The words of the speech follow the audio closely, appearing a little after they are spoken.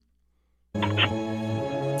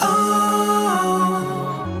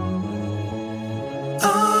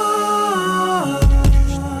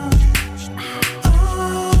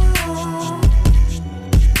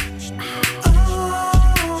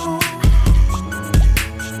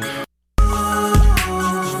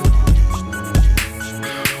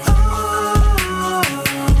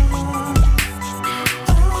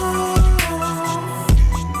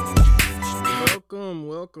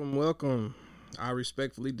I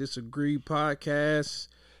Respectfully Disagree podcast,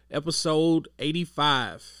 episode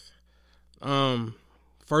 85.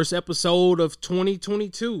 First episode of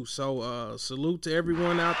 2022. So salute to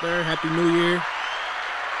everyone out there. Happy New Year.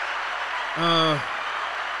 I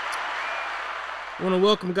want to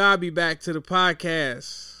welcome Gabi back to the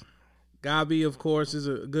podcast. Gabi, of course, is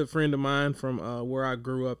a good friend of mine from where I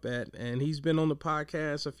grew up at, and he's been on the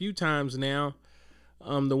podcast a few times now.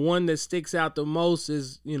 The one that sticks out the most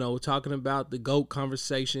is, talking about the GOAT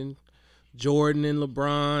conversation, Jordan and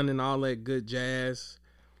LeBron and all that good jazz.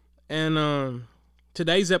 And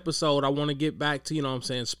today's episode, I want to get back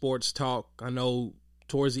to, sports talk. I know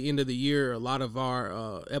towards the end of the year, a lot of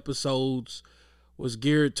our episodes was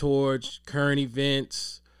geared towards current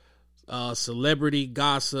events, celebrity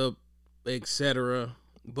gossip, etc.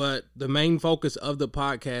 But the main focus of the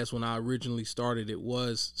podcast when I originally started it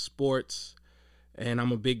was sports. And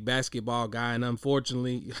I'm a big basketball guy, and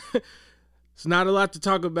unfortunately, it's not a lot to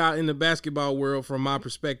talk about in the basketball world from my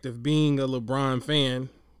perspective, being a LeBron fan,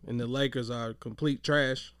 and the Lakers are complete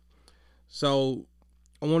trash. So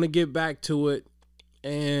I want to get back to it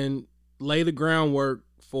and lay the groundwork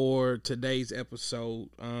for today's episode.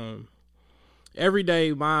 Every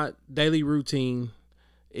day, my daily routine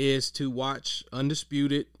is to watch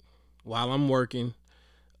Undisputed while I'm working.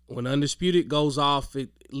 When Undisputed goes off, it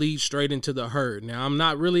leads straight into The Herd. Now, I'm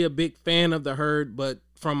not really a big fan of The Herd, but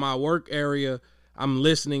from my work area, I'm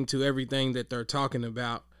listening to everything that they're talking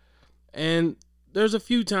about. And there's a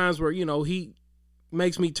few times where, he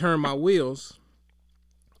makes me turn my wheels.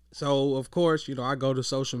 So, of course, I go to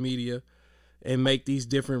social media and make these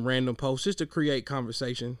different random posts just to create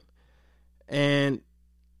conversation. And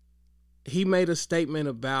he made a statement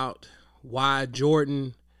about why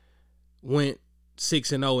Jordan went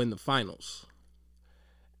 6-0 in the finals.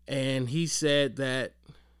 And he said that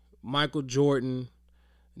Michael Jordan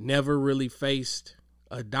never really faced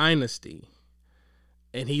a dynasty.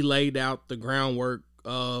 And he laid out the groundwork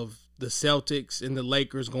of the Celtics and the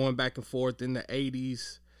Lakers going back and forth in the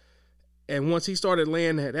 80s. And once he started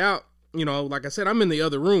laying that out, like I said, I'm in the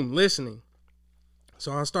other room listening.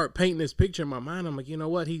 So I start painting this picture in my mind. I'm like, you know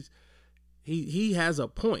what? He has a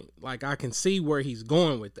point. Like, I can see where he's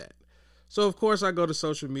going with that. So, of course, I go to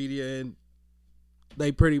social media, and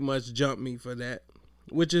they pretty much jump me for that,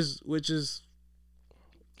 which is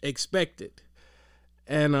expected.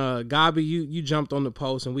 And Gabi, you jumped on the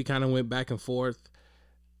post, and we kind of went back and forth,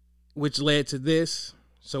 which led to this.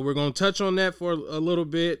 So we're going to touch on that for a little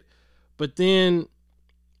bit. But then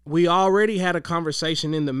we already had a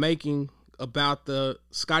conversation in the making about the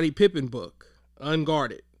Scottie Pippen book,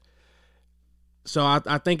 Unguarded. So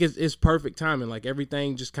I think it's perfect timing. Like,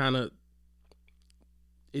 everything just kind of,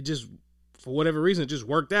 it just, for whatever reason, it just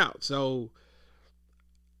worked out. So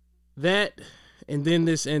that, and then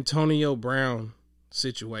this Antonio Brown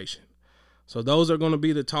situation. So those are going to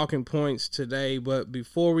be the talking points today. But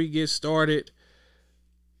before we get started,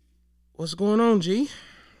 what's going on, G?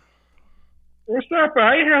 What's up,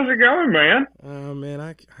 hey? How's it going, man? Man,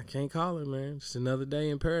 I can't call it, man. Just another day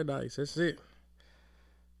in paradise. That's it.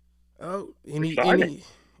 Oh,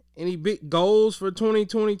 any big goals for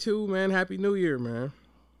 2022, man? Happy New Year, man.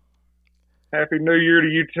 Happy New Year to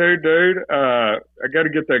you too, dude. I got to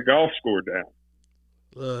get that golf score down.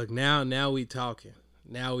 Look, now we talking.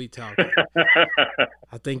 Now we talking.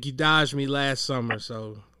 I think you dodged me last summer,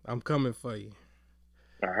 so I'm coming for you.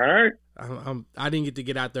 All right. I didn't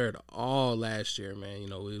get out there at all last year, man. It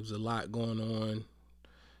was a lot going on.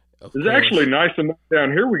 It's actually nice enough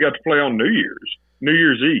down here. We got to play on New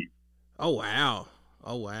Year's Eve. Oh wow.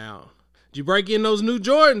 Did you break in those new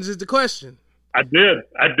Jordans? Is the question. I did.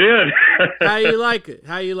 How you like it?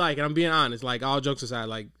 I'm being honest. Like, all jokes aside,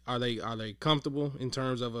 like, are they comfortable in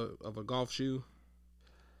terms of a golf shoe?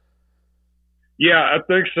 Yeah, I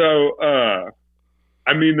think so.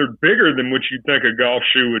 I mean, they're bigger than what you'd think a golf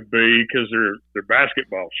shoe would be because they're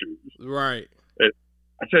basketball shoes. Right.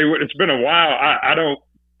 I tell you what, it's been a while. I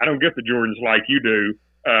don't get the Jordans like you do.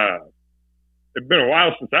 It's been a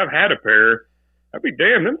while since I've had a pair. I'd be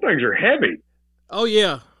damned, them things are heavy. Oh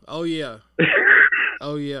yeah. Oh yeah.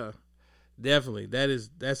 Definitely.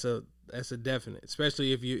 That's a definite,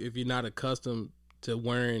 especially if you're not accustomed to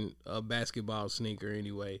wearing a basketball sneaker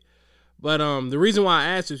anyway. But the reason why I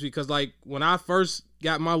asked is because, like, when I first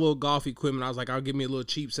got my little golf equipment, I was like, I'll give me a little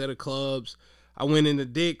cheap set of clubs. I went into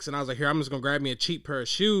Dick's and I was like, here, I'm just gonna grab me a cheap pair of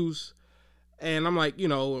shoes. And I'm like,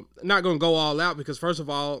 not gonna go all out because, first of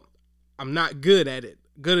all, I'm not good at it,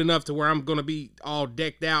 good enough to where I'm gonna be all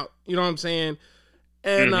decked out. You know what I'm saying?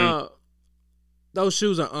 And those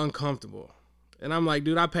shoes are uncomfortable. And I'm like,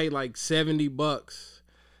 dude, I paid like $70,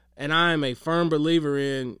 and I am a firm believer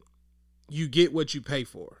in you get what you pay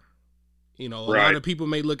for. You know, a lot of people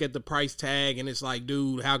may look at the price tag and it's like,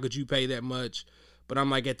 dude, how could you pay that much? But I'm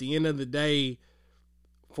like, at the end of the day,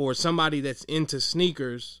 for somebody that's into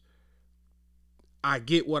sneakers, I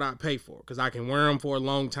get what I pay for because I can wear them for a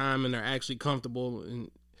long time and they're actually comfortable. And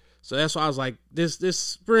so that's why I was like, this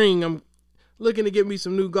spring, I'm looking to get me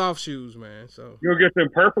some new golf shoes, man. So you'll get them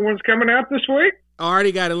purple ones coming out this week? I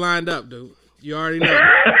already got it lined up, dude. You already know.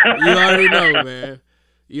 You already know, man.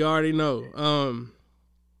 You already know.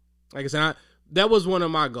 Like I said, that was one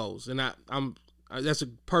of my goals, and that's a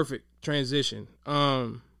perfect transition.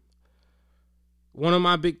 One of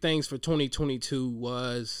my big things for 2022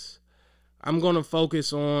 was I'm going to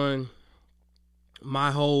focus on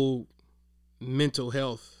my whole mental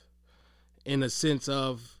health in a sense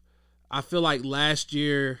of I feel like last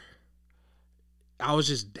year I was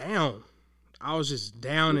just down. I was just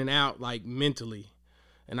down and out, like, mentally.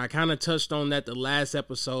 And I kind of touched on that the last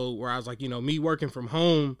episode where I was like, you know, me working from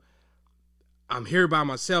home, I'm here by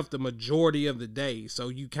myself the majority of the day. So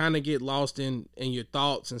you kind of get lost in your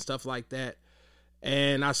thoughts and stuff like that.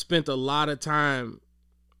 And I spent a lot of time,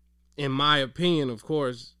 in my opinion, of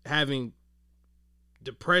course, having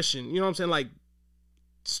depression. You know what I'm saying? Like,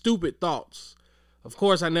 stupid thoughts. Of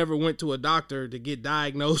course, I never went to a doctor to get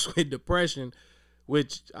diagnosed with depression,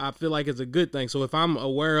 which I feel like is a good thing. So if I'm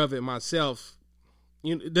aware of it myself,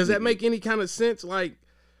 does that make any kind of sense? Like,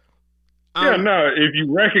 if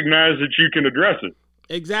you recognize that you can address it.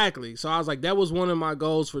 Exactly. So I was like, that was one of my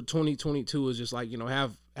goals for 2022 is just like, you know,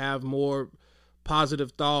 have more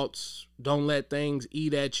positive thoughts. Don't let things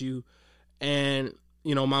eat at you. And,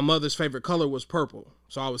 you know, my mother's favorite color was purple.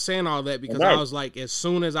 So I was saying all that because I was like, as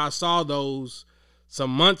soon as I saw those some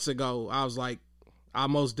months ago, I was like, I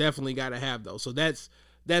most definitely got to have those. So that's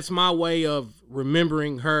my way of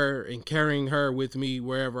remembering her and carrying her with me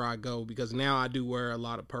wherever I go, because now I do wear a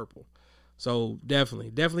lot of purple. So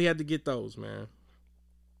definitely had to get those, man.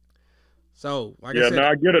 So, like I said,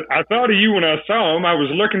 I get it. I thought of you when I saw them. I was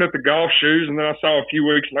looking at the golf shoes, and then I saw a few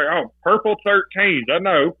weeks like, oh, purple 13s. I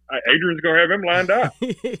know. Adrian's going to have him lined up.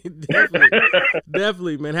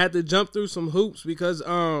 Definitely, man. Had to jump through some hoops because,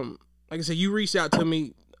 like I said, you reached out to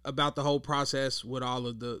me about the whole process with all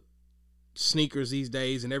of the sneakers these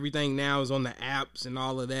days, and everything now is on the apps and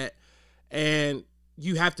all of that. And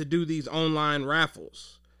you have to do these online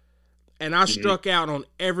raffles. And I struck out on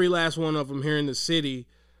every last one of them here in the city.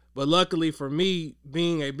 But luckily for me,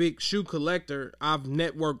 being a big shoe collector, I've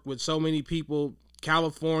networked with so many people,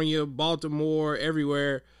 California, Baltimore,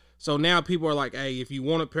 everywhere. So now people are like, hey, if you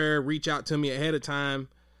want a pair, reach out to me ahead of time.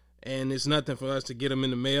 And it's nothing for us to get them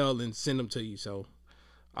in the mail and send them to you. So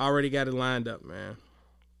I already got it lined up, man.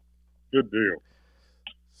 Good deal.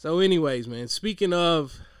 So anyways, man, speaking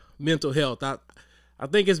of mental health, I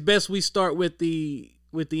think it's best we start with the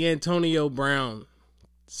Antonio Brown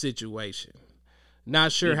situation.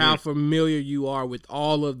 Not sure how familiar you are with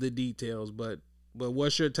all of the details, but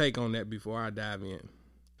what's your take on that before I dive in?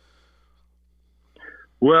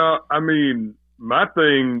 Well, I mean, my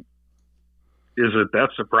thing is that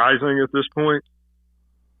surprising at this point.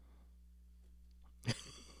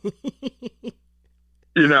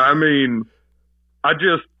 You know, I mean,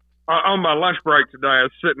 on my lunch break today, I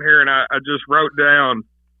was sitting here and I just wrote down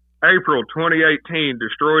April 2018,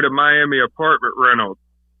 destroyed a Miami apartment rental,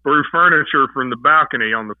 threw furniture from the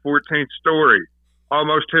balcony on the 14th story,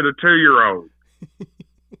 almost hit a 2-year-old.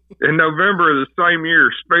 In November of the same year,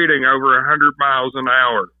 speeding over 100 miles an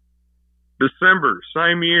hour. December,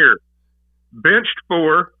 same year, benched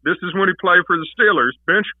for, this is when he played for the Steelers,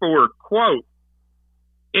 benched for, quote,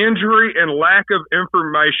 injury and lack of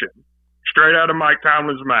information, straight out of Mike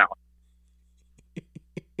Tomlin's mouth.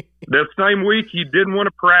 That same week, he didn't want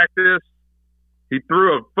to practice. He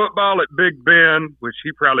threw a football at Big Ben, which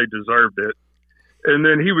he probably deserved it. And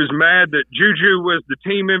then he was mad that Juju was the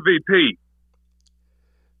team MVP.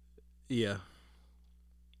 Yeah.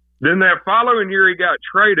 Then that following year, he got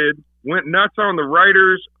traded, went nuts on the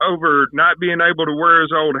Raiders over not being able to wear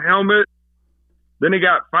his old helmet. Then he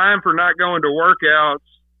got fined for not going to workouts.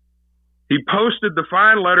 He posted the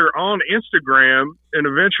fine letter on Instagram and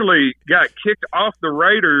eventually got kicked off the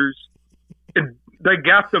Raiders. And they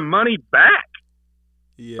got the money back.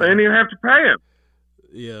 Yeah. They didn't even have to pay him.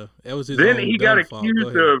 Yeah, that was his Then own he got downfall.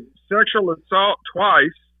 accused of sexual assault twice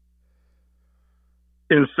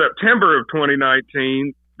in September of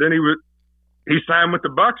 2019. Then he signed with the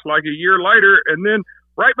Bucks like a year later, and then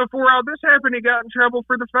right before all this happened, he got in trouble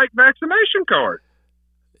for the fake vaccination card.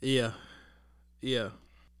 Yeah.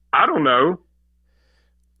 I don't know.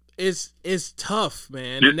 It's tough,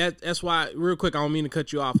 man, and that's why. Real quick, I don't mean to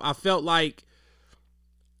cut you off. I felt like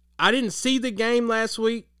I didn't see the game last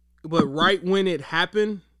week right when it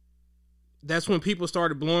happened, that's when people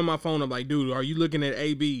started blowing my phone up like, dude, are you looking at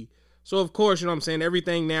AB? So, of course, you know what I'm saying,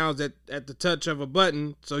 everything now is at the touch of a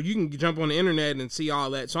button, so you can jump on the internet and see all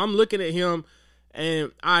that. So I'm looking at him,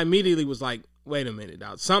 and I immediately was like, wait a minute,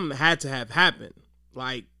 dog. Something had to have happened.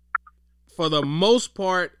 Like, for the most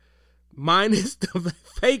part, minus the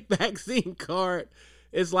fake vaccine card,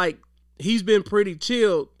 it's like he's been pretty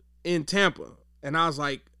chilled in Tampa. And I was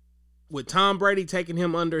like, with Tom Brady taking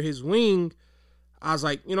him under his wing, I was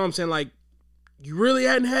like, you know what I'm saying, like, you really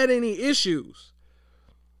hadn't had any issues.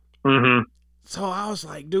 Mm-hmm. So I was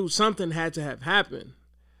like, dude, something had to have happened.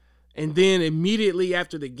 And then immediately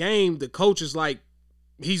after the game, the coach is like,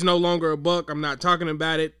 he's no longer a Buck. I'm not talking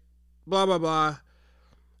about it. Blah, blah, blah.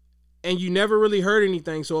 And you never really heard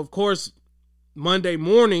anything. So, of course, Monday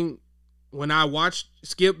morning, when I watched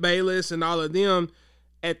Skip Bayless and all of them,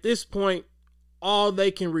 at this point, all they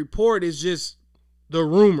can report is just the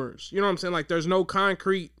rumors. You know what I'm saying? Like, there's no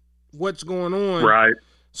concrete what's going on. Right.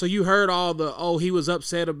 So you heard all the, he was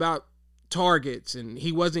upset about targets and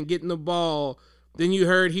he wasn't getting the ball. Then you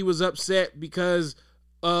heard he was upset because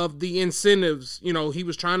of the incentives. You know, he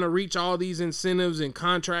was trying to reach all these incentives and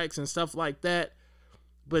contracts and stuff like that.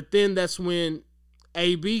 But then that's when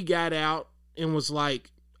AB got out and was like,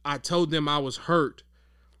 I told them I was hurt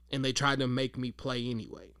and they tried to make me play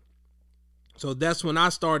anyway. So that's when I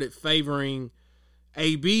started favoring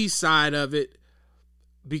AB's side of it,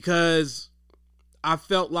 because I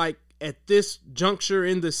felt like at this juncture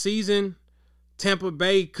in the season, Tampa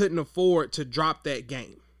Bay couldn't afford to drop that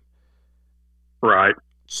game. Right.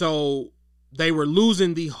 So they were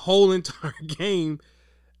losing the whole entire game.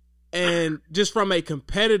 And just from a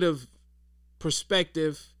competitive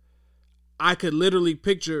perspective, I could literally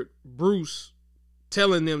picture Bruce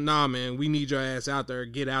telling them, nah, man, we need your ass out there.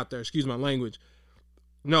 Get out there. Excuse my language.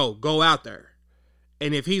 No, go out there.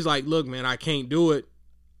 And if he's like, look, man, I can't do it,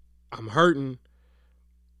 I'm hurting,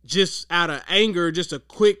 just out of anger, just a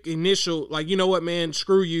quick initial, like, you know what, man,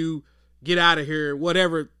 screw you, get out of here,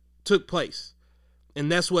 whatever took place. And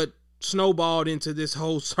that's what snowballed into this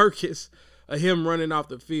whole circus of him running off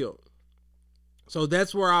the field. So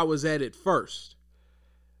that's where I was at first.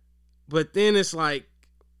 But then it's like,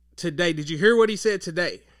 today, did you hear what he said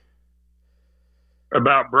today?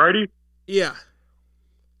 About Brady? Yeah.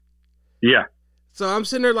 Yeah. So I'm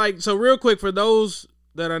sitting there like, so real quick, for those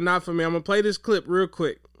that are not familiar, I'm going to play this clip real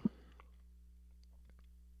quick.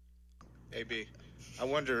 AB, I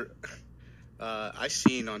wonder, I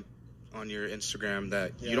seen on your Instagram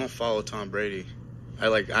that you don't follow Tom Brady.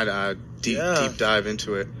 I deep dive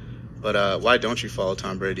into it. But why don't you follow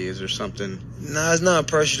Tom Brady? Is there something? Nah, it's not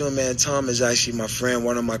personal, man. Tom is actually my friend,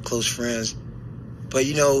 one of my close friends. But,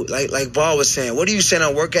 you know, like Ball was saying, what are you saying,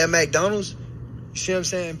 I work at McDonald's? You see what I'm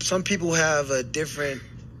saying? Some people have a different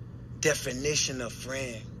definition of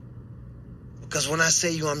friend. Because when I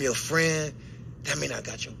say I'm your friend, that mean I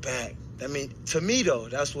got your back. That mean, to me, though,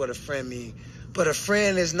 that's what a friend mean. But a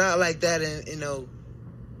friend is not like that in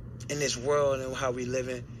this world and how we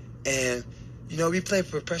living. And you know, we play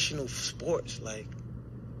professional sports. Like,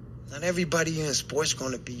 not everybody in sports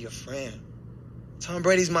going to be your friend. Tom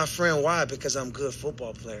Brady's my friend. Why? Because I'm a good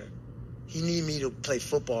football player. He need me to play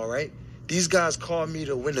football, right? These guys called me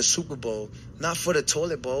to win the Super Bowl, not for the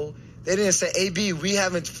toilet bowl. They didn't say, AB, we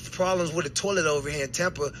having problems with the toilet over here in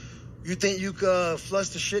Tampa. You think you could flush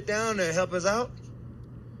the shit down and help us out?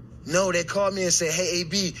 No, they called me and said, hey,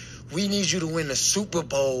 AB, we need you to win the Super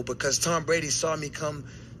Bowl because Tom Brady saw me come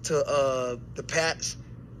to the Pats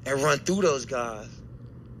and run through those guys.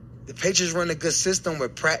 The Patriots run a good system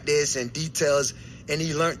with practice and details, and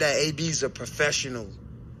he learned that AB's a professional.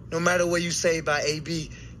 No matter what you say about AB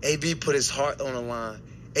put his heart on the line.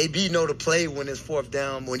 AB know to play when it's fourth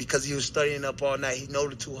down because he was studying up all night. He know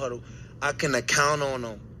the two huddle. I can count on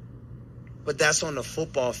him. But that's on the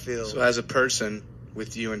football field. So as a person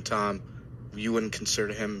with you and Tom, you wouldn't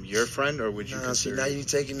consider him your friend, or would you consider? See, now you're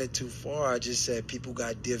taking it too far. I just said people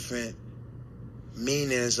got different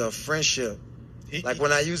meanings of friendship. Like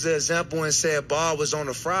when I used the example and said Bob was on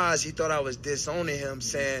the fries, he thought I was disowning him,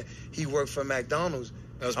 saying he worked for McDonald's.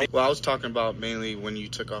 Well, I was talking about mainly when you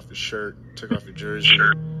took off the shirt, took off your jersey.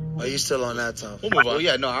 Are you still on that topic? We'll move on. Well,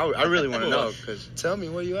 yeah, no, I really want to know. Cause, tell me,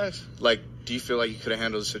 what you ask? Like, do you feel like you could have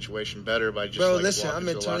handled the situation better by just, listen, I'm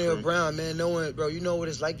Antonio Brown, man. No one, bro, you know what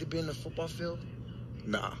it's like to be in the football field?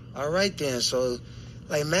 Nah. All right, then. So,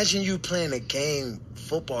 like, imagine you playing a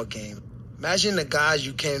football game. Imagine the guys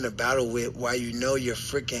you came to battle with while you know your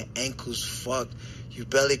freaking ankles fucked. You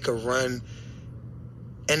barely could run.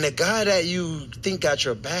 And the guy that you think got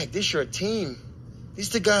your back, this your team. These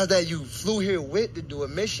the guys that you flew here with to do a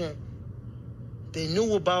mission. They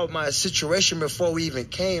knew about my situation before we even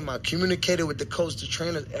came. I communicated with the coach, the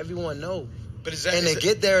trainers, everyone know. But is that, and they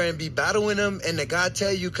get there and be battling them, and the guy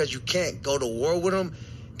tell you because you can't go to war with them,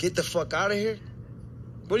 get the fuck out of here?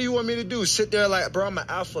 What do you want me to do? Sit there like, bro, I'm an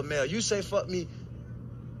alpha male. You say fuck me,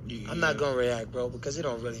 I'm not going to react, bro, because it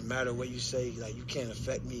don't really matter what you say. Like, you can't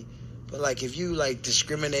affect me. But, like, if you, like,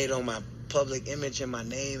 discriminate on my public image and my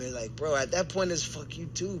name, it's like, bro, at that point, it's fuck you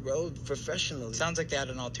too, bro, professionally. Sounds like they had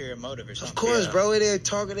an ulterior motive or something. Of course, bro. They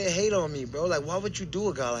targeted hate on me, bro. Like, why would you do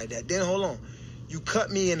a guy like that? Then, hold on. You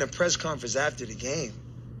cut me in the press conference after the game.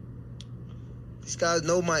 These guys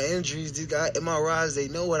know my injuries. These guys, MRIs, they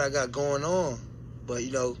know what I got going on. But,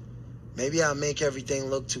 you know, maybe I make everything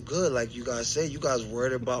look too good, like you guys say. You guys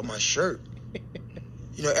worried about my shirt.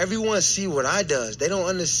 You know, everyone see what I does. They don't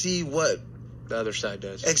understand what the other side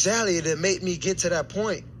does. Exactly, that made me get to that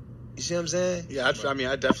point. You see what I'm saying? Yeah, I mean,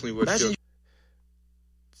 I definitely would feel.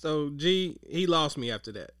 So, G, he lost me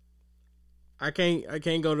after that. I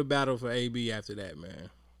can't go to battle for AB after that, man.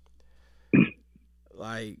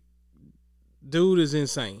 Like, dude is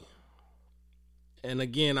insane. And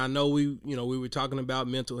again, I know we were talking about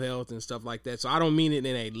mental health and stuff like that. So I don't mean it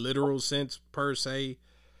in a literal sense per se,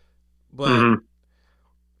 but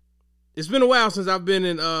it's been a while since I've been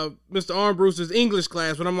in Mr. Armbruster's English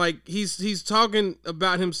class. But I'm like, he's talking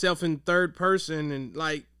about himself in third person and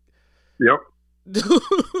like, yep, dude.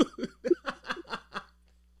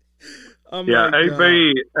 Yeah,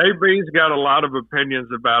 AB's got a lot of opinions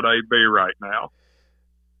about AB right now,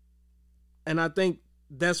 and I think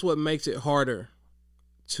that's what makes it harder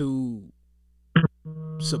to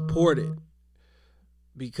support it,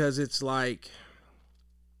 because it's like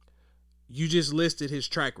you just listed his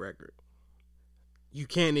track record. You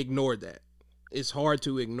can't ignore that. It's hard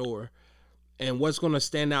to ignore. And what's going to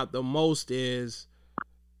stand out the most is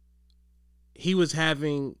he was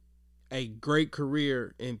having a great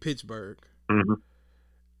career in Pittsburgh. Mm-hmm.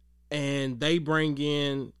 And they bring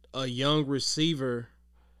in a young receiver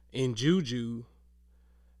in Juju.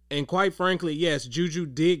 And quite frankly, yes, Juju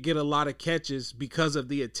did get a lot of catches because of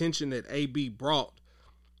the attention that AB brought.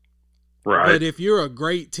 Right. But if you're a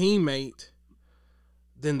great teammate,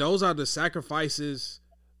 then those are the sacrifices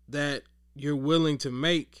that you're willing to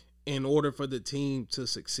make in order for the team to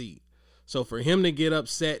succeed. So for him to get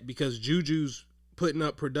upset because Juju's putting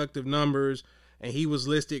up productive numbers and he was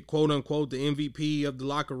listed, quote unquote, the MVP of the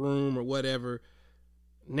locker room or whatever,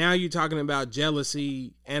 now you're talking about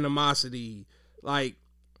jealousy, animosity. Like,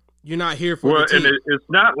 you're not here for the team. And it's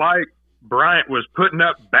not like Bryant was putting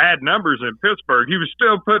up bad numbers in Pittsburgh. He was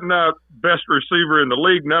still putting up best receiver in the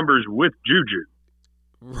league numbers with Juju.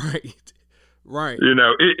 Right. You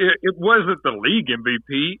know, it wasn't the league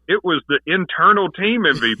MVP. It was the internal team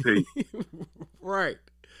MVP. Right.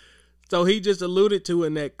 So he just alluded to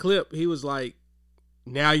in that clip, he was like,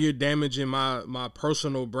 now you're damaging my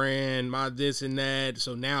personal brand, my this and that.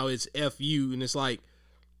 So now it's F you. And it's like,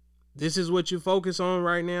 this is what you focus on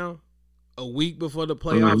right now. A week before the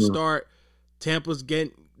playoffs start, Tampa's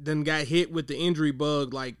got hit with the injury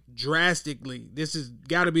bug like drastically. This has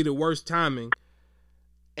got to be the worst timing.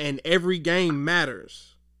 And every game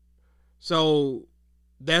matters. So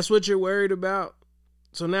that's what you're worried about.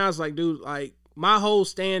 So now it's like, dude, like my whole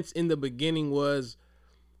stance in the beginning was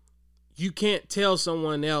you can't tell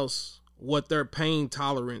someone else what their pain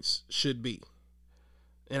tolerance should be.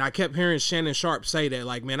 And I kept hearing Shannon Sharp say that,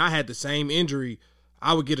 like, man, I had the same injury.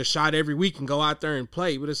 I would get a shot every week and go out there and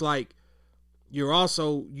play. But it's like, you weigh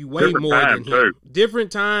different more than him. Too. Different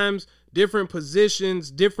times, different positions,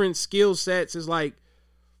 different skill sets. It's like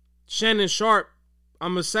Shannon Sharp,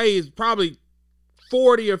 I'm going to say, is probably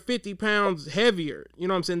 40 or 50 pounds heavier. You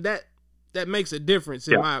know what I'm saying? That makes a difference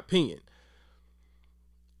in my opinion.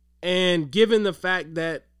 And given the fact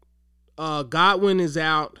that Godwin is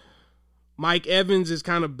out, Mike Evans is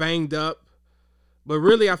kind of banged up, but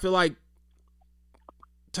really I feel like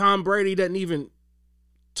Tom Brady doesn't even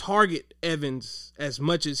target Evans as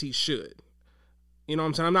much as he should. You know what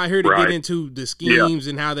I'm saying? I'm not here to get into the schemes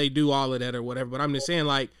and how they do all of that or whatever, but I'm just saying,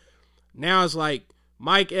 like, now it's like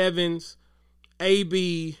Mike Evans,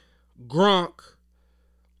 AB, Gronk,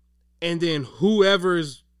 and then whoever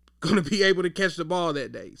is going to be able to catch the ball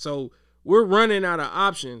that day. So we're running out of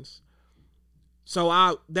options.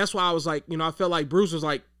 So that's why I was like, I felt like Bruce was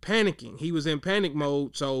like panicking. He was in panic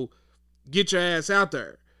mode. So get your ass out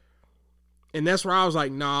there. And that's where I was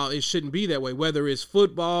like, nah, it shouldn't be that way. Whether it's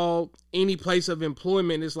football, any place of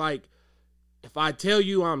employment, it's like, if I tell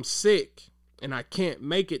you I'm sick and I can't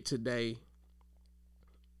make it today,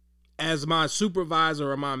 as my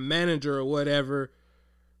supervisor or my manager or whatever,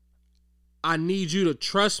 I need you to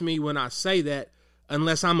trust me when I say that,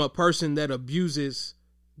 unless I'm a person that abuses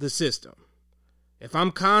the system. If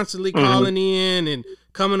I'm constantly calling in and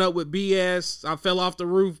coming up with BS, I fell off the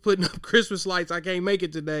roof putting up Christmas lights, I can't make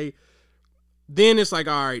it today, then it's like,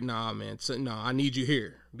 all right, nah, man, so, no, I need you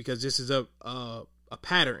here because this is a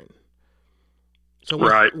pattern. So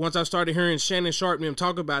once I started hearing Shannon Sharpe and them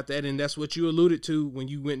talk about that, and that's what you alluded to when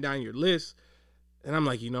you went down your list, and I'm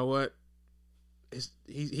like, you know what?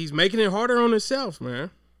 He's making it harder on himself,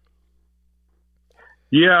 man.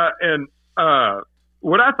 Yeah, and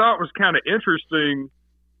what I thought was kind of interesting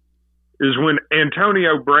is when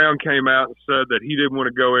Antonio Brown came out and said that he didn't want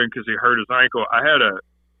to go in because he hurt his ankle.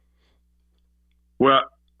 Well,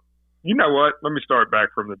 you know what? Let me start back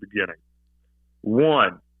from the beginning.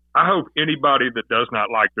 One, I hope anybody that does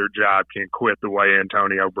not like their job can quit the way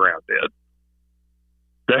Antonio Brown did.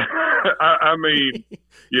 I mean,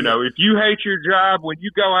 you know, if you hate your job, when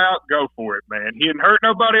you go out, go for it, man. He didn't hurt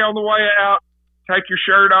nobody on the way out. Take your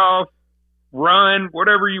shirt off, run,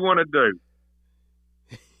 whatever you want to do.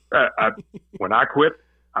 When I quit,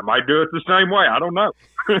 I might do it the same way. I don't know.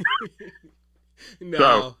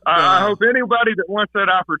 I hope anybody that wants that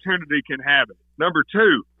opportunity can have it. Number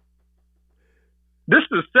two, this is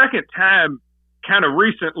the second time kind of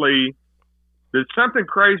recently that something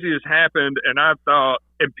crazy has happened, and I thought,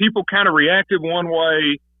 and people kind of reacted one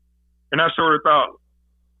way, and I sort of thought,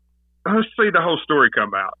 let's see the whole story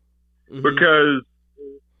come out. Mm-hmm. Because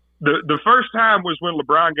the first time was when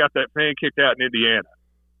LeBron got that fan kicked out in Indiana.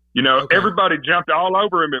 You know, Everybody jumped all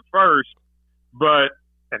over him at first, but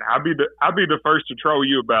and I'll be the first to troll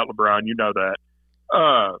you about LeBron. You know that.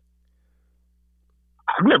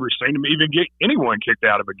 I've never seen him even get anyone kicked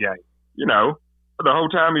out of a game. You know, the whole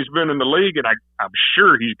time he's been in the league, and I'm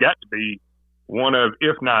sure he's got to be one of,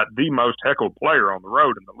 if not the most heckled player on the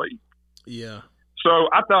road in the league. Yeah. So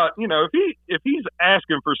I thought, you know, if he's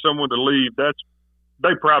asking for someone to leave,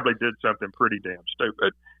 they probably did something pretty damn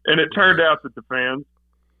stupid. And it turned out that the fans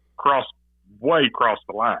crossed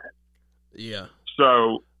the line. Yeah.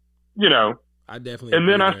 So, you know, I definitely. And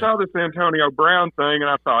then I saw this Antonio Brown thing, and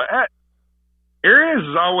I thought, Arians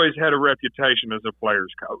has always had a reputation as a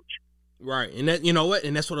player's coach. Right, and that, you know what,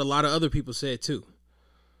 and that's what a lot of other people said too.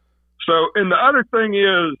 So, and the other thing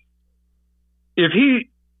is, if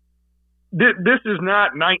this is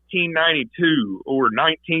not 1992 or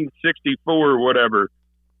 1964 or whatever,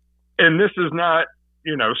 and this is not,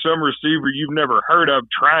 you know, some receiver you've never heard of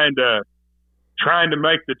trying to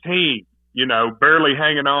make the team, you know, barely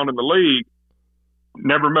hanging on in the league,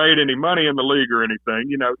 never made any money in the league or anything.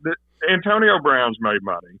 You know, Antonio Brown's made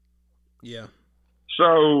money. Yeah.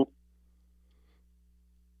 So,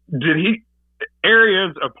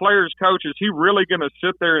 Arians, a player's coach, is he really going to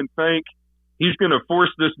sit there and think he's going to force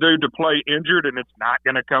this dude to play injured and it's not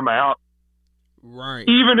going to come out? Right.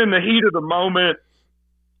 Even in the heat of the moment,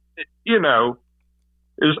 you know,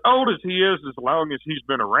 as old as he is, as long as he's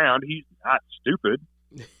been around, he's not stupid.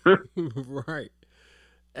 Right.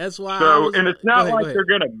 That's why. So, and it's not like they're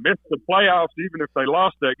going to miss the playoffs even if they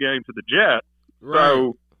lost that game to the Jets. Right.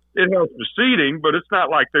 So it helps the seeding, but it's not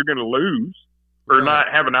like they're going to lose or not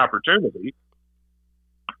have an opportunity.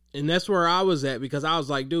 And that's where I was at, because I was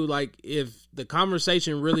like, dude, like, if the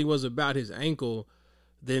conversation really was about his ankle,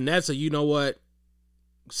 then that's you know what,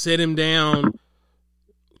 sit him down,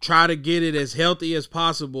 try to get it as healthy as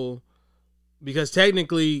possible, because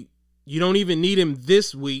technically you don't even need him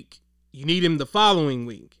this week. You need him the following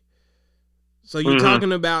week. So you're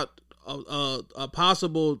talking about a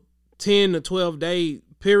possible 10 to 12 day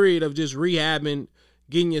period of just rehabbing,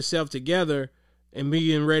 getting yourself together, and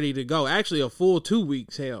being ready to go. Actually, a full 2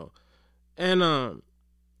 weeks, hell. And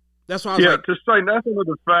that's why I was like, to say nothing of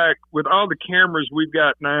the fact, with all the cameras we've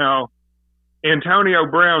got now, Antonio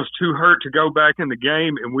Brown's too hurt to go back in the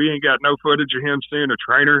game, and we ain't got no footage of him seeing a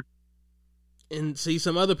trainer. And see,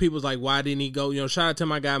 some other people's like, why didn't he go? You know, shout out to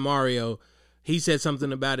my guy Mario. He said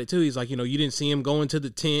something about it too. He's like, you know, you didn't see him go into the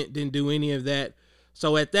tent, didn't do any of that.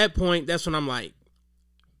 So at that point, that's when I'm like,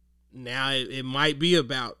 now it might be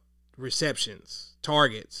about receptions,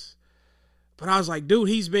 targets. But I was like, dude,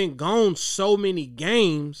 he's been gone so many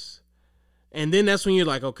games. And then that's when you're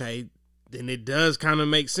like, okay, then it does kind of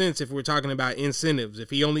make sense if we're talking about incentives.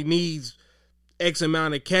 If he only needs X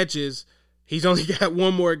amount of catches, he's only got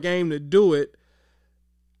one more game to do it.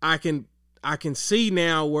 I can see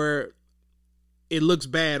now where it looks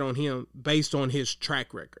bad on him based on his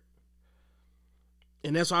track record.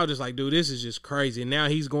 And that's why I was just like, dude, this is just crazy. And now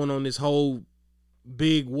he's going on this whole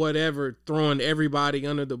big whatever, throwing everybody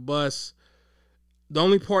under the bus. The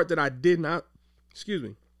only part that I did not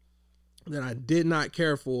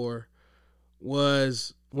care for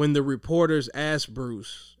was when the reporters asked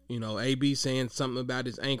Bruce, You know, AB saying something about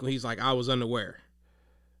his ankle. He's like, I was unaware.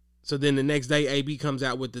 So then the next day, AB comes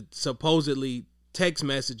out with the supposedly text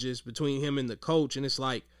messages between him and the coach. And it's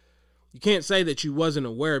like, you can't say that you wasn't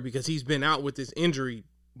aware because he's been out with this injury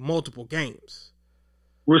multiple games.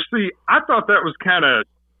 Well, see, I thought that was kind of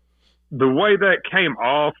the way that came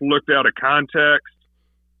off looked out of context,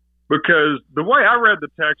 because the way I read the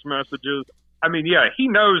text messages, I mean, yeah, he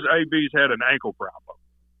knows AB's had an ankle problem.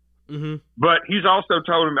 Mm-hmm. But he's also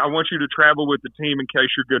told him, I want you to travel with the team in case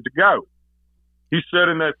you're good to go. He said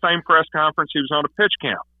in that same press conference he was on a pitch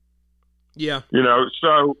count. Yeah. You know,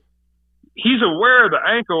 so he's aware of the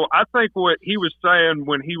ankle. I think what he was saying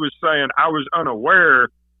when he was saying I was unaware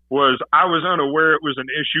was I was unaware it was an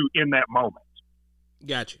issue in that moment.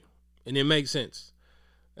 Got you. And it makes sense.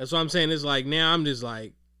 That's what I'm saying. It's like now I'm just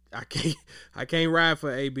like, I can't ride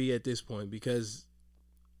for AB at this point, because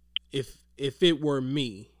if it were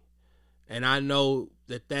me and I know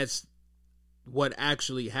that that's what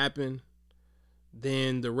actually happened,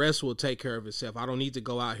 then the rest will take care of itself. I don't need to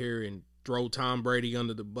go out here and throw Tom Brady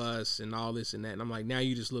under the bus and all this and that. And I'm like, now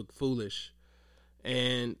you just look foolish.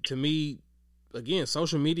 And to me, again,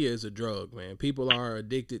 social media is a drug, man. People are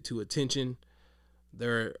addicted to attention.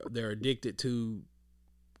 They're addicted to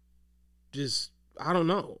just, I don't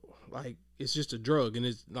know, like, it's just a drug. And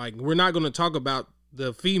it's like, we're not going to talk about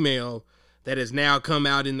the female that has now come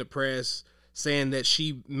out in the press saying that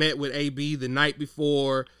she met with AB the night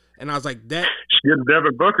before. And I was like, that. She get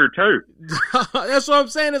Devin Booker too. That's what I'm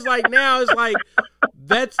saying. It's like, now it's like,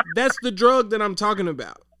 that's the drug that I'm talking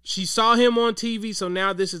about. She saw him on TV, so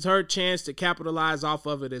now this is her chance to capitalize off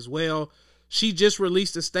of it as well. She just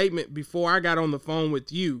released a statement before I got on the phone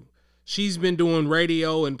with you. She's been doing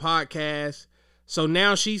radio and podcasts. So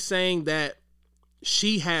now she's saying that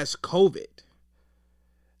she has COVID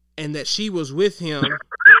and that she was with him.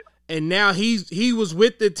 And now he was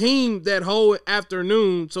with the team that whole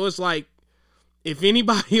afternoon. So it's like, if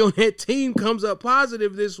anybody on that team comes up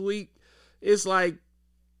positive this week, it's like,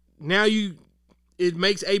 now it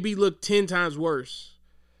makes AB look 10 times worse.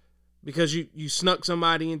 Because you snuck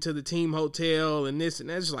somebody into the team hotel and this and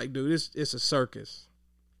that. It's like, dude, it's a circus.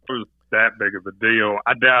 It was that big of a deal.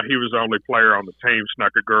 I doubt he was the only player on the team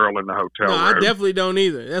snuck a girl in the hotel room. I definitely don't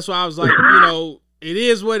either. That's why I was like, you know, it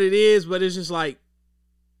is what it is, but it's just like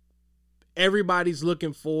everybody's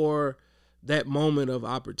looking for that moment of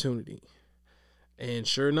opportunity. And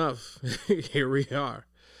sure enough, here we are.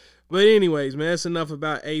 But anyways, man, that's enough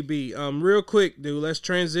about AB. Real quick, dude, let's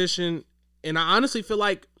transition. And I honestly feel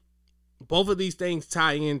like both of these things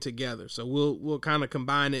tie in together. So we'll kind of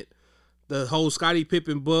combine it. The whole Scottie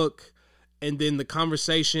Pippen book and then the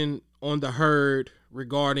conversation on the herd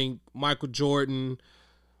regarding Michael Jordan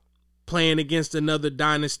playing against another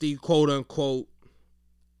dynasty, quote unquote.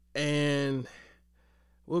 And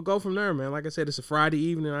we'll go from there, man. Like I said, it's a Friday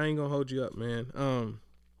evening. I ain't going to hold you up, man. I'm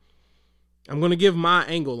going to give my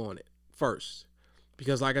angle on it first.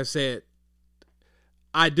 Because like I said,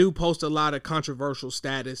 I do post a lot of controversial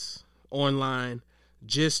status online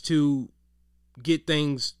just to get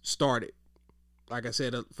things started. Like I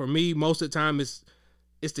said, for me, most of the time it's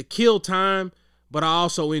to kill time, but I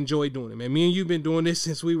also enjoy doing it, man. Me and you've been doing this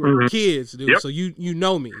since we were kids, dude. Yep. So you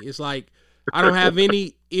know me. It's like I don't have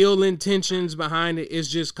any ill intentions behind it. It's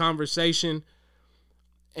just conversation.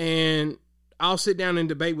 And I'll sit down and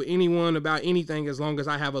debate with anyone about anything as long as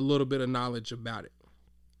I have a little bit of knowledge about it.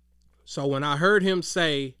 So when I heard him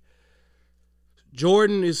say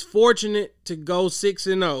Jordan is fortunate to go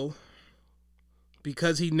 6-0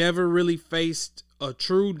 because he never really faced a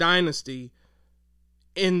true dynasty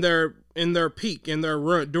in their peak, in their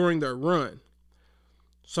run, during their run.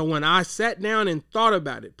 So when I sat down and thought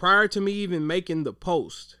about it, prior to me even making the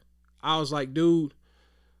post, I was like, dude,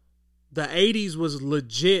 the 80s was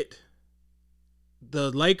legit.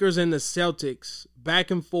 The Lakers and the Celtics,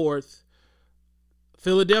 back and forth.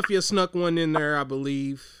 Philadelphia snuck one in there, I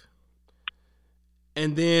believe.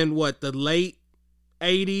 And then the late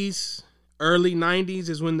 80s, early 90s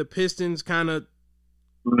is when the Pistons kind of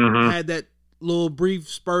had that little brief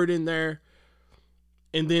spurt in there.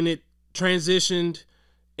 And then it transitioned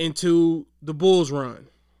into the Bulls run.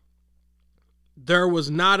 There was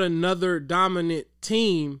not another dominant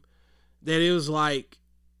team that it was like,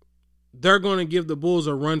 they're going to give the Bulls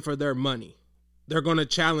a run for their money. They're going to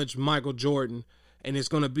challenge Michael Jordan, and it's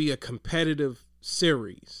going to be a competitive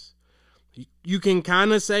series. You can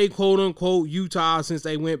kind of say, quote unquote, Utah since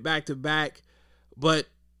they went back to back, but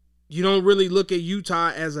you don't really look at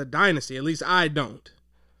Utah as a dynasty. At least I don't.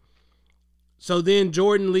 So then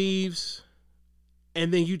Jordan leaves,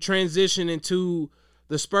 and then you transition into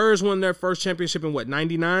the Spurs won their first championship in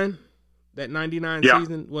 99? That 99 Yeah.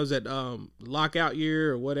 season was it lockout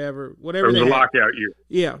year or whatever. It Whatever was they a had. lockout year.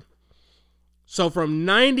 Yeah. So from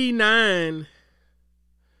 99,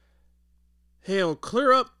 hell,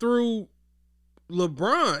 clear up through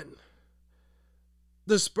LeBron,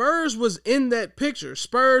 the Spurs was in that picture.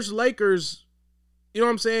 Spurs, Lakers, you know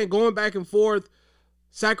what I'm saying, going back and forth.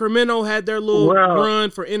 Sacramento had their little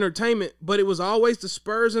run for entertainment, but it was always the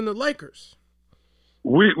Spurs and the Lakers.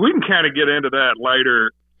 We can kind of get into that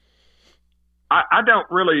later. I don't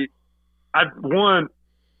really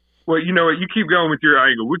well, you know what, you keep going with your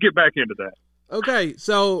angle. We'll get back into that. Okay,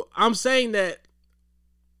 so I'm saying that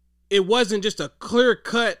it wasn't just a clear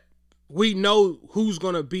cut, we know who's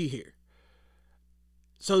going to be here.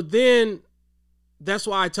 So then that's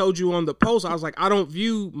why I told you on the post, I was like, I don't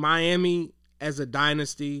view Miami as a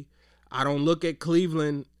dynasty. I don't look at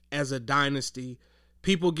Cleveland as a dynasty.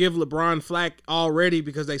 People give LeBron flack already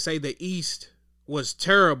because they say the East was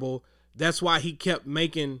terrible. That's why he kept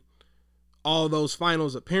making all those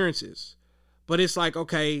finals appearances. But it's like,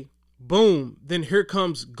 okay, boom, then here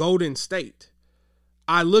comes Golden State.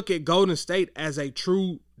 I look at Golden State as a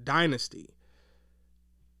true dynasty.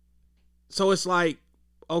 So it's like,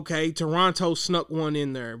 okay, Toronto snuck one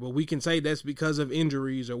in there, but we can say that's because of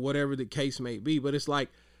injuries or whatever the case may be. But it's like,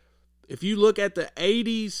 if you look at the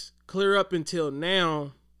 80s clear up until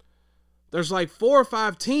now, there's like 4 or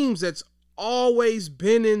 5 teams that's always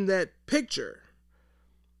been in that picture.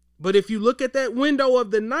 But if you look at that window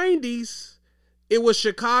of the 90s, it was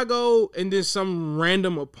Chicago and then some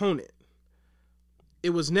random opponent.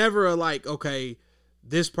 It was never a like, okay,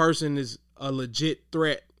 this person is a legit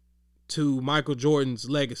threat to Michael Jordan's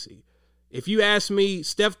legacy. If you ask me,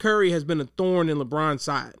 Steph Curry has been a thorn in LeBron's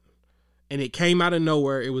side, and it came out of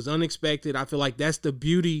nowhere. It was unexpected. I feel like that's the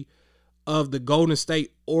beauty of the Golden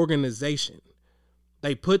State organization.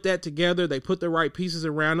 They put that together. They put the right pieces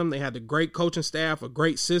around them. They had a great coaching staff, a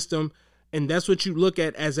great system, and that's what you look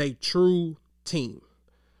at as a true team.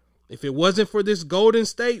 If it wasn't for this Golden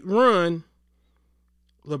State run,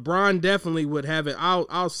 LeBron definitely would have it.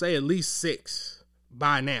 I'll say at least 6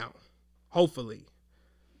 by now. Hopefully.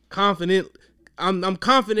 Confident. I'm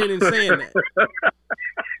confident in saying that.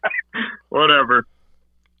 Whatever.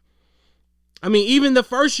 I mean, even the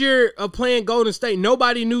first year of playing Golden State,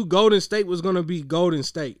 nobody knew Golden State was going to be Golden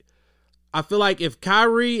State. I feel like if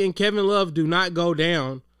Kyrie and Kevin Love do not go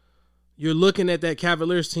down, you're looking at that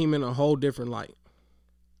Cavaliers team in a whole different light.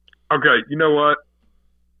 Okay, you know what?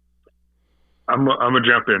 I'm going to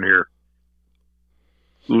jump in here.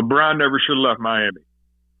 LeBron never should have left Miami.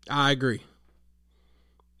 I agree.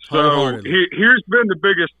 So here's been the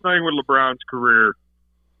biggest thing with LeBron's career,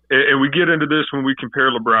 and we get into this when we compare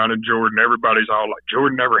LeBron and Jordan. Everybody's all like,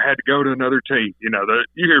 Jordan never had to go to another team. You know,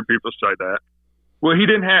 you hear people say that. Well, he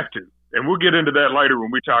didn't have to, and we'll get into that later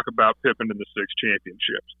when we talk about Pippen and the 6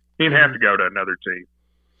 championships. He didn't have to go to another team.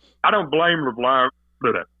 I don't blame LeBron.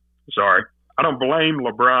 I don't blame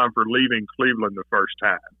LeBron for leaving Cleveland the first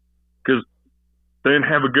time because they didn't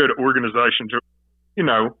have a good organization to, you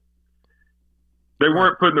know, they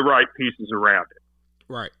weren't putting the right pieces around it.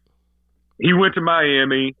 Right. He went to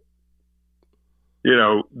Miami. You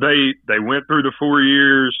know, they went through the 4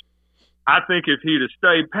 years. I think if he'd have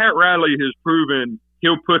stayed, Pat Riley has proven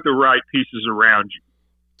he'll put the right pieces around you.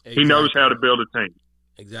 Exactly. He knows how to build a team.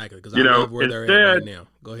 Exactly, because I love where they're at right now.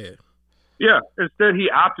 Go ahead. Yeah, instead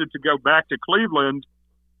he opted to go back to Cleveland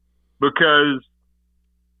because,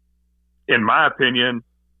 in my opinion,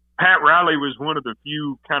 Pat Riley was one of the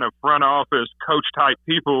few kind of front office coach type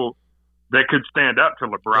people that could stand up to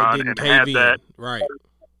LeBron and had that right.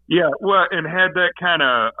 Yeah, well, and had that kind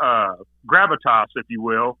of gravitas, if you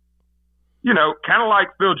will. You know, kind of like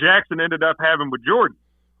Phil Jackson ended up having with Jordan.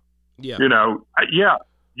 Yeah. You know,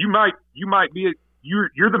 you might be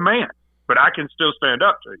you're the man, but I can still stand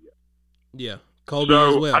up to you. Yeah, Kobe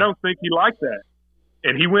as well. I don't think he liked that,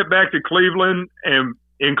 and he went back to Cleveland, and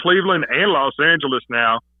in Cleveland and Los Angeles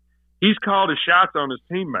now. He's called his shots on his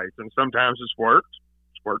teammates, and sometimes it's worked.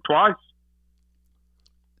 It's worked twice.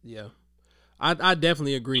 Yeah. I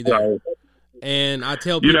definitely agree there. And I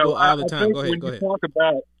tell people all the time. Go ahead.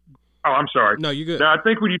 I'm sorry. No, you're good. Now, I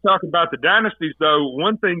think when you talk about the dynasties, though,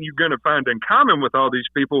 one thing you're going to find in common with all these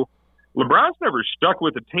people, LeBron's never stuck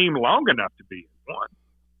with a team long enough to be in one.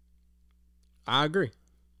 I agree.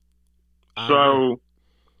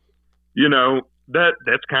 You know,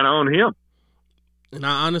 that's kind of on him. And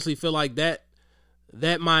I honestly feel like that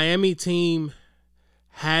Miami team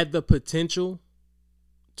had the potential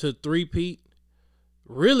to three-peat.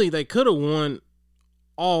 Really, they could have won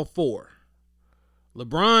all 4.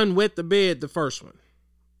 LeBron wet the bed the first one.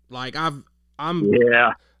 Like I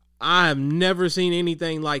have never seen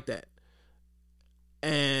anything like that.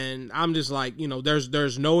 And I'm just like,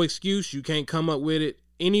 there's no excuse. You can't come up with it.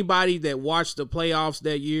 Anybody that watched the playoffs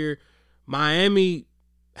that year, Miami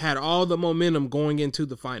had all the momentum going into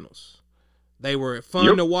the finals. They were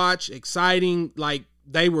fun to watch, exciting, like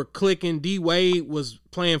they were clicking. D-Wade was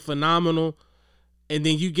playing phenomenal. And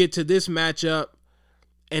then you get to this matchup,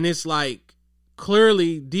 and it's like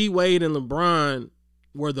clearly D-Wade and LeBron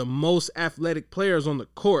were the most athletic players on the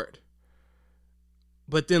court.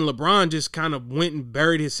 But then LeBron just kind of went and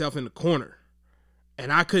buried himself in the corner.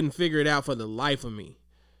 And I couldn't figure it out for the life of me.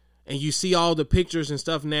 And you see all the pictures and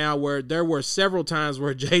stuff now where there were several times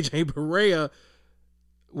where J.J. Barea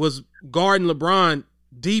was guarding LeBron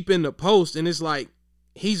deep in the post, and it's like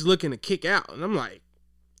he's looking to kick out. And I'm like,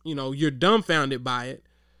 you're dumbfounded by it.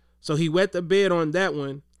 So he wet the bed on that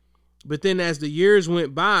one. But then as the years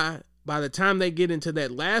went by the time they get into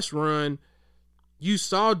that last run, you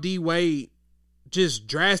saw D-Wade just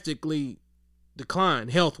drastically decline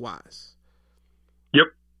health-wise. Yep.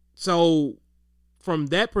 So from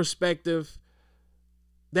that perspective,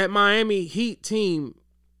 that Miami Heat team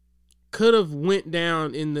could have went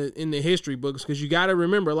down in the history books, because you got to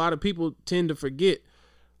remember, a lot of people tend to forget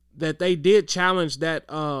that they did challenge that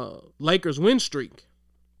Lakers win streak.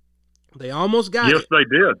 They almost got it. Yes, they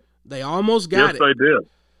did. They almost got it. Yes, they did.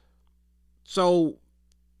 So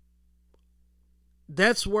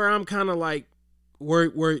that's where I'm kind of like, where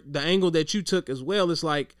the angle that you took as well is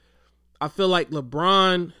like, I feel like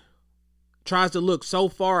LeBron tries to look so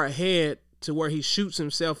far ahead to where he shoots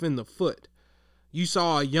himself in the foot. You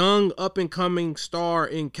saw a young up-and-coming star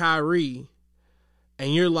in Kyrie,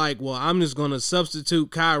 and you're like, well, I'm just going to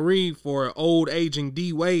substitute Kyrie for an old aging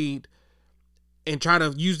D-Wade and try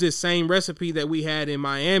to use this same recipe that we had in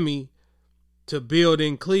Miami to build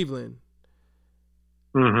in Cleveland.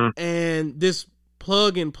 Mm-hmm. And this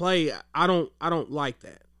plug and play, I don't like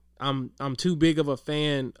that. I'm too big of a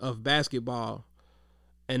fan of basketball.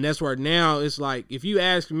 And that's where now it's like, if you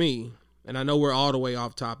ask me, and I know we're all the way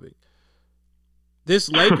off topic, this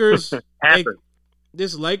Lakers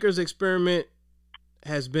experiment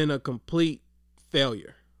has been a complete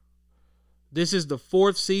failure. This is the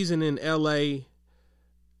 4th season in LA,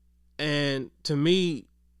 and to me,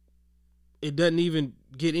 it doesn't even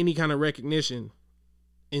get any kind of recognition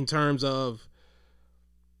in terms of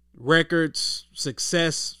records,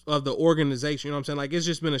 success of the organization. You know what I'm saying? Like, it's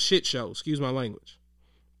just been a shit show. Excuse my language.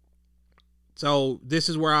 So this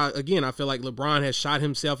is where I feel like LeBron has shot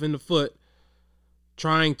himself in the foot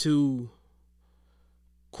trying to,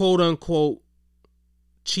 quote unquote,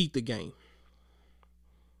 cheat the game.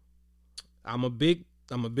 I'm a big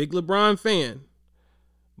LeBron fan,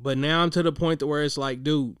 but now I'm to the point to where it's like,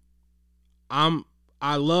 dude, I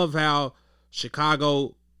love how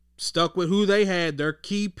Chicago stuck with who they had, their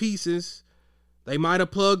key pieces. They might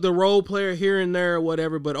have plugged a role player here and there or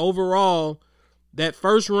whatever, but overall, that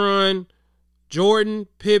first run, Jordan,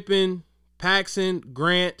 Pippen, Paxson,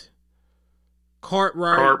 Grant,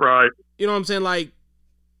 Cartwright. You know what I'm saying? Like,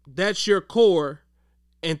 that's your core.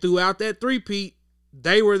 And throughout that three-peat,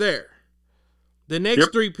 they were there. The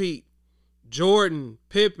next three-peat, Jordan,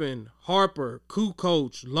 Pippen, Harper,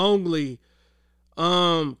 Kukoc, Longley,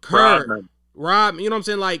 Kerr, Rodman. You know what I'm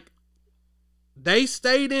saying? Like, they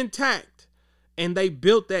stayed intact, and they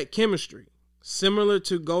built that chemistry, similar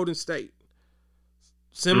to Golden State,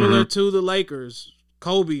 similar to the Lakers,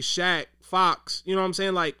 Kobe, Shaq, Fox. You know what I'm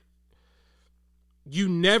saying? Like, you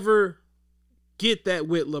never get that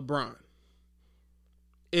with LeBron.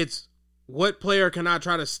 It's, what player can I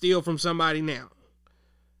try to steal from somebody now?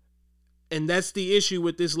 And that's the issue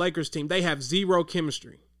with this Lakers team. They have zero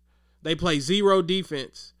chemistry. They play zero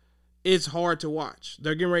defense. It's hard to watch.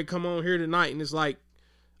 They're getting ready to come on here tonight, and it's like,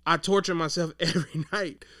 I torture myself every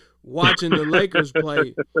night watching the Lakers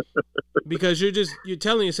play, because you're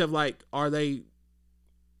telling yourself, like, are they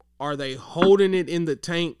holding it in the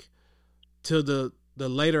tank to the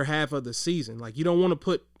later half of the season? Like, you don't want to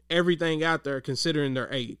put everything out there considering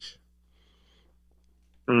their age.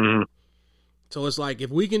 Mm-hmm. So it's like, if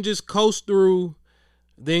we can just coast through,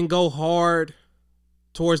 then go hard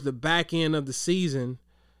towards the back end of the season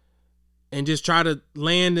and just try to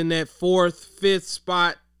land in that 4th, 5th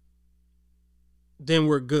spot, then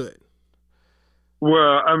we're good.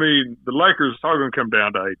 Well, I mean, the Lakers are going to come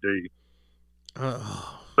down to AD.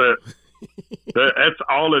 But that's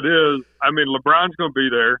all it is. I mean, LeBron's going to be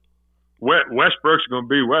there. Westbrook's going to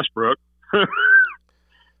be Westbrook.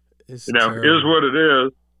 It's is what it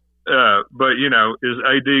is. But, is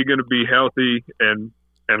AD going to be healthy and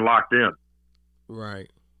locked in?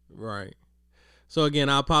 Right. So again,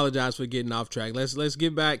 I apologize for getting off track. Let's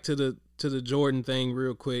get back to the Jordan thing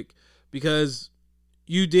real quick, because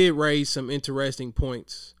you did raise some interesting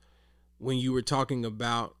points when you were talking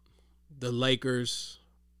about the Lakers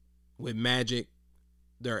with Magic,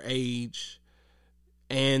 their age,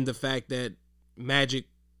 and the fact that Magic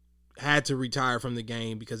had to retire from the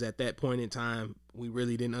game because at that point in time, we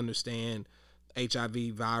really didn't understand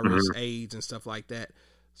HIV, virus, AIDS, and stuff like that.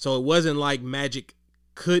 So it wasn't like Magic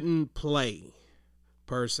couldn't play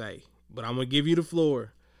per se. But I'm going to give you the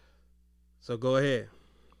floor. So go ahead.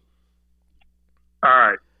 All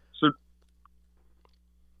right. So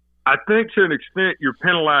I think to an extent you're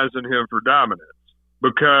penalizing him for dominance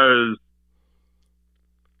because,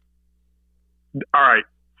 all right,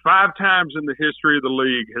 5 times in the history of the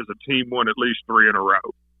league has a team won at least 3 in a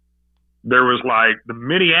row. There was like the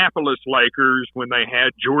Minneapolis Lakers when they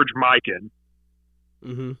had George Mikan,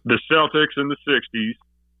 the Celtics in the 60s,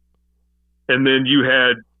 and then you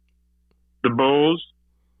had the Bulls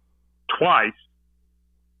twice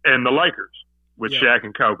and the Lakers with Shaq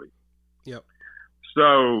and Kobe. Yep.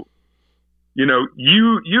 So, you know,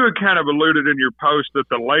 you had kind of alluded in your post that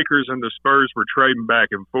the Lakers and the Spurs were trading back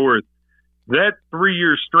and forth. That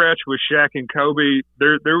 3-year stretch with Shaq and Kobe,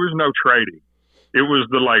 there was no trading. It was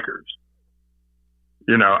the Lakers.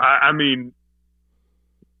 You know, I mean,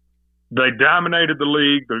 they dominated the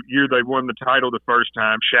league the year they won the title the first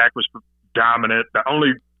time. Shaq was dominant. The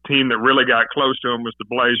only team that really got close to him was the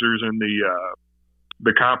Blazers in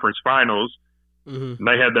the conference finals. And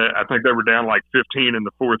they had that. I think they were down like 15 in the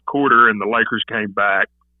fourth quarter, and the Lakers came back.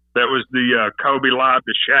 That was the Kobe lob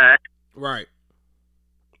to Shaq. Right.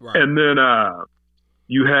 And then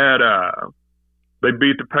you had they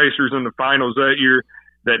beat the Pacers in the finals that year.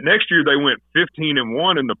 That next year they went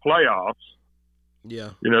 15-1 in the playoffs.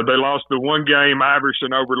 Yeah. You know, they lost the one game,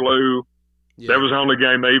 Iverson over Lou. Yeah. That was the only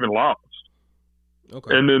game they even lost.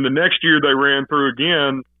 Okay. And then the next year they ran through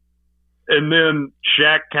again, and then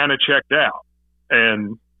Shaq kind of checked out.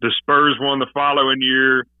 And the Spurs won the following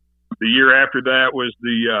year. The year after that was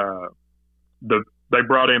they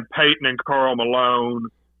brought in Peyton and Karl Malone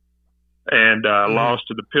and lost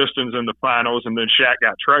to the Pistons in the finals, and then Shaq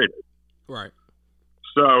got traded. Right.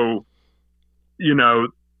 So, you know,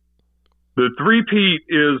 the three-peat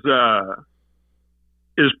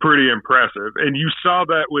is pretty impressive. And you saw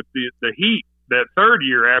that with the Heat that third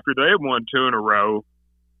year after they had won 2 in a row.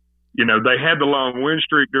 You know, they had the long win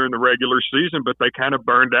streak during the regular season, but they kind of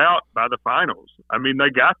burned out by the finals. I mean, they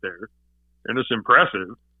got there, and it's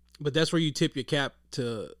impressive. But that's where you tip your cap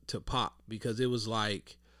to Pop, because it was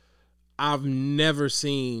like, I've never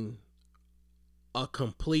seen a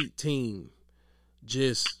complete team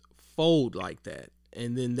just fold like that.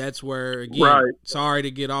 And then that's where, again, sorry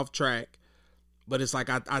to get off track, but it's like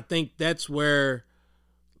I think that's where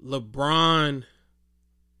LeBron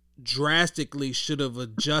drastically should have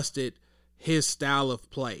adjusted his style of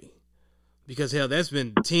play, because hell, that's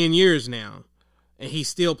been 10 years now and he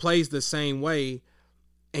still plays the same way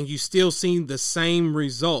and you still seen the same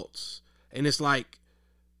results. And it's like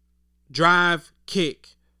drive, kick,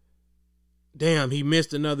 damn, he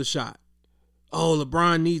missed another shot. Oh,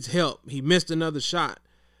 LeBron needs help, he missed another shot.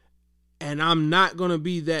 And I'm not going to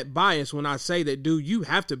be that biased when I say that, dude, you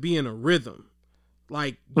have to be in a rhythm.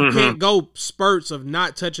 Like, you can't go spurts of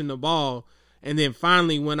not touching the ball, and then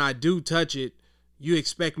finally when I do touch it, you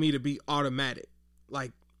expect me to be automatic.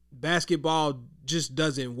 Like, basketball just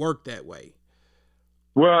doesn't work that way.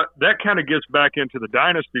 Well, that kind of gets back into the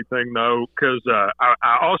dynasty thing, though, because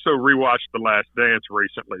I also rewatched The Last Dance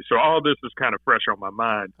recently, so all this is kind of fresh on my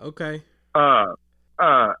mind. Okay.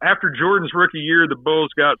 After Jordan's rookie year, the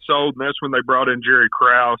Bulls got sold, and that's when they brought in Jerry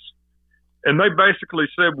Krause. And they basically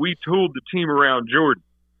said, we tooled the team around Jordan.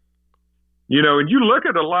 You know, and you look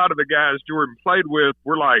at a lot of the guys Jordan played with,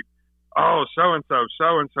 we're like, oh, so-and-so,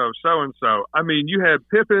 so-and-so, so-and-so. I mean, you had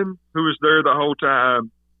Pippen, who was there the whole time.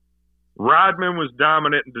 Rodman was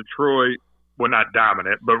dominant in Detroit. Well, not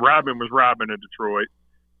dominant, but Rodman was Rodman in Detroit.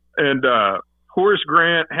 And Horace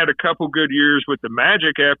Grant had a couple good years with the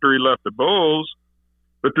Magic after he left the Bulls.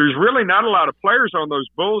 But there's really not a lot of players on those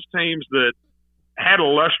Bulls teams that had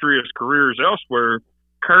illustrious careers elsewhere.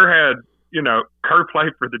 Kerr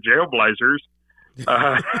played for the Jailblazers.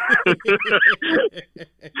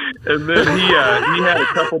 And then he had a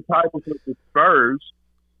couple titles with the Spurs.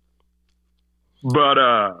 But,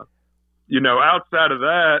 outside of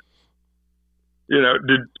that,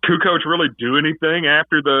 did Kukoc really do anything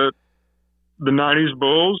after the 90s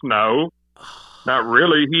Bulls? No, not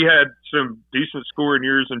really. He had some decent scoring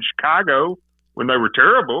years in Chicago when they were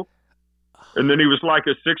terrible. And then he was like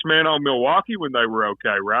a 6-man on Milwaukee when they were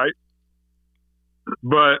okay, right?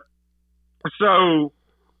 But so,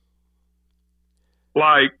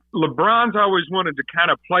 like, LeBron's always wanted to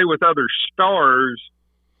kind of play with other stars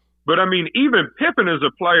But I mean, even Pippen as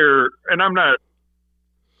a player, and I'm not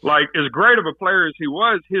like as great of a player as he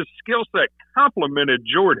was, his skill set complemented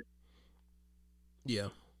Jordan. Yeah.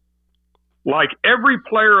 Like every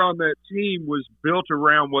player on that team was built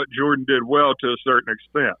around what Jordan did well to a certain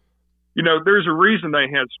extent. You know, there's a reason they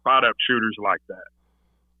had spot up shooters like that.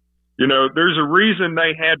 You know, there's a reason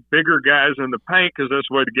they had bigger guys in the paint because that's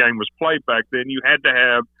the way the game was played back then. You had to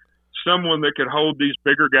have someone that could hold these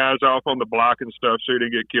bigger guys off on the block and stuff so you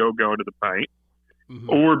didn't get killed going to the paint.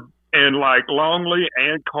 Mm-hmm. And like Longley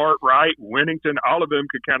and Cartwright, Winnington, all of them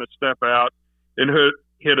could kind of step out and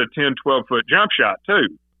hit a 10, 12-foot jump shot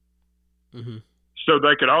too. Mm-hmm. So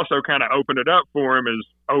they could also kind of open it up for him as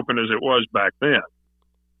open as it was back then.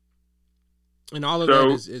 And all of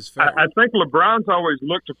that is fair. I think LeBron's always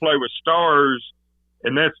looked to play with stars,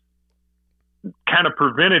 and that's kind of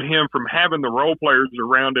prevented him from having the role players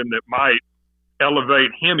around him that might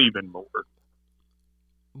elevate him even more.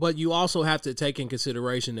 But you also have to take in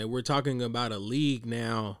consideration that we're talking about a league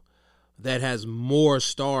now that has more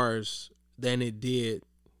stars than it did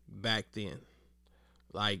back then.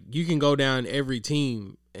 Like, you can go down every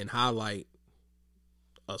team and highlight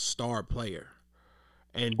a star player.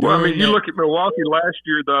 And well, I mean, you look at Milwaukee last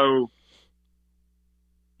year, though.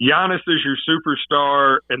 Giannis is your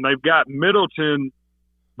superstar, and they've got Middleton,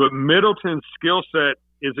 but Middleton's skill set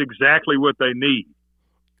is exactly what they need.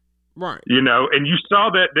 Right. You know, and you saw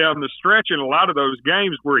that down the stretch in a lot of those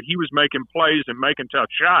games where he was making plays and making tough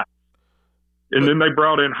shots. And then they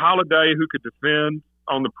brought in Holiday, who could defend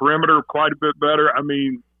on the perimeter quite a bit better. I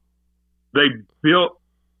mean, they built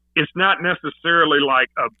 – it's not necessarily like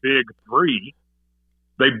a big three.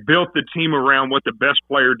 They built the team around what the best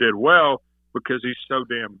player did well because he's so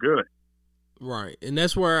damn good. Right. And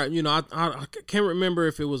that's where, you know, I can't remember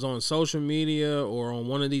if it was on social media or on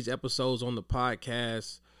one of these episodes on the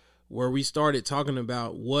podcast where we started talking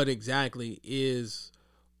about what exactly is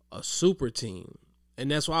a super team.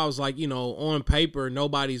 And that's why I was like, you know, on paper,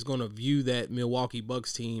 nobody's going to view that Milwaukee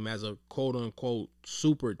Bucks team as a quote unquote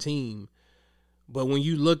super team. But when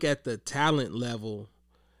you look at the talent level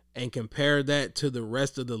and compare that to the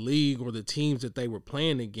rest of the league or the teams that they were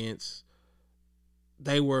playing against,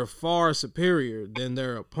 they were far superior than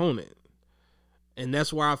their opponent. And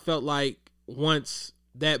that's where I felt like once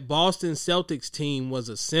that Boston Celtics team was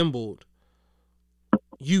assembled,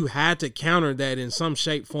 you had to counter that in some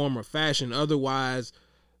shape, form, or fashion. Otherwise,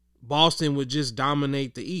 Boston would just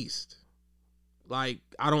dominate the East. Like,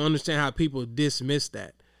 I don't understand how people dismiss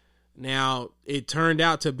that. Now, it turned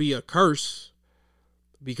out to be a curse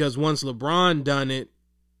because once LeBron done it,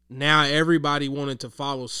 now everybody wanted to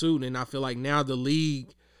follow suit. And I feel like now the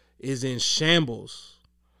league is in shambles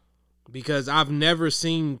because I've never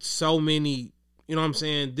seen so many, you know what I'm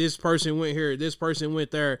saying, this person went here, this person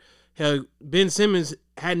went there. Hell, Ben Simmons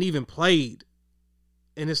hadn't even played.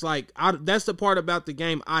 And it's like, that's the part about the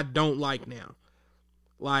game I don't like now.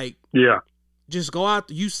 Like, yeah, just go out,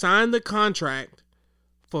 you sign the contract,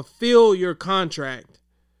 fulfill your contract,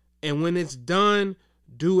 and when it's done,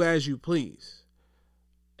 do as you please.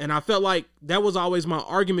 And I felt like that was always my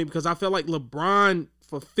argument because I felt like LeBron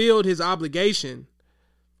fulfilled his obligation.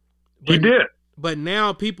 He did. But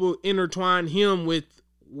now people intertwine him with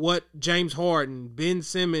what James Harden, Ben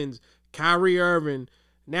Simmons, Kyrie Irving.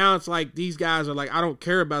 Now it's like these guys are like, I don't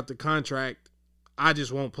care about the contract. I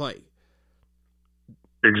just won't play.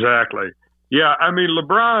 Exactly. Yeah, I mean,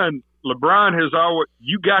 LeBron has always,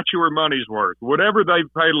 you got your money's worth. Whatever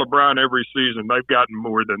they've paid LeBron every season, they've gotten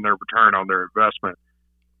more than their return on their investment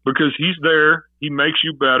because he's there. He makes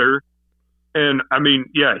you better. And, I mean,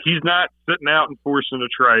 yeah, he's not sitting out and forcing a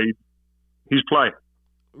trade. He's playing.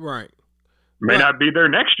 Right. May not be there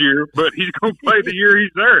next year, but he's going to play the year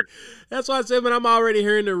he's there. That's why I said, but I'm already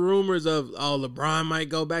hearing the rumors of, LeBron might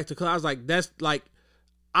go back to club. I was like,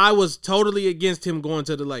 I was totally against him going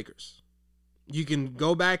to the Lakers. You can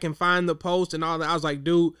go back and find the post and all that. I was like,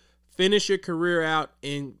 dude, finish your career out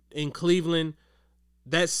in Cleveland.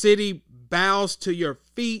 That city bows to your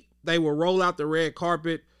feet. They will roll out the red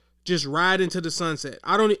carpet. Just ride into the sunset.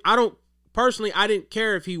 I don't personally, I didn't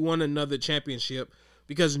care if he won another championship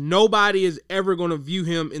because nobody is ever going to view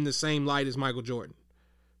him in the same light as Michael Jordan.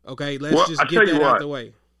 Okay, let's just get that out the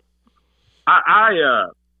way.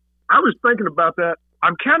 I was thinking about that.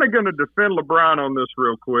 I'm kind of going to defend LeBron on this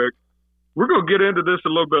real quick. We're going to get into this a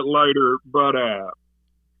little bit later, but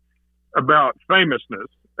about famousness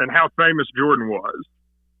and how famous Jordan was.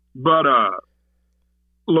 But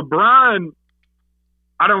LeBron,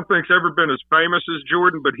 I don't think has ever been as famous as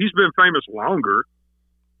Jordan, but he's been famous longer,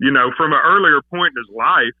 you know, from an earlier point in his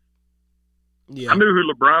life. Yeah. I knew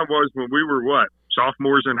who LeBron was when we were,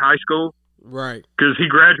 sophomores in high school? Right. Because he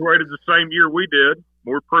graduated the same year we did.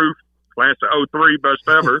 More proof. Class of 03, best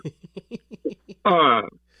ever.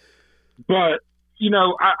 But, you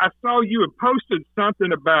know, I saw you had posted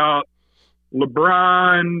something about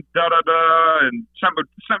LeBron, and something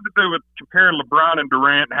to do with comparing LeBron and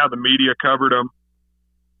Durant and how the media covered them.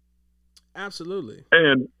 Absolutely.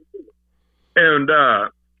 And I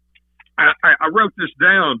wrote this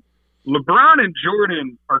down. LeBron and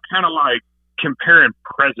Jordan are kind of like comparing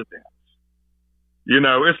presidents. You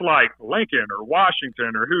know, it's like Lincoln or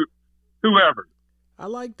Washington or whoever. I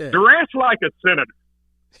like that. Durant's like a senator.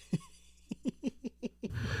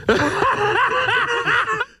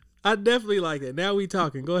 I definitely like that. Now we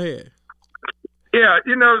talking. Go ahead. Yeah,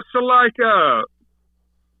 you know, so like,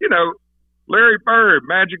 you know, Larry Bird,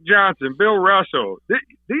 Magic Johnson, Bill Russell,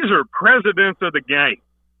 these are presidents of the game.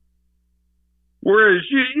 Whereas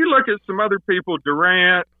you look at some other people,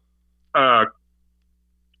 Durant,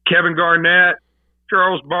 Kevin Garnett,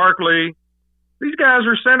 Charles Barkley, these guys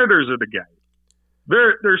are senators of the game.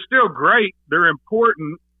 They're still great. They're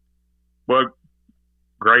important. Well,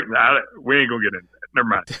 great. We ain't going to get into that. Never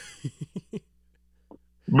mind.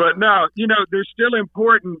 But no, you know, they're still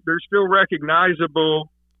important. They're still recognizable.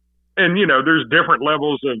 And, you know, there's different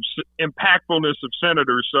levels of impactfulness of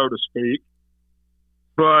senators, so to speak.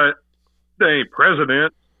 But they ain't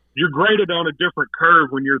president. You're graded on a different curve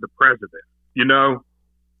when you're the president, you know?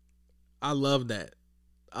 I love that.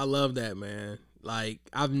 I love that, man. Like,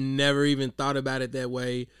 I've never even thought about it that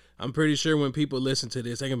way. I'm pretty sure when people listen to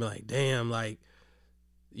this, they're going to be like, damn, like,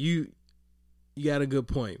 you got a good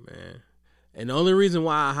point, man. And the only reason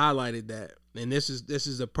why I highlighted that, and this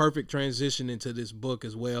is a perfect transition into this book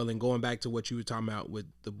as well, and going back to what you were talking about with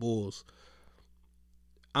the Bulls.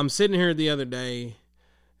 I'm sitting here the other day,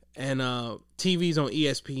 and TV's on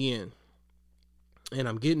ESPN, and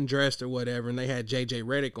I'm getting dressed or whatever, and they had JJ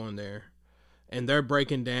Redick on there, and they're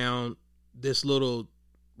breaking down this little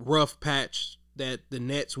rough patch that the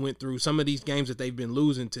Nets went through, some of these games that they've been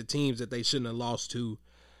losing to teams that they shouldn't have lost to.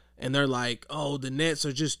 And they're like, oh, the Nets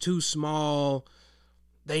are just too small.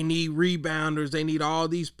 They need rebounders. They need all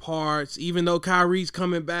these parts. Even though Kyrie's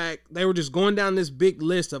coming back, they were just going down this big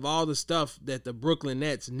list of all the stuff that the Brooklyn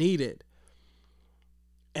Nets needed.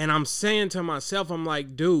 And I'm saying to myself, I'm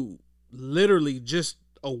like, dude, literally just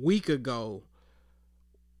a week ago,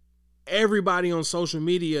 everybody on social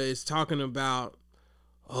media is talking about,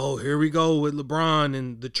 oh, here we go with LeBron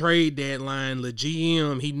and the trade deadline, the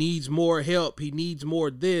GM, he needs more help, he needs more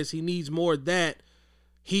this, he needs more that.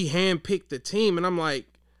 He handpicked the team. And I'm like,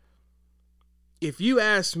 if you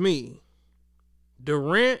ask me,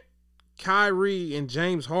 Durant, Kyrie, and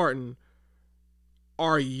James Harden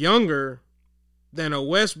are younger than a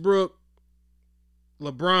Westbrook,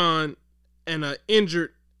 LeBron, and an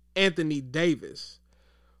injured Anthony Davis.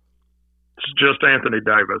 It's just Anthony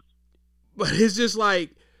Davis. But it's just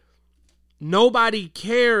like, nobody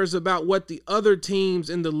cares about what the other teams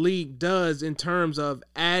in the league does in terms of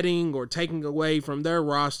adding or taking away from their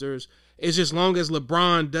rosters. It's just long as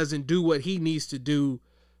LeBron doesn't do what he needs to do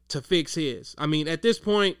to fix his. I mean, at this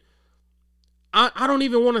point, I don't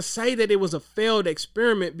even want to say that it was a failed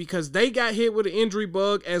experiment because they got hit with an injury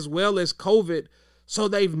bug as well as COVID. So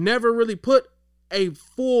they've never really put a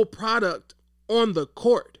full product on the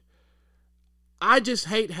court. I just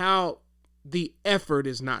hate how the effort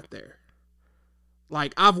is not there.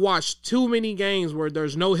 Like, I've watched too many games where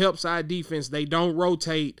there's no help side defense. They don't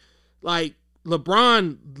rotate. Like,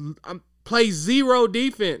 LeBron plays zero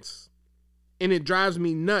defense, and it drives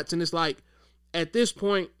me nuts. And it's like, at this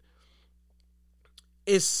point,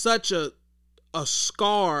 it's such a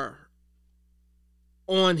scar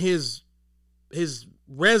on his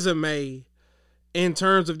resume in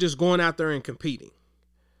terms of just going out there and competing.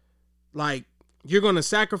 Like, you're going to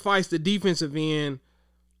sacrifice the defensive end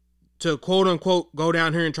to quote unquote go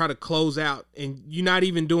down here and try to close out, and you're not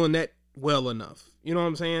even doing that well enough. You know what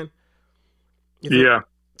I'm saying? Yeah.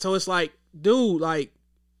 So it's like, dude, like,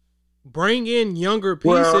 bring in younger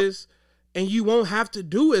pieces and you won't have to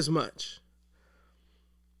do as much.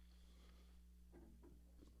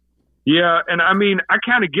 Yeah, and I mean, I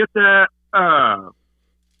kind of get that.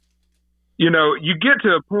 You know, you get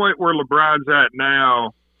to a point where LeBron's at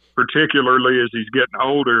now, particularly as he's getting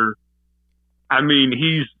older. I mean,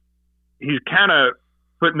 he's kind of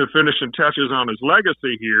putting the finishing touches on his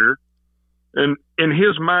legacy here. And in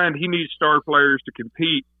his mind, he needs star players to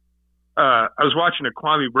compete. I was watching a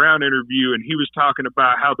Kwame Brown interview, and he was talking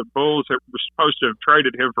about how the Bulls were supposed to have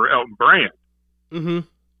traded him for Elton Brand. Mm-hmm.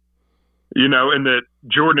 You know, and that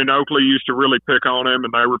Jordan and Oakley used to really pick on him,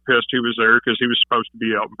 and they were pissed he was there because he was supposed to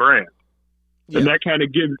be Elton Brand. Yeah. And that kind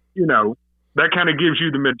of gives, you know, that kind of gives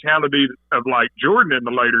you the mentality of like Jordan in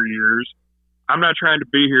the later years. I'm not trying to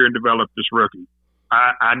be here and develop this rookie.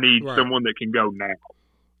 I need someone that can go now.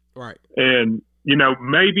 Right. And, you know,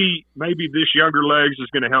 maybe this younger legs is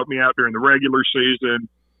going to help me out during the regular season,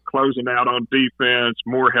 closing out on defense,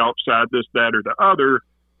 more help side, this, that, or the other.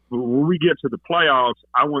 When we get to the playoffs,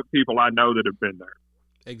 I want people I know that have been there.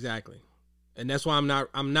 Exactly. And that's why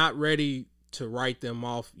I'm not ready to write them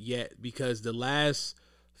off yet, because the last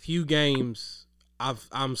few games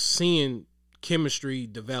I'm seeing chemistry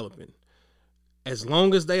developing. As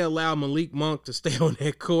long as they allow Malik Monk to stay on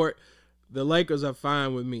that court, the Lakers are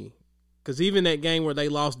fine with me. Because even that game where they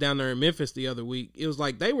lost down there in Memphis the other week, it was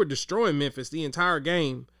like they were destroying Memphis the entire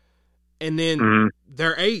game, and then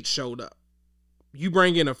their age showed up. You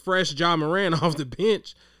bring in a fresh Ja Morant off the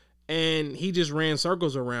bench, and he just ran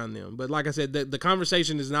circles around them. But like I said, the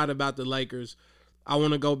conversation is not about the Lakers. I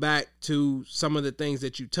want to go back to some of the things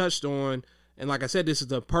that you touched on. And like I said, this is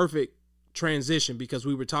the perfect transition, because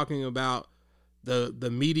we were talking about the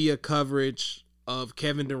media coverage of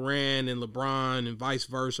Kevin Durant and LeBron and vice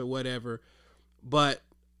versa, whatever. But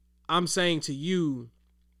I'm saying to you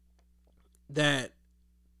that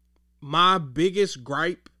my biggest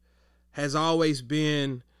gripe has always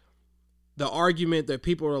been the argument that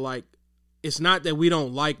people are like, it's not that we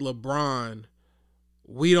don't like LeBron.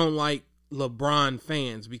 We don't like LeBron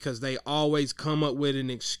fans, because they always come up with an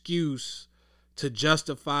excuse to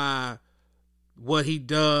justify what he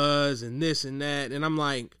does and this and that. And I'm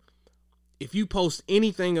like, if you post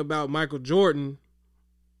anything about Michael Jordan,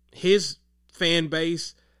 his fan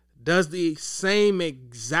base does the same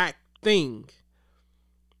exact thing.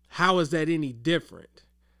 How is that any different?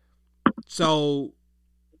 So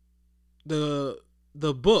the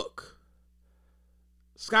book,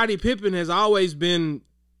 Scottie Pippen has always been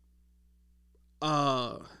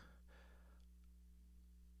I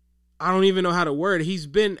don't even know how to word it. He's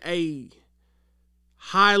been a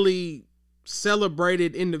highly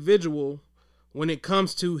celebrated individual when it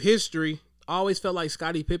comes to history. I always felt like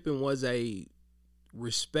Scottie Pippen was a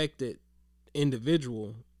respected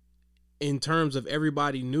individual in terms of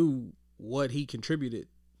everybody knew what he contributed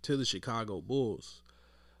to the Chicago Bulls.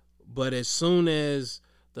 But as soon as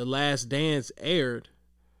The Last Dance aired,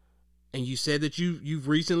 and you said that you've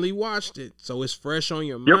recently watched it, so it's fresh on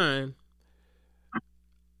your mind.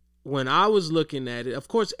 When I was looking at it, of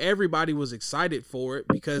course, everybody was excited for it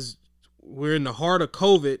because we're in the heart of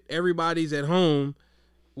COVID. Everybody's at home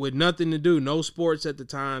with nothing to do, no sports at the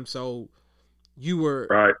time. So you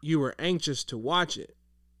were anxious to watch it.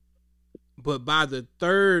 But by the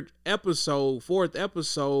fourth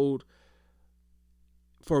episode,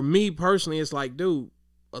 for me personally, it's like, dude,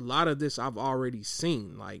 a lot of this I've already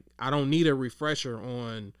seen. Like, I don't need a refresher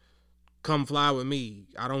on Come Fly With Me.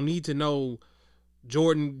 I don't need to know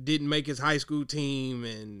Jordan didn't make his high school team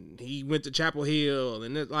and he went to Chapel Hill.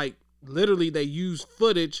 And it's like, literally they use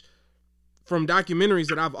footage from documentaries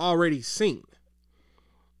that I've already seen.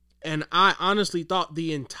 And I honestly thought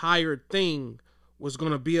the entire thing was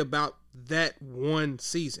going to be about that one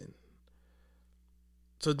season.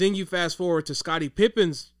 So then you fast forward to Scottie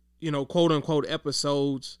Pippen's, quote unquote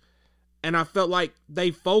episodes. And I felt like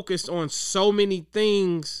they focused on so many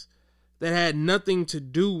things that had nothing to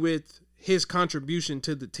do with his contribution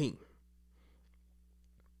to the team.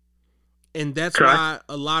 And that's why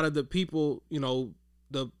a lot of the people,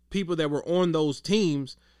 the people that were on those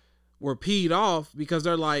teams were peed off, because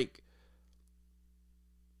they're like,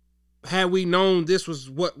 had we known this was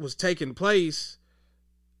what was taking place,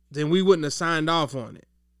 then we wouldn't have signed off on it.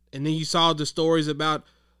 And then you saw the stories about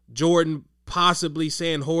Jordan possibly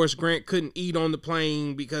saying Horace Grant couldn't eat on the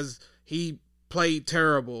plane because he played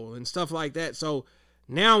terrible and stuff like that. So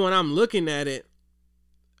now when I'm looking at it,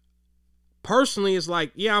 personally, it's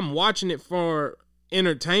like, yeah, I'm watching it for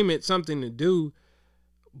entertainment, something to do.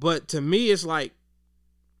 But to me, it's like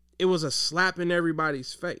it was a slap in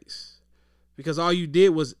everybody's face, because all you did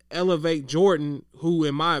was elevate Jordan, who,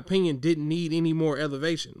 in my opinion, didn't need any more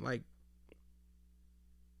elevation. Like,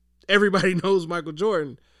 everybody knows Michael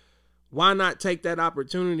Jordan. Why not take that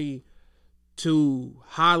opportunity to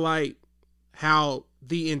highlight how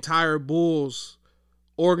the entire Bulls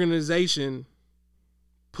organization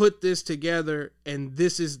put this together, and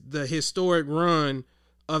this is the historic run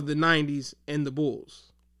of the 90s and the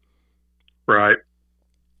Bulls? Right.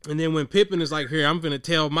 And then when Pippen is like, here, I'm going to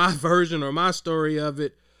tell my version or my story of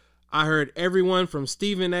it, I heard everyone from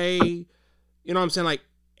Stephen A., you know what I'm saying, like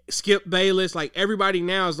Skip Bayless, like everybody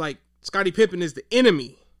now is like, Scottie Pippen is the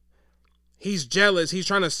enemy. He's jealous. He's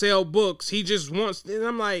trying to sell books. He just wants, and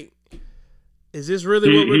I'm like, is this really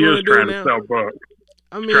what we're going to do now? He is trying to sell books.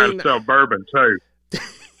 I mean, trying to sell bourbon too.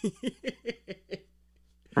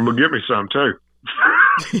 I'm gonna get me some too.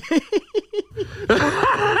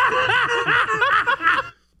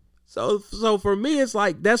 So for me, it's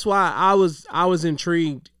like that's why I was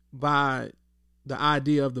intrigued by the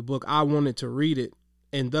idea of the book. I wanted to read it,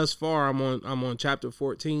 and thus far I'm on chapter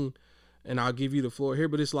 14, and I'll give you the floor here.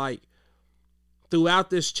 But it's like throughout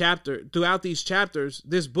these chapters,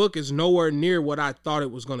 this book is nowhere near what I thought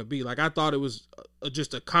it was going to be. Like I thought it was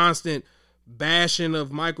just a constant bashing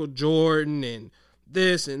of Michael Jordan and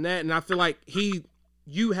this and that, and I feel like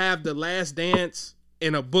you have The Last Dance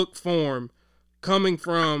in a book form coming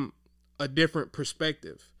from a different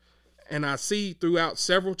perspective. And I see throughout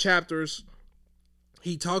several chapters,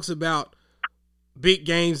 he talks about big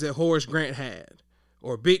games that Horace Grant had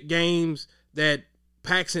or big games that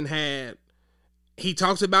Paxson had. He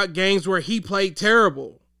talks about games where he played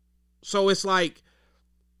terrible. So it's like,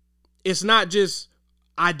 it's not just,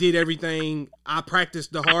 I did everything. I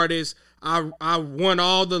practiced the hardest. I won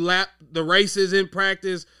all the races in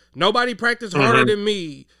practice. Nobody practiced harder than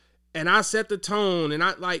me. And I set the tone. And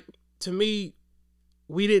to me,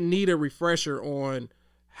 we didn't need a refresher on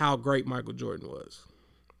how great Michael Jordan was.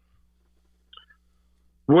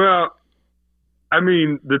 Well, I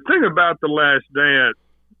mean, the thing about The Last Dance,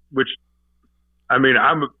 which, I mean,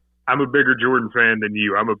 I'm a bigger Jordan fan than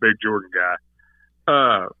you. I'm a big Jordan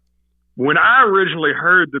guy. When I originally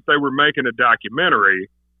heard that they were making a documentary,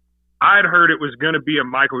 I'd heard it was going to be a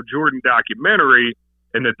Michael Jordan documentary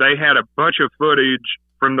and that they had a bunch of footage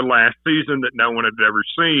from the last season that no one had ever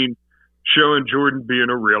seen showing Jordan being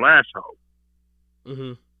a real asshole.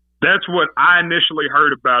 Mm-hmm. That's what I initially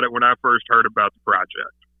heard about it when I first heard about the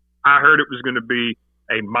project. I heard it was going to be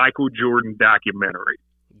a Michael Jordan documentary.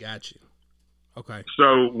 Got you. Okay.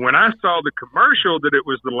 So when I saw the commercial that it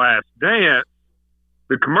was The Last Dance,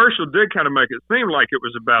 the commercial did kind of make it seem like it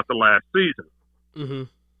was about the last season. Mm-hmm.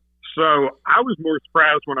 So I was more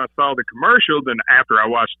surprised when I saw the commercial than after I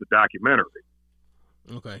watched the documentary.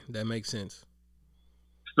 Okay, that makes sense.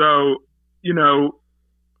 So, you know,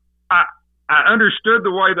 I understood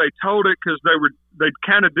the way they told it because they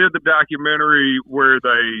kind of did the documentary where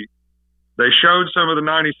they showed some of the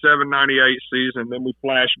 97-98 season, then we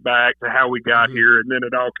flashed back to how we got here, and then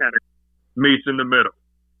it all kind of meets in the middle.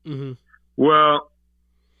 Mm-hmm. Well,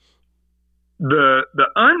 the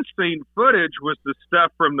unseen footage was the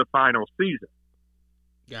stuff from the final season.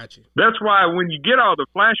 Gotcha. That's why when you get all the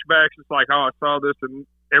flashbacks, it's like, oh, I saw this in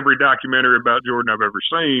every documentary about Jordan I've ever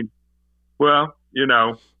seen. Well, you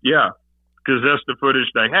know, yeah, because that's the footage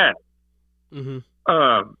they had. Mm-hmm.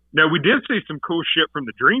 Now, we did see some cool shit from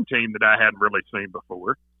the Dream Team that I hadn't really seen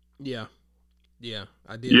before. Yeah,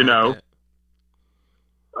 I did. You know,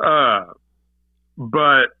 that.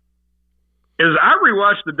 But as I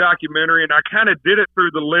rewatched the documentary, and I kind of did it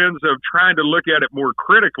through the lens of trying to look at it more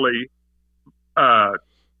critically,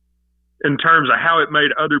 in terms of how it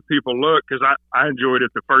made other people look, because I enjoyed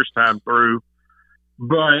it the first time through.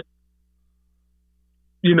 But,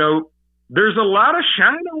 you know, there's a lot of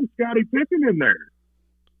shine on Scottie Pippen in there.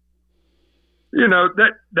 You know,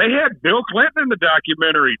 that they had Bill Clinton in the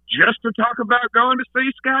documentary just to talk about going to see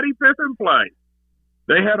Scottie Pippen play.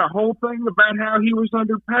 They had a whole thing about how he was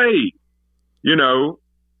underpaid. You know,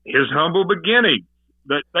 his humble beginnings.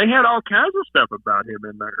 That they had all kinds of stuff about him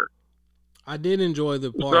in there. I did enjoy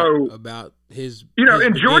the part about his. You know, his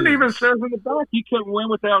and Jordan beginnings. even says in the back he couldn't win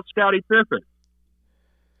without Scottie Pippen.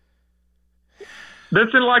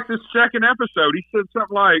 That's in like the second episode. He said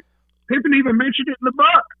something like, Pippen even mentioned it in the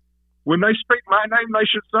book. When they speak my name, they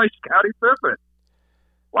should say Scottie Pippen.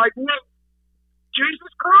 Like, what? Jesus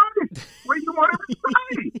Christ! What do you want him to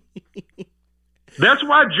say? That's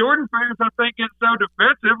why Jordan fans, I think, get so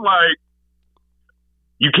defensive. Like,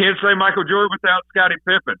 you can't say Michael Jordan without Scottie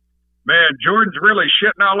Pippen. Man, Jordan's really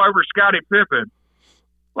shitting all over Scottie Pippen.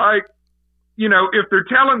 Like, you know, if they're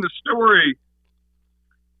telling the story,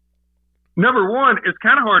 number one, it's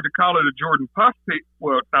kind of hard to call it a Jordan puff piece.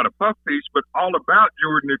 Well, it's not a puff piece, but all about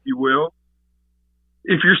Jordan, if you will.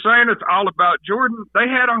 If you're saying it's all about Jordan, they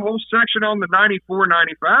had a whole section on the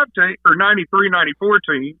 94-95 team, or 93-94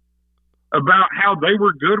 team, about how they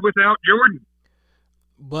were good without Jordan.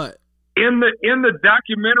 But in the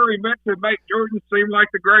documentary meant to make Jordan seem like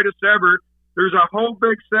the greatest ever, there's a whole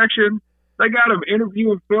big section. They got him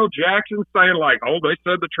interviewing Phil Jackson, saying like, "Oh, they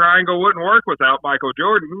said the triangle wouldn't work without Michael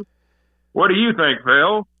Jordan. What do you think,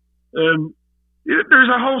 Phil?" And there's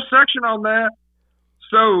a whole section on that.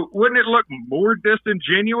 So wouldn't it look more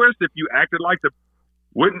disingenuous if you acted like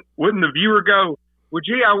wouldn't the viewer go, well,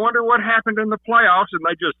 gee, I wonder what happened in the playoffs, and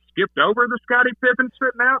they just skipped over the Scottie Pippen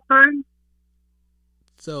sitting out thing?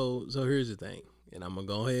 So here's the thing, and I'm gonna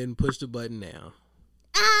go ahead and push the button now.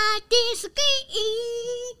 I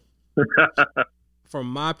disagree. From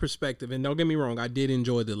my perspective, and don't get me wrong, I did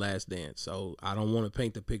enjoy The Last Dance, so I don't want to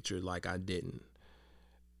paint the picture like I didn't.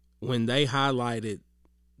 When they highlighted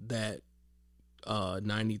that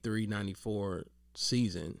 93-94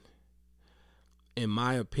 season, in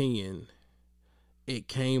my opinion, it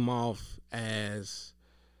came off as,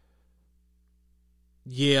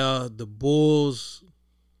 yeah, the Bulls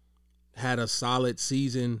had a solid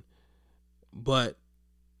season, but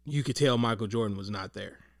you could tell Michael Jordan was not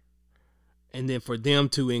there. And then for them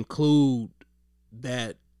to include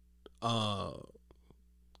that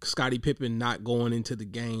Scottie Pippen not going into the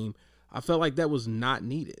game, I felt like that was not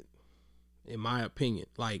needed, in my opinion.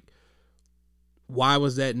 Like, why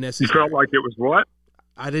was that necessary? You felt like it was what?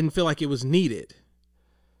 I didn't feel like it was needed.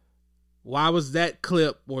 Why was that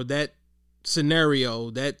clip or that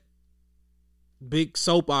scenario, that big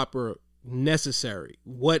soap opera, necessary?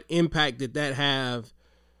 What impact did that have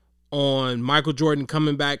on Michael Jordan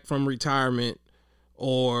coming back from retirement,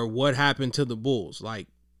 or what happened to the Bulls? Like,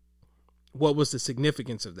 what was the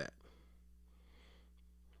significance of that?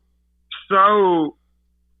 So,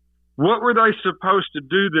 what were they supposed to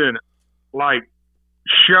do then? Like,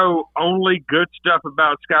 show only good stuff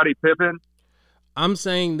about Scottie Pippen? I'm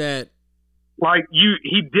saying that, like,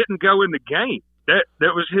 he didn't go in the game. That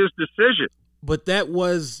was his decision. But that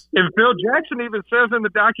was... And Phil Jackson even says in the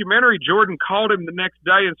documentary, Jordan called him the next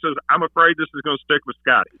day and says, I'm afraid this is going to stick with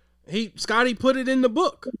Scottie. Scottie put it in the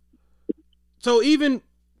book. So even...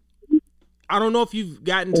 I don't know if you've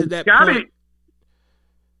gotten to that point.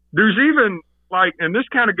 There's even, like, and this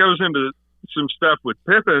kind of goes into some stuff with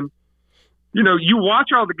Pippen. You know, you watch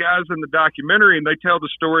all the guys in the documentary and they tell the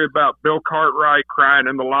story about Bill Cartwright crying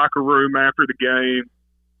in the locker room after the game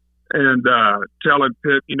and telling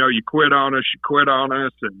Pip, you know, you quit on us.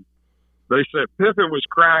 And they said Pippen was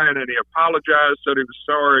crying and he apologized, said he was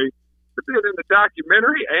sorry. But then in the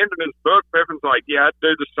documentary and in his book, Pippen's like, yeah, I'd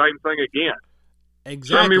do the same thing again.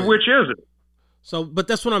 Exactly. So, I mean, which is it? So, but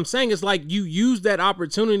that's what I'm saying. It's like you use that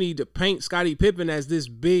opportunity to paint Scottie Pippen as this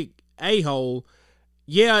big a-hole.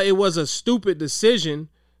 Yeah, it was a stupid decision.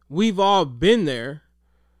 We've all been there.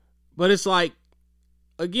 But it's like,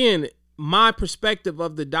 again, my perspective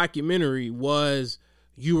of the documentary was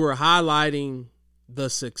you were highlighting the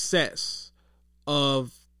success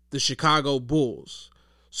of the Chicago Bulls.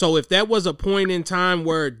 So if that was a point in time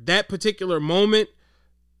where that particular moment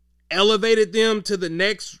elevated them to the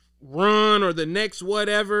next run or the next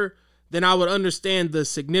whatever, then I would understand the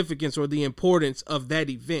significance or the importance of that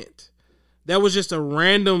event. That was just a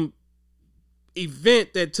random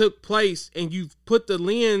event that took place, and you've put the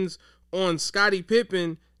lens on Scottie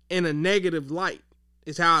Pippen in a negative light,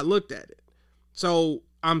 is how I looked at it. So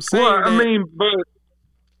I'm saying but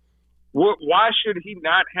why should he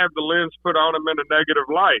not have the lens put on him in a negative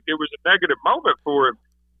light? It was a negative moment for him.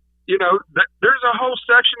 You know, there's a whole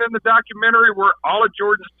section in the documentary where all of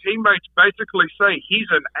Jordan's teammates basically say he's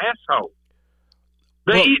an asshole.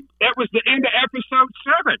 That was the end of episode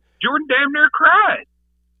 7. Jordan damn near cried.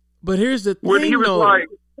 But here's the thing, when he was though. Like,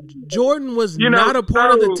 Jordan was not a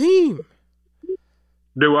part of the team.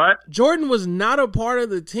 Do what? Jordan was not a part of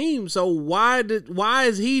the team. So why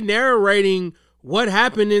is he narrating what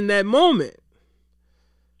happened in that moment?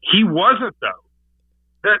 He wasn't, though.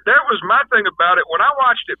 That was my thing about it. When I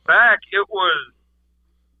watched it back, it was,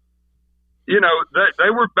 you know,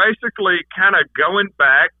 they were basically kind of going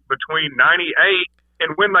back between 98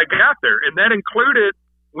 and when they got there. And that included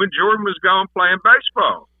when Jordan was gone playing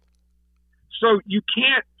baseball. So you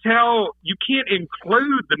can't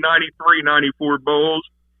include the 93-94 Bulls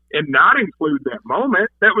and not include that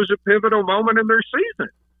moment. That was a pivotal moment in their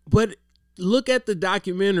season. But look at the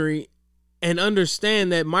documentary and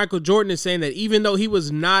understand that Michael Jordan is saying that even though he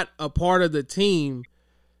was not a part of the team,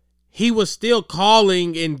 he was still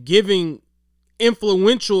calling and giving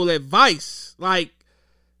influential advice. Like,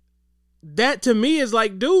 that to me is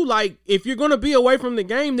like, dude, like, if you're going to be away from the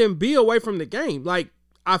game, then be away from the game. Like,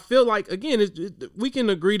 I feel like, again, we can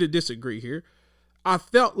agree to disagree here. I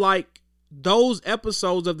felt like those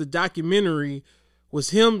episodes of the documentary was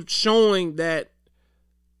him showing that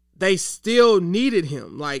they still needed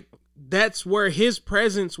him. Like, that's where his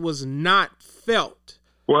presence was not felt.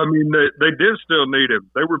 Well, I mean, they did still need him.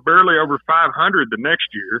 They were barely over 500 the next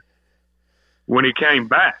year when he came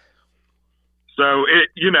back. So,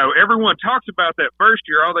 everyone talks about that first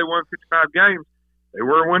year. Oh, they won 55 games. They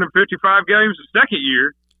were winning 55 games the second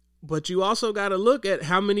year. But you also got to look at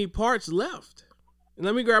how many parts left. And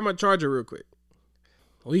let me grab my charger real quick.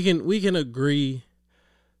 We can agree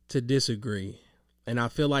to disagree. And I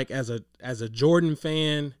feel like as a Jordan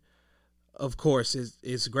fan, of course,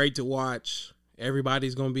 it's great to watch.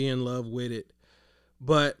 Everybody's going to be in love with it.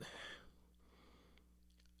 But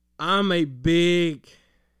I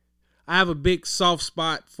have a big soft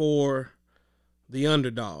spot for the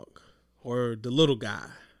underdog or the little guy.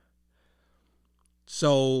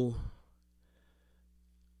 So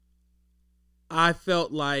I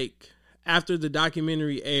felt like after the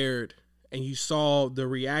documentary aired and you saw the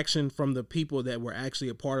reaction from the people that were actually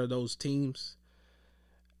a part of those teams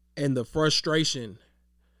and the frustration,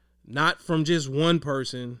 not from just one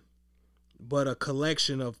person, but a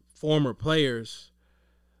collection of former players,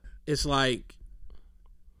 it's like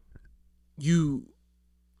you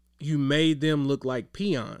made them look like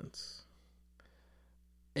peons.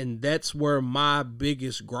 And that's where my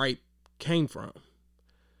biggest gripe came from.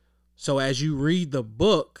 So as you read the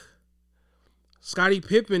book, Scottie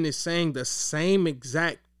Pippen is saying the same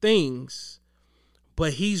exact things,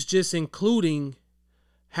 but he's just including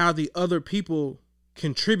how the other people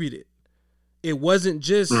contributed. It wasn't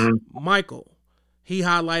just Michael. He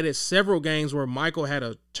highlighted several games where Michael had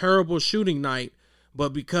a terrible shooting night,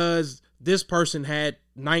 but because this person had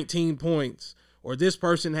 19 points or this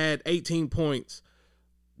person had 18 points,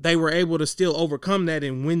 they were able to still overcome that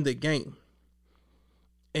and win the game.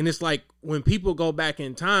 And it's like when people go back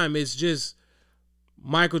in time, it's just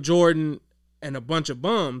Michael Jordan and a bunch of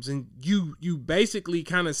bums. And you basically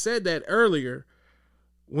kind of said that earlier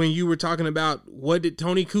when you were talking about what did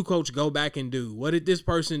Tony Kukoc go back and do? What did this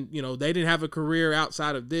person, they didn't have a career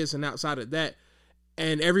outside of this and outside of that.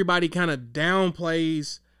 And everybody kind of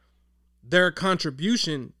downplays their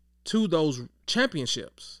contribution to those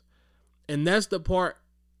championships. And that's the part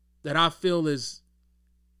that I feel is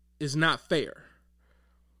not fair.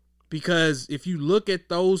 Because if you look at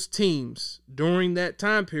those teams during that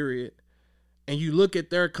time period and you look at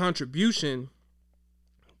their contribution,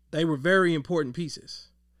 they were very important pieces.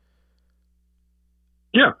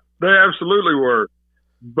 Yeah, they absolutely were.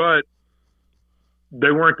 But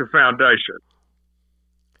they weren't the foundation.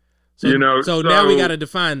 So now we got to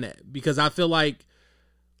define that, because I feel like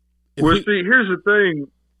see, here's the thing.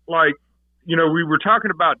 Like, we were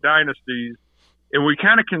talking about dynasties, and we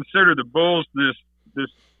kind of consider the Bulls this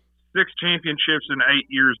 6 championships in 8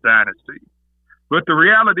 years dynasty. But the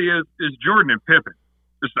reality is Jordan and Pippen.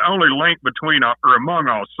 It's the only link between or among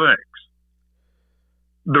all 6.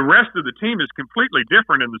 The rest of the team is completely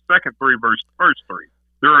different in the second 3 versus the first 3.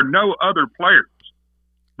 There are no other players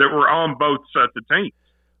that were on both sets of teams.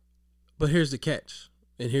 But here's the catch,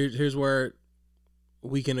 and here's where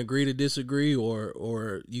we can agree to disagree,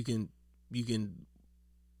 or you can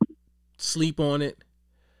sleep on it.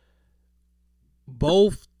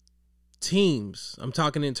 Both teams, I'm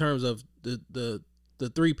talking in terms of the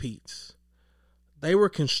three-peats, they were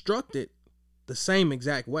constructed the same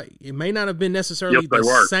exact way. It may not have been necessarily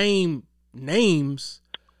the same names,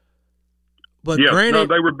 but granted,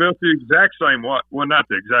 they were built the exact same way. Well, not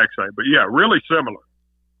the exact same, but yeah, really similar.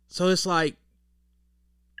 So it's like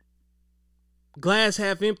glass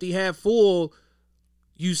half empty, half full.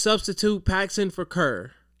 You substitute Paxson for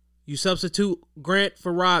Kerr. You substitute Grant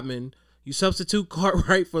for Rodman. You substitute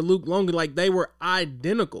Cartwright for Luke Longley. Like, they were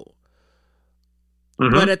identical.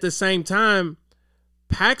 Mm-hmm. But at the same time,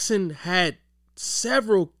 Paxson had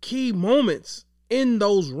several key moments in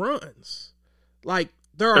those runs. Like,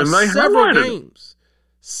 there are several games.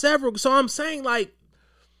 Several. So I'm saying, like,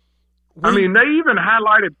 they even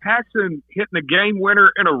highlighted Paxson hitting a game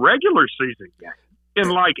winner in a regular season game in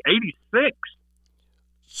like 86.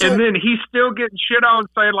 So, and then he's still getting shit on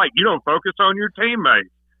saying, like, you don't focus on your teammates.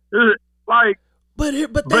 Like, but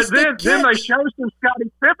then they show some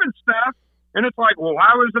Scottie Pippen stuff, and it's like, well,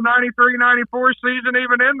 why was the 93-94 season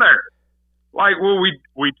even in there? Like, well,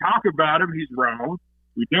 we talk about him, he's wrong.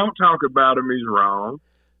 We don't talk about him, he's wrong.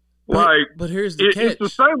 But here's the catch. It's the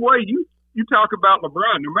same way you talk about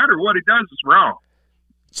LeBron. No matter what he does, it's wrong.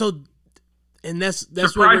 So, and that's the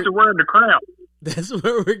price of wearing the crown. That's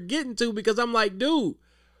where we're getting to, because I'm like, dude,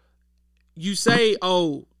 you say,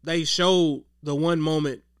 oh, they showed the one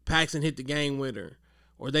moment Paxson hit the game winner,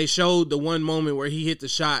 or they showed the one moment where he hit the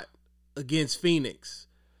shot against Phoenix.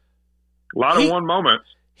 A lot of one moments.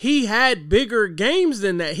 He had bigger games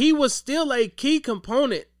than that. He was still a key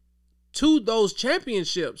component to those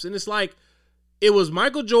championships. And it's like, it was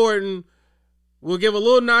Michael Jordan. We'll give a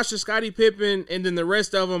little notch to Scottie Pippen, and then the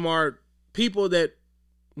rest of them are people that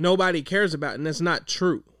nobody cares about, and that's not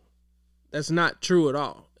true. That's not true at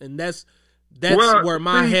all. And that's where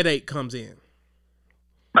my headache comes in.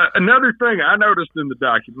 Another thing I noticed in the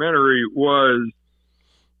documentary was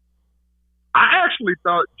I actually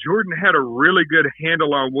thought Jordan had a really good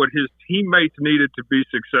handle on what his teammates needed to be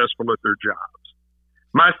successful at their jobs.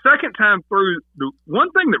 My second time through, the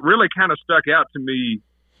one thing that really kind of stuck out to me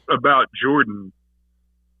about Jordan,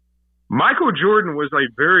 Michael Jordan was a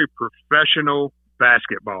very professional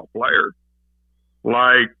basketball player.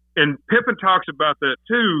 Like, and Pippen talks about that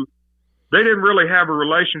too. They didn't really have a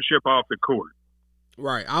relationship off the court.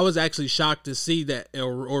 Right. I was actually shocked to see that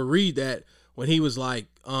or read that when he was like,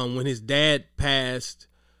 when his dad passed,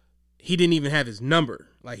 he didn't even have his number.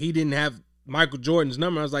 Like, he didn't have Michael Jordan's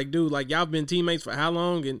number. I was like, dude, like, y'all been teammates for how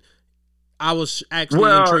long? And I was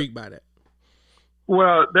actually intrigued by that.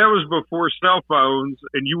 Well, that was before cell phones,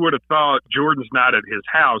 and you would have thought Jordan's not at his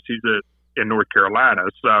house. He's in North Carolina,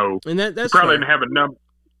 so and that's he probably fair. didn't have a number.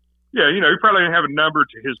 Yeah, he probably didn't have a number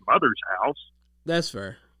to his mother's house. That's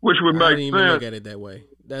fair. Which would make I didn't even sense. look at it that way.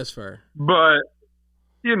 That's fair. But,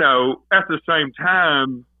 at the same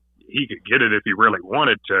time, he could get it if he really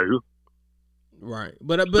wanted to. Right.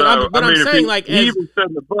 But So, I'm saying, he even said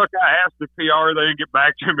in the book, I asked the PR, they didn't get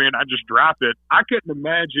back to me, and I just dropped it. I couldn't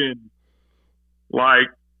imagine, like,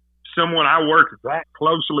 someone I worked that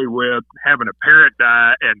closely with having a parent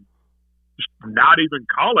die and just not even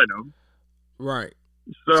calling them. right.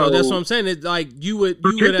 So that's what I'm saying. It's like you would have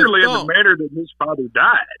particularly in thought. the manner that his father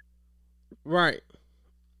died. Right.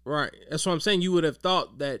 Right. That's what I'm saying. You would have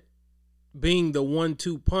thought that being the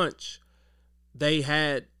 1-2 punch, they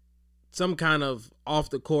had some kind of off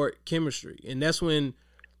the court chemistry. And that's when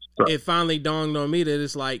it finally dawned on me that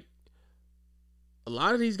it's like a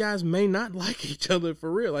lot of these guys may not like each other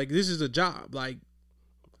for real. Like, this is a job. Like,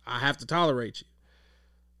 I have to tolerate you.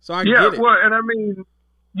 So I get it. Well, and I mean,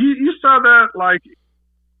 you saw that, like,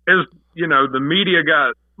 as, the media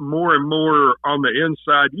got more and more on the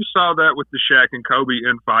inside. You saw that with the Shaq and Kobe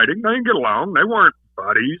infighting. They didn't get along. They weren't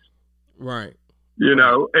buddies. Right.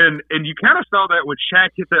 And you kind of saw that when Shaq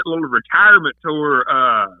hit that little retirement tour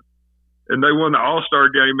and they won the All-Star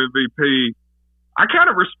Game MVP. I kind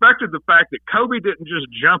of respected the fact that Kobe didn't just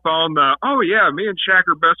jump on oh, yeah, me and Shaq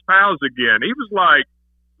are best pals again. He was like,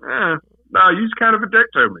 no, you're kind of a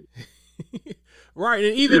dick to me. Right.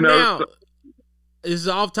 And even now, this is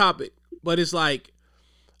off topic, but it's like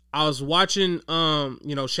I was watching,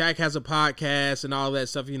 Shaq has a podcast and all that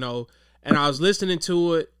stuff, and I was listening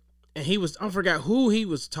to it, and I forgot who he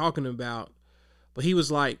was talking about, but he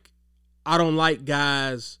was like, I don't like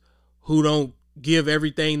guys who don't give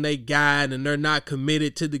everything they got and they're not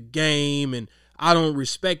committed to the game, and I don't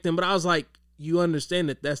respect them. But I was like, you understand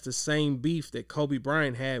that that's the same beef that Kobe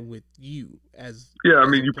Bryant had with you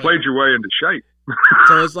you played your way into shape.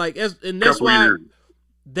 So it's like, and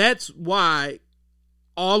that's why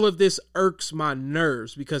all of this irks my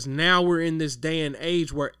nerves, because now we're in this day and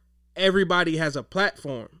age where everybody has a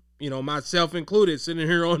platform, myself included, sitting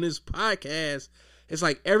here on this podcast. It's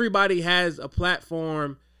like everybody has a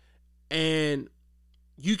platform and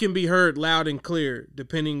you can be heard loud and clear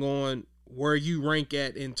depending on where you rank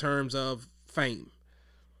at in terms of fame.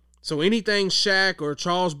 So anything Shaq or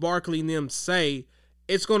Charles Barkley and them say,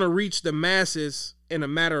 it's going to reach the masses in a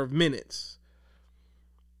matter of minutes.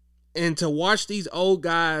 And to watch these old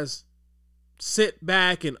guys sit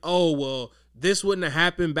back and, this wouldn't have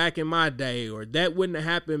happened back in my day, or that wouldn't have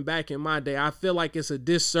happened back in my day, I feel like it's a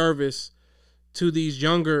disservice to these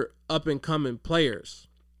younger up-and-coming players.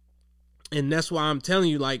 And that's why I'm telling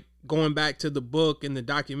you, like, going back to the book and the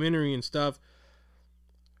documentary and stuff,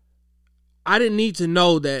 I didn't need to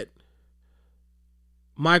know that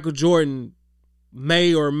Michael Jordan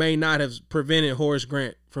may or may not have prevented Horace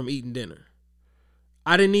Grant from eating dinner.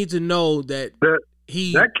 I didn't need to know that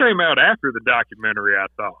that came out after the documentary,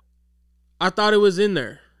 I thought it was in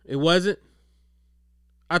there. It wasn't?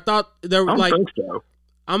 I thought there was I don't think so.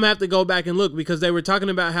 I'm going to have to go back and look, because they were talking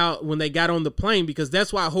about how when they got on the plane, because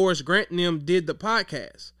that's why Horace Grant and them did the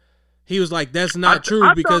podcast. He was like, that's not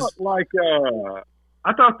true because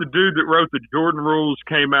I thought the dude that wrote the Jordan Rules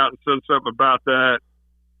came out and said something about that.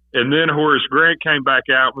 And then Horace Grant came back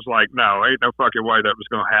out and was like, no, ain't no fucking way that was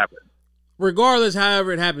going to happen. Regardless,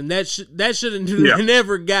 however it happened, that should have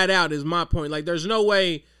never got out, is my point. Like, there's no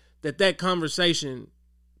way that conversation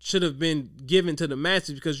should have been given to the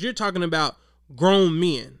masses, because you're talking about grown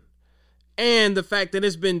men. And the fact that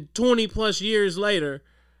it's been 20 plus years later,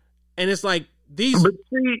 and it's like these. But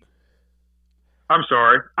see, I'm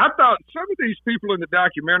sorry. I thought some of these people in the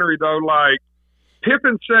documentary, though, like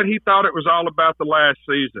Pippen said he thought it was all about the last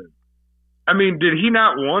season. I mean, did he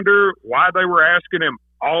not wonder why they were asking him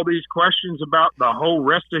all these questions about the whole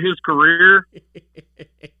rest of his career?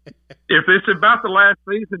 If it's about the last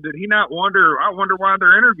season, did he not wonder? I wonder why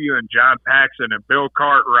they're interviewing John Paxson and Bill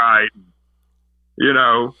Cartwright, and,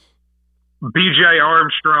 B.J.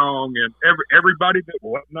 Armstrong, and everybody that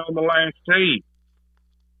wasn't on the last team.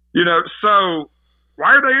 So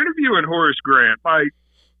why are they interviewing Horace Grant? Like,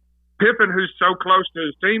 Pippen, who's so close to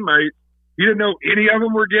his teammates, he didn't know any of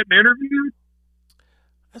them were getting interviewed?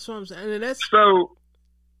 That's what I'm saying. And that's so.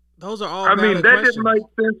 Those are all. I mean, that questions. didn't make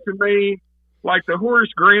sense to me. Like the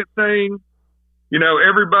Horace Grant thing, you know,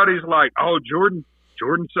 everybody's like, "Oh, Jordan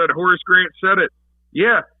said Horace Grant said it."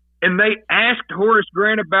 Yeah, and they asked Horace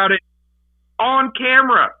Grant about it on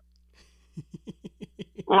camera.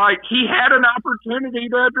 Like he had an opportunity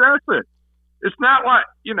to address it. It's not like,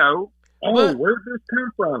 you know, where'd this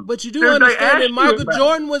come from? But you do understand that Michael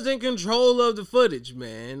Jordan was in control of the footage,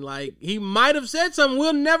 man. Like he might have said something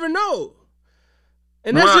we'll never know.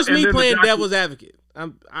 And that's just me playing devil's advocate. I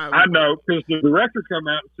know, because the director come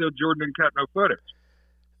out and said Jordan didn't cut no footage.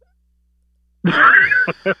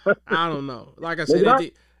 I don't know. Like I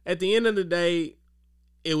said, at the end of the day,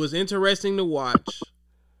 it was interesting to watch.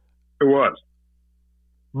 It was.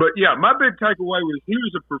 But, yeah, my big takeaway was he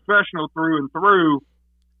was a professional through and through,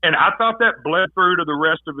 and I thought that bled through to the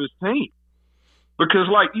rest of his team. Because,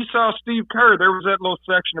 like, you saw Steve Kerr, there was that little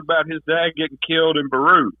section about his dad getting killed in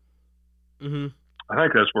Beirut. Mm-hmm. I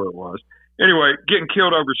think that's where it was. Anyway, getting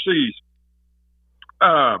killed overseas.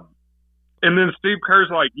 And then Steve Kerr's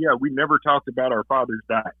like, yeah, we never talked about our fathers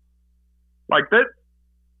dying. Like that,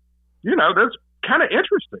 you know, that's kind of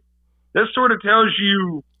interesting. That sort of tells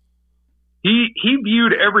you he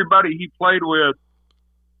viewed everybody he played with.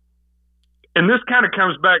 And this kind of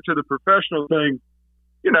comes back to the professional thing.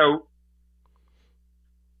 You know,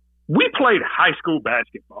 we played high school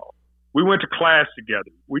basketball. We went to class together.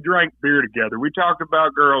 We drank beer together. We talked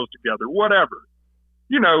about girls together, whatever.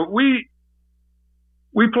 You know, we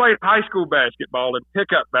played high school basketball and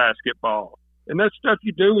pickup basketball. And that's stuff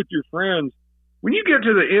you do with your friends. When you get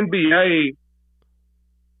to the NBA,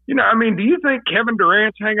 you know, I mean, do you think Kevin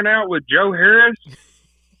Durant's hanging out with Joe Harris?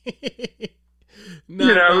 No,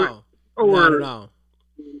 you know, not at all.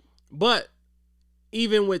 But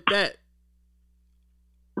even with that,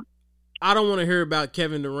 I don't want to hear about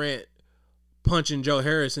Kevin Durant punching Joe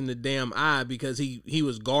Harris in the damn eye because he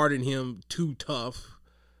was guarding him too tough.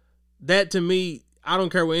 That to me, I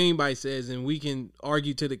don't care what anybody says, and we can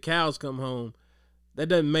argue till the cows come home. That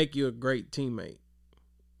doesn't make you a great teammate.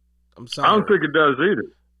 I'm sorry. I don't think it does either.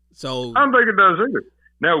 So I don't think it does either.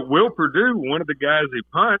 Now, Will Perdue, one of the guys he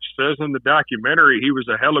punched, says in the documentary he was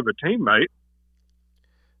a hell of a teammate.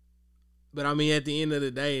 But I mean, at the end of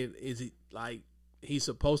the day, is he like he's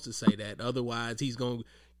supposed to say that? Otherwise, he's gonna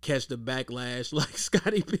catch the backlash like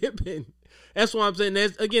Scottie Pippen. That's why I'm saying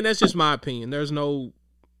that's just my opinion. There's no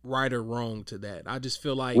right or wrong to that. I just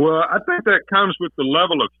feel like, well, I think that comes with the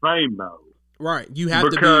level of fame, though. Right, you have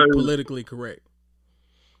to be politically correct.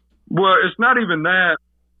 Well, it's not even that.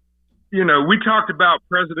 You know, we talked about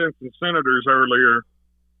presidents and senators earlier.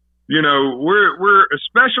 You know, we're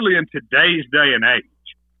especially in today's day and age.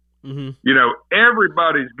 Mm-hmm. You know,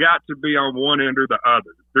 everybody's got to be on one end or the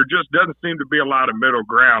other. There just doesn't seem to be a lot of middle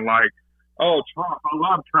ground. Like, oh, Trump, I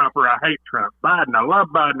love Trump or I hate Trump. Biden, I love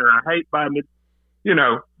Biden or I hate Biden. You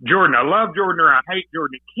know, Jordan, I love Jordan or I hate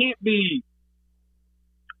Jordan. It can't be.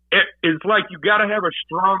 It's like you got to have a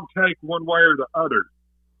strong take one way or the other.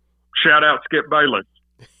 Shout out Skip Bayless.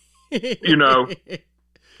 You know,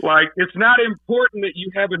 like it's not important that you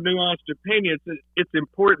have a nuanced opinion. It's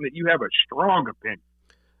important that you have a strong opinion.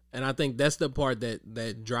 And I think that's the part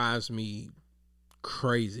that drives me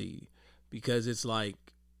crazy because it's like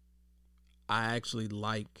I actually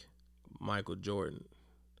like Michael Jordan.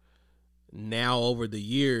 Now over the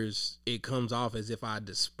years, it comes off as if I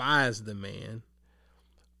despise the man.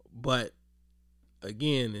 But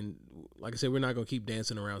again, and like I said, we're not gonna keep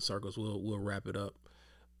dancing around circles. We'll wrap it up.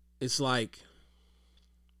 It's like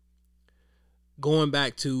going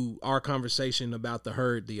back to our conversation about the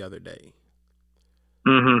herd the other day.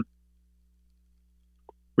 Mm-hmm.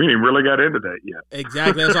 We ain't really got into that yet.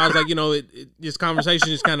 Exactly. That's why I was like, you know, this conversation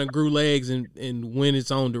just kind of grew legs and went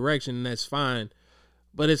its own direction, and that's fine.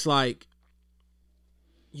 But it's like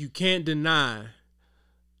you can't deny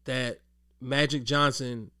that Magic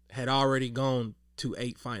Johnson had already gone to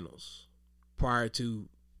 8 finals prior to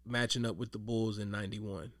matching up with the Bulls in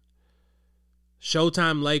 91.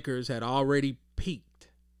 Showtime Lakers had already peaked.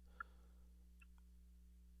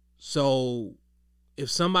 So if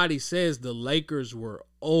somebody says the Lakers were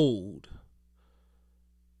old,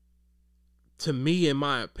 to me, in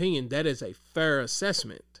my opinion, that is a fair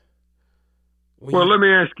assessment. Well, let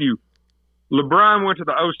me ask you. LeBron went to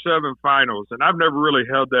the 2007 finals, and I've never really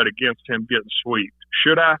held that against him getting swept.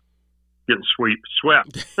 Should I? Getting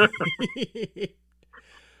swept.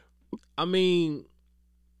 I mean,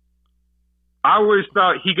 I always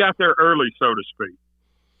thought he got there early, so to speak.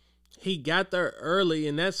 He got there early,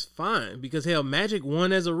 and that's fine because, hell, Magic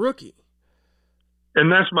won as a rookie.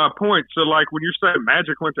 And that's my point. So, like, when you say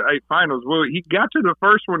Magic went to 8 finals, well, he got to the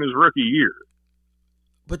first one his rookie year.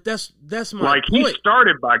 But that's my like, point. He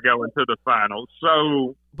started by going to the finals,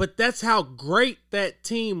 so... But that's how great that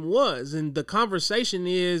team was. And the conversation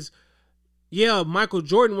is, yeah, Michael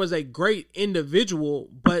Jordan was a great individual,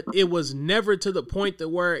 but it was never to the point that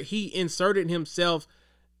where he inserted himself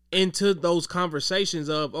into those conversations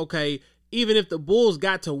of, okay, even if the Bulls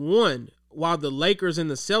got to 1 while the Lakers and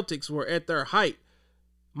the Celtics were at their height,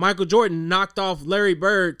 Michael Jordan knocked off Larry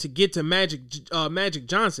Bird to get to Magic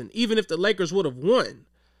Johnson, even if the Lakers would have won.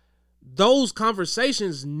 Those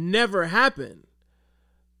conversations never happened.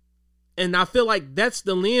 And I feel like that's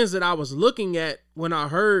the lens that I was looking at when I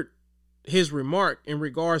heard his remark in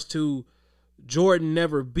regards to Jordan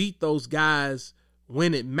never beat those guys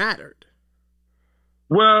when it mattered.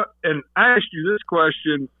 Well, and I asked you this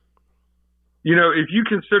question, you know, if you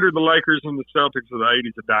consider the Lakers and the Celtics of the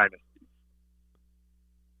 80s a dynasty,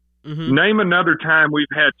 name another time we've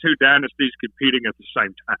had 2 dynasties competing at the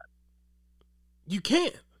same time. You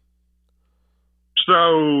can't.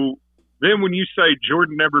 So then when you say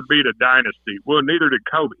Jordan never beat a dynasty, well, neither did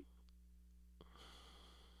Kobe.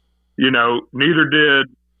 You know, neither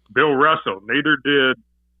did Bill Russell. Neither did,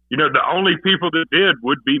 you know, the only people that did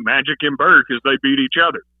would be Magic and Bird because they beat each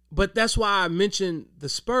other. But that's why I mentioned the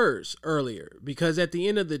Spurs earlier, because at the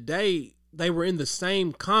end of the day, they were in the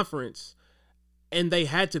same conference and they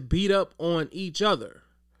had to beat up on each other.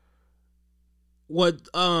 When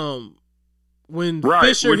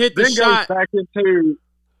Fisher hit the shot, back into,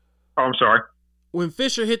 I'm sorry. When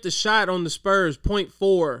Fisher hit the shot on the Spurs,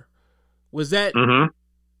 .4, was that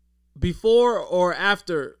before or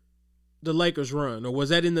after the Lakers run, or was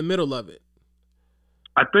that in the middle of it?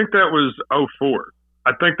 I think that was 2004.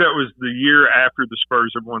 I think that was the year after the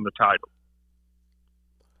Spurs had won the title.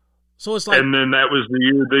 So it's like, and then that was the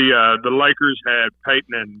year the Lakers had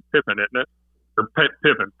Peyton and Pippen, isn't it? Or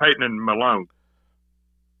Peyton and Malone.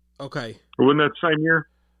 Okay. Wasn't that the same year?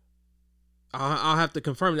 I'll have to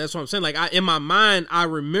confirm. That's what I'm saying. Like, in my mind, I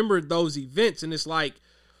remembered those events, and it's like,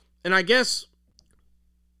 and I guess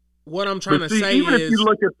what I'm trying to say even is, if you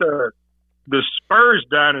look at the Spurs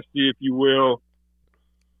dynasty, if you will,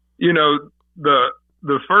 you know,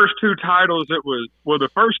 the first 2 titles, the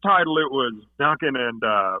first title it was Duncan and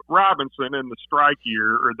Robinson in the strike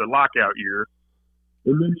year or the lockout year.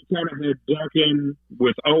 And then you kind of had Duncan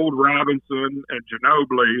with old Robinson and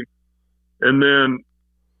Ginobili. And then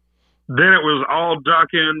it was all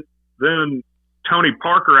Duncan. Then Tony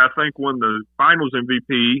Parker, I think, won the finals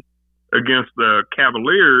MVP against the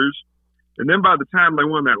Cavaliers. And then by the time they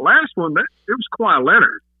won that last one, it was Kawhi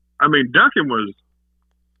Leonard. I mean, Duncan was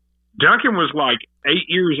like 8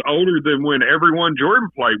 years older than when everyone Jordan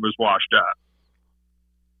played was washed up.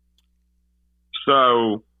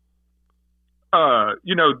 So,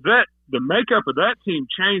 you know, that the makeup of that team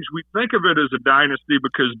changed. We think of it as a dynasty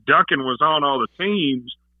because Duncan was on all the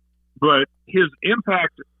teams, but his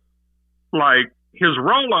impact, like his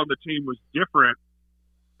role on the team, was different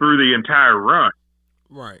through the entire run.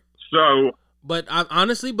 Right. So, but I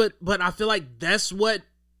feel like that's what,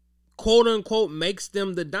 quote unquote, makes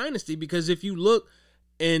them the dynasty, because if you look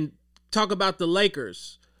and talk about the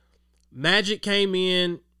Lakers, Magic came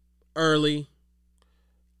in early.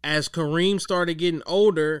 As Kareem started getting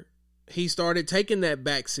older, he started taking that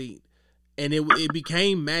back seat, and it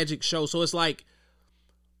became Magic's show. So it's like,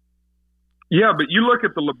 yeah, but you look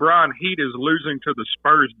at the LeBron Heat is losing to the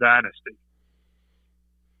Spurs dynasty.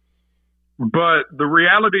 But the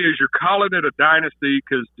reality is you're calling it a dynasty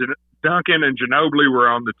because Duncan and Ginobili were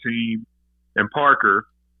on the team and Parker.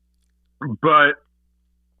 But,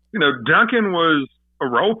 you know, Duncan was a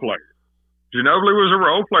role player. Ginobili was a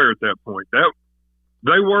role player at that point.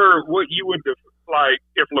 They were what you would, like,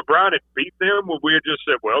 if LeBron had beat them, would we have just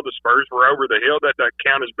said, well, the Spurs were over the hill, that doesn't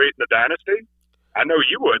count as beating the dynasty? I know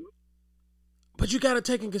you wouldn't. But you got to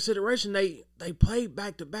take in consideration they played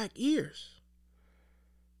back-to-back years.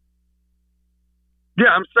 Yeah,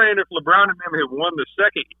 I'm saying if LeBron and them had won the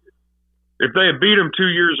second year, if they had beat them 2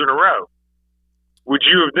 years in a row, would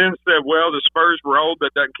you have then said, well, the Spurs were old,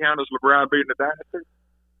 that doesn't count as LeBron beating the dynasty?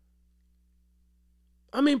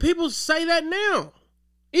 I mean, people say that now.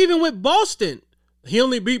 Even with Boston, he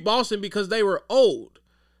only beat Boston because they were old.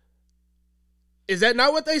 Is that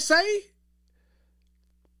not what they say?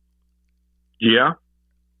 Yeah.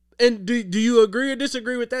 And do you agree or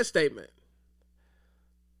disagree with that statement?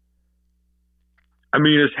 I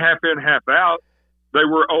mean, it's half in, half out. They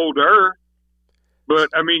were older,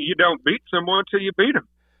 but I mean, you don't beat someone until you beat them.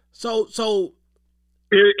 So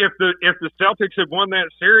If the Celtics had won that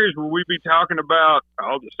series, would we be talking about,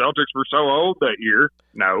 the Celtics were so old that year?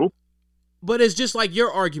 No. But it's just like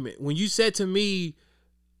your argument. When you said to me,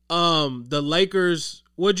 the Lakers,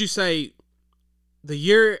 what'd you say, the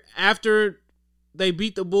year after they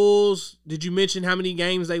beat the Bulls, did you mention how many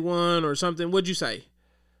games they won or something? What'd you say?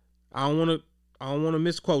 I don't want to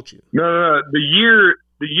misquote you. No. The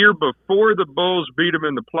year before the Bulls beat them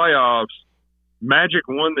in the playoffs, Magic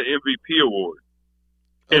won the MVP award.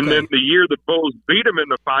 And then the year the Bulls beat him in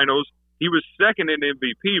the finals, he was second in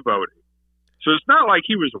MVP voting. So it's not like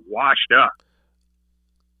he was washed up.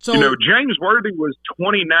 So, James Worthy was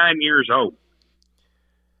 29 years old.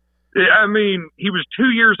 I mean, he was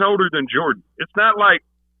 2 years older than Jordan. It's not like,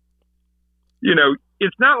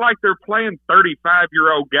 it's not like they're playing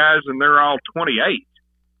 35-year-old guys and they're all 28.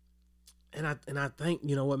 And I think,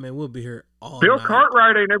 you know what, man, we'll be here all Bill night.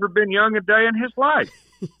 Cartwright ain't ever been young a day in his life.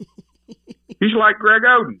 He's like Greg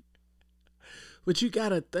Oden. But you got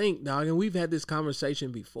to think, dog, and we've had this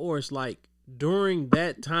conversation before. It's like during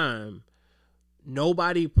that time,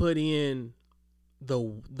 nobody put in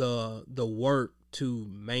the work to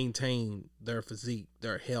maintain their physique,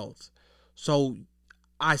 their health. So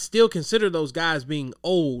I still consider those guys being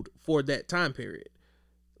old for that time period.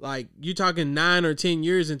 Like, you're talking 9 or 10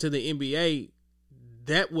 years into the NBA,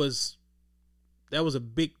 that was a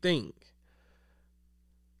big thing,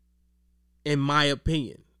 in my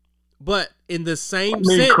opinion. But in the same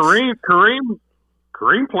sense, Kareem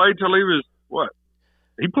played till he was what?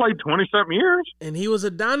 He played 20-something years, and he was a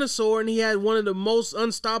dinosaur, and he had one of the most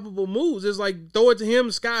unstoppable moves. It's like throw it to him,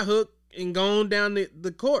 skyhook, and go on down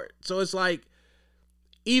the court. So it's like,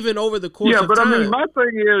 even over the course of time. Yeah, but I mean, my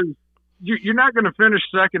thing is, you're not going to finish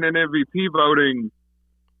second in MVP voting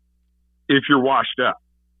if you're washed up.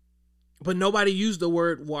 But nobody used the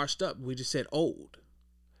word washed up. We just said old.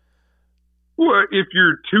 Well, if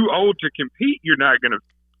you're too old to compete, you're not going to.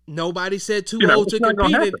 Nobody said too old to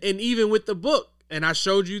compete. And even with the book, and I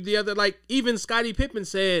showed you the other, like, even Scottie Pippen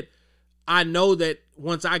said, I know that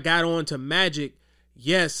once I got on to Magic,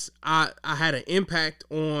 yes, I had an impact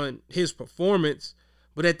on his performance.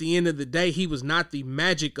 But at the end of the day, he was not the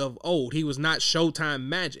Magic of old. He was not Showtime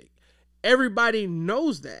Magic. Everybody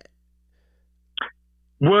knows that.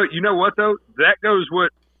 Well, you know what, though? That goes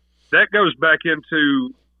back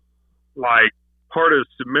into, like, part of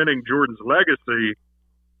cementing Jordan's legacy,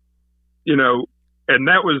 and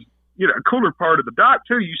that was, a cooler part of the doc,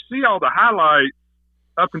 too. You see all the highlights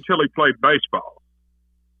up until he played baseball.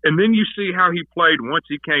 And then you see how he played once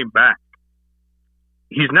he came back.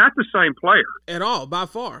 He's not the same player at all, by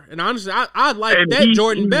far. And honestly, I like that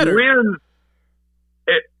Jordan better. Wins,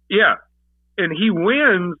 and he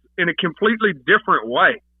wins in a completely different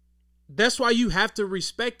way. That's why you have to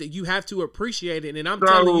respect it. You have to appreciate it. And I'm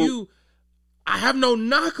telling you, I have no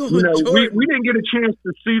knock on Jordan. We didn't get a chance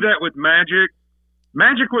to see that with Magic.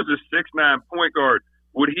 Magic was a 6'9" point guard.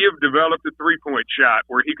 Would he have developed a three-point shot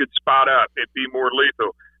where he could spot up and be more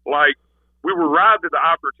lethal? Like, we were robbed of the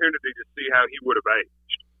opportunity to see how he would have aged.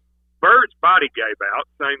 Bird's body gave out,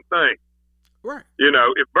 same thing. Right.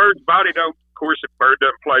 If Bird's body don't, of course, if Bird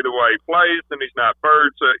doesn't play the way he plays, then he's not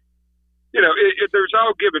Bird. So, there's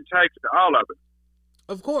all give and takes to all of it.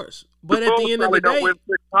 Of course. But at the end of the day, don't win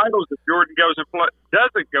 6 titles if Jordan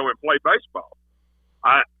doesn't go and play baseball.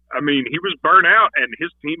 I mean, he was burnt out, and his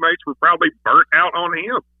teammates were probably burnt out on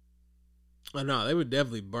him. Oh, no, they were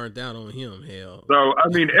definitely burnt out on him, hell. So, I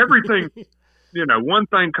mean, everything, one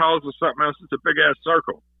thing causes something else. It's a big-ass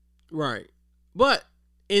circle. Right. But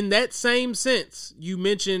in that same sense, you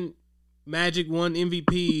mentioned Magic won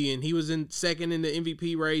MVP, and he was in second in the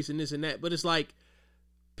MVP race and this and that. But it's like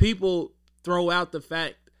people throw out the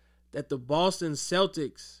fact that the Boston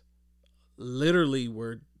Celtics literally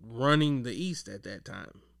were running the East at that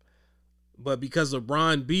time. But because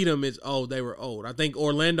LeBron beat them, they were old. I think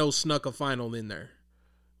Orlando snuck a final in there.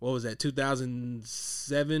 What was that,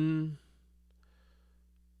 2007?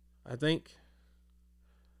 I think.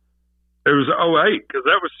 It was 2008, because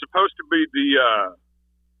that was supposed to be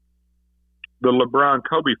the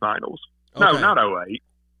LeBron-Kobe finals. Okay. No, not 2008.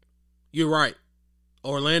 You're right.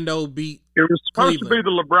 Orlando beat It was supposed Cleveland. to be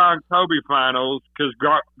the LeBron-Kobe finals because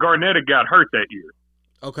Garnett had got hurt that year.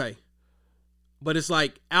 Okay. But it's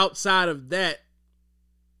like outside of that,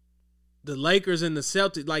 the Lakers and the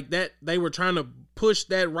Celtics, like that, they were trying to push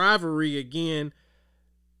that rivalry again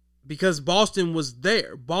because Boston was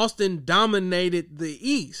there. Boston dominated the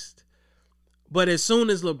East. But as soon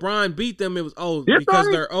as LeBron beat them, it was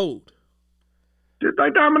they're old. Did they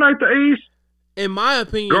dominate the East? In my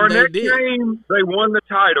opinion, Garnett they did. They won the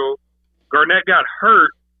title. Garnett got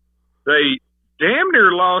hurt. They damn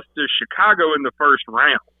near lost to Chicago in the first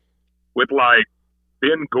round with like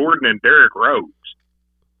Ben Gordon and Derrick Rose,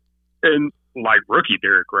 and like rookie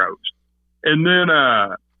Derrick Rose. And then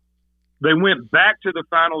they went back to the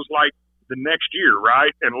finals like the next year,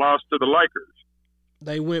 right, and lost to the Lakers.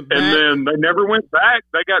 They went back. And then they never went back.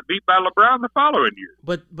 They got beat by LeBron the following year.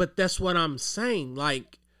 But that's what I'm saying.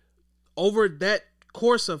 Like, over that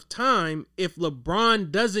course of time, if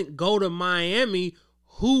LeBron doesn't go to Miami,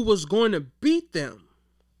 who was going to beat them?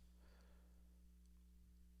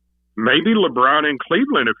 Maybe LeBron in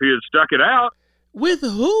Cleveland if he had stuck it out. With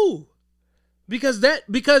who? Because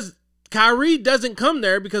Kyrie doesn't come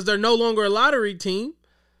there because they're no longer a lottery team.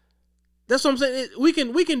 That's what I'm saying. We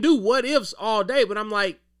can do what ifs all day, but I'm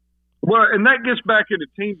like, well, and that gets back into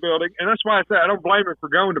team building, and that's why I say I don't blame him for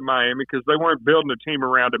going to Miami because they weren't building a team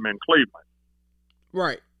around him in Cleveland.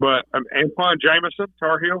 Right. But Antoine Jameson,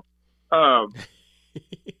 Tar Heel,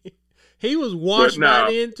 he was washed by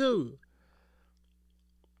then too.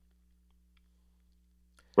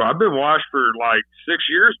 Well, I've been washed for like 6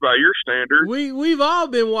 years by your standards. We've all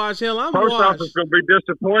been washed. Hell, I'm Post washed. office is going to be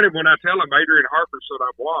disappointed when I tell them Adrian Harper said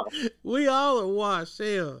I'm washed. We all are washed.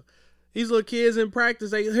 Hell, these little kids in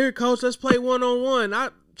practice, they here, coach, let's play 1-on-1.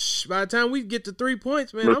 By the time we get to 3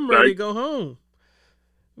 points, man, I'm ready to go home,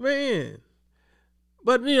 man.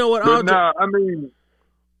 But you know what? Go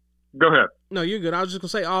ahead. No, you're good. I was just gonna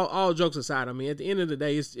say, all jokes aside, I mean, at the end of the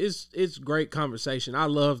day, it's great conversation. I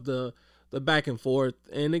love the back and forth,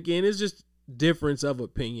 and again, it's just difference of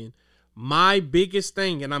opinion. My biggest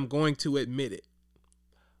thing, and I'm going to admit it,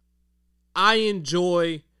 I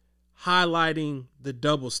enjoy highlighting the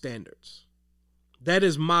double standards. That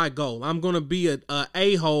is my goal. I'm going to be a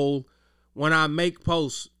a-hole when I make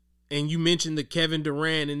posts, and you mentioned the Kevin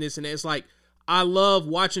Durant and this and that. It's like, I love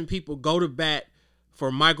watching people go to bat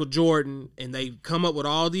for Michael Jordan, and they come up with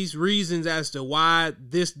all these reasons as to why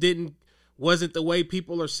this wasn't the way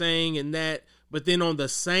people are saying and that, but then on the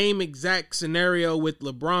same exact scenario with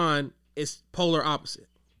LeBron, it's polar opposite.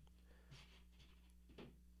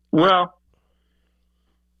 Well,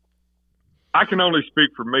 I can only speak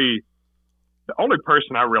for me. The only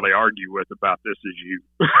person I really argue with about this is you.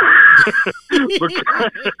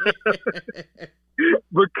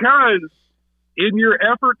 because in your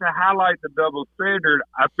effort to highlight the double standard,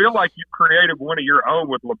 I feel like you created one of your own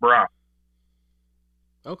with LeBron.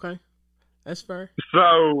 Okay. That's fair.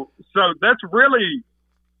 So that's really,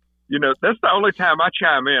 that's the only time I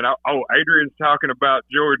chime in. Adrian's talking about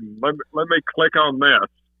Jordan. Let me click on this.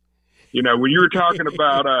 When you were talking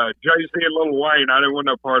about Jay-Z and Lil Wayne, I didn't want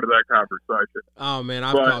no part of that conversation. Oh, man,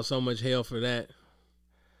 I've caught so much hell for that.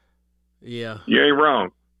 Yeah. You ain't wrong.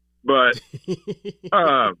 But,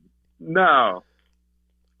 no.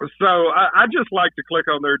 So I just like to click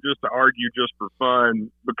on there just to argue just for fun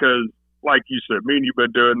because, like you said, me and you've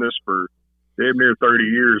been doing this for damn near 30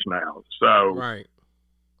 years now. So, right.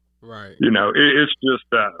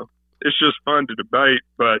 It's just fun to debate.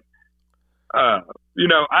 But, I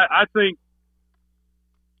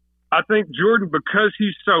think Jordan, because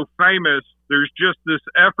he's so famous, there's just this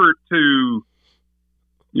effort to,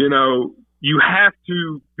 you have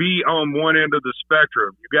to be on one end of the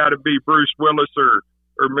spectrum. You got to be Bruce Willis or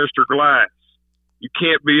Mr. Glass. You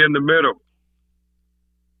can't be in the middle.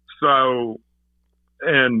 So,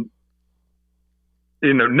 and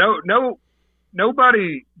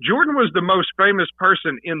nobody. Jordan was the most famous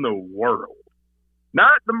person in the world,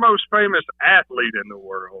 not the most famous athlete in the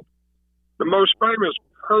world, the most famous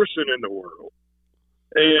person in the world.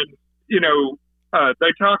 And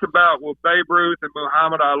they talk about Babe Ruth and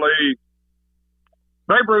Muhammad Ali.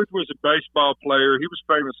 Babe Ruth was a baseball player. He was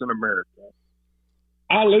famous in America.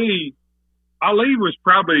 Ali was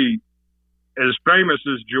probably as famous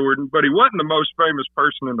as Jordan, but he wasn't the most famous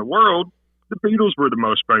person in the world. The Beatles were the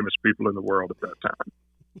most famous people in the world at that time.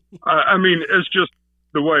 I mean, it's just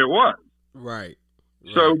the way it was. Right.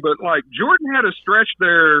 So, but like Jordan had a stretch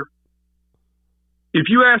there. If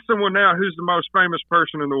you ask someone now who's the most famous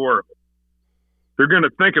person in the world, they're going to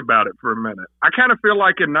think about it for a minute. I kind of feel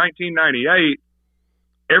like in 1998,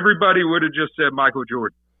 everybody would have just said Michael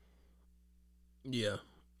Jordan. Yeah,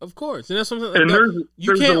 of course. And that's something. And there's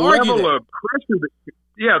a level of pressure.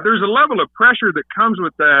 There's a level of pressure that comes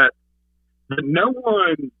with that no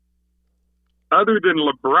one other than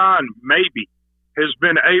LeBron maybe has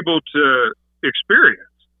been able to experience.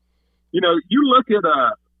 You look at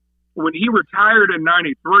when he retired in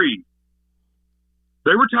 93,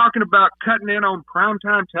 they were talking about cutting in on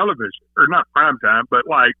primetime television, or not primetime, but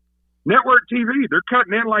like network TV. They're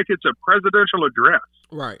cutting in like it's a presidential address.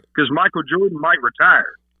 Right. Because Michael Jordan might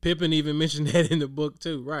retire. Pippen even mentioned that in the book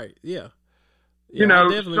too. Right. Yeah. So,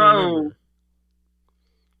 remember.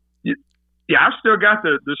 Yeah, I've still got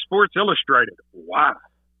the Sports Illustrated. Wow.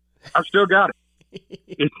 I've still got it.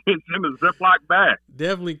 It's in a Ziploc bag.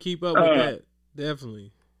 Definitely keep up with that.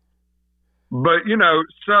 Definitely. But,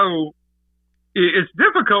 so it's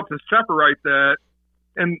difficult to separate that.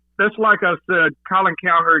 And that's like I said, Colin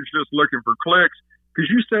Cowherd's just looking for clicks, because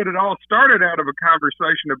you said it all started out of a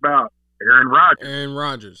conversation about Aaron Rodgers. Aaron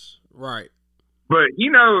Rodgers, right. But,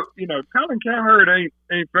 Colin Cowherd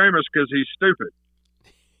ain't famous because he's stupid.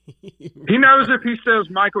 He knows if he says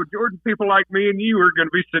Michael Jordan, people like me and you are going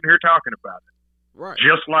to be sitting here talking about it. Right.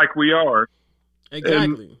 Just like we are.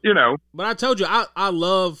 Exactly. And, but I told you, I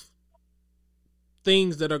love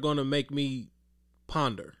things that are going to make me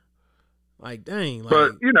ponder. Like, dang.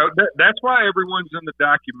 But, that's why everyone's in the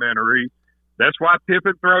documentary. That's why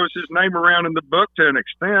Pippen throws his name around in the book to an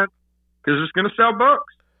extent, because it's going to sell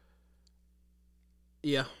books.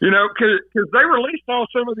 Yeah. Because they released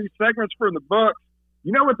some of these segments from the books.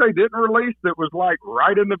 You know what they didn't release that was like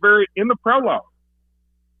right in the prologue?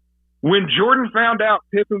 When Jordan found out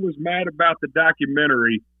Pippen was mad about the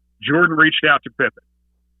documentary, Jordan reached out to Pippen.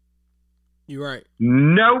 You're right.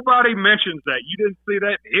 Nobody mentions that. You didn't see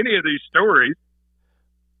that in any of these stories.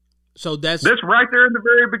 So that's right there in the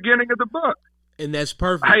very beginning of the book. And that's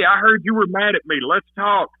perfect. Hey, I heard you were mad at me. Let's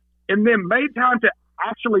talk. And then made time to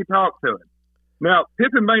actually talk to him. Now,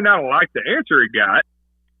 Pippen may not have liked the answer he got,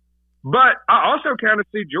 but I also kind of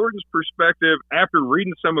see Jordan's perspective after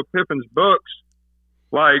reading some of Pippen's books.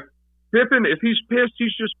 Like, Pippen, if he's pissed,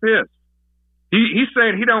 he's just pissed. He's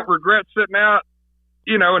saying he don't regret sitting out,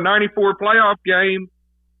 a 94 playoff game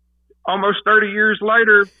almost 30 years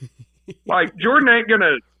later. Like, Jordan ain't going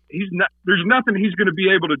to – there's nothing he's going to be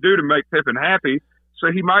able to do to make Pippen happy,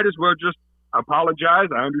 so he might as well just apologize.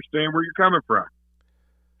 I understand where you're coming from.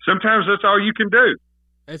 Sometimes that's all you can do.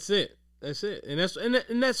 That's it. And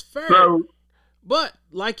that's fair. So, but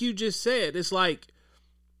like you just said, it's like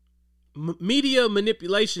media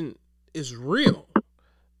manipulation is real.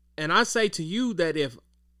 And I say to you that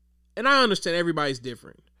and I understand everybody's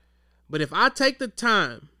different, but if I take the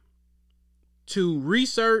time to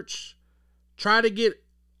research, try to get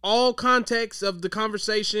all context of the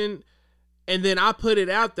conversation, and then I put it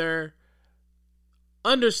out there,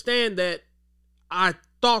 understand that I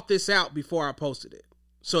thought this out before I posted it.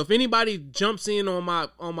 So if anybody jumps in on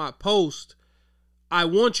my post, I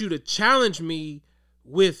want you to challenge me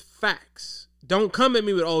with facts. Don't come at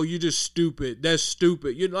me with, oh, you're just stupid. That's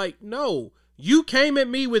stupid. You're like, no, you came at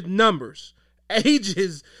me with numbers,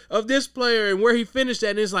 ages of this player and where he finished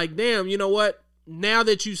at. And it's like, damn, you know what? Now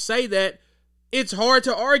that you say that, it's hard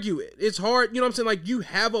to argue it. It's hard. You know what I'm saying? Like, you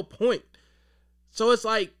have a point. So it's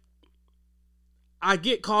like, I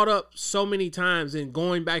get caught up so many times in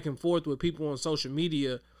going back and forth with people on social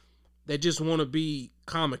media that just want to be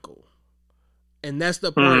comical. And that's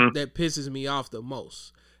the part that pisses me off the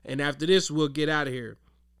most. And after this, we'll get out of here.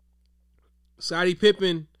 Scottie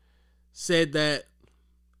Pippen said that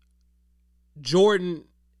Jordan,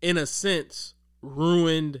 in a sense,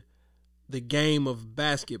 ruined the game of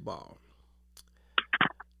basketball.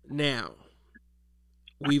 Now,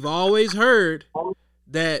 we've always heard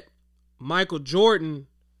that Michael Jordan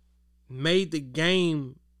made the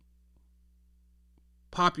game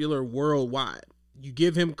popular worldwide. You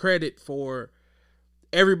give him credit for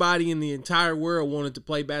everybody in the entire world wanted to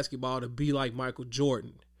play basketball to be like Michael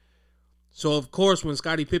Jordan. So, of course, when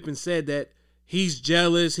Scottie Pippen said that he's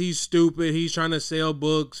jealous, he's stupid, he's trying to sell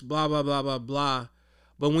books, blah, blah, blah, blah, blah.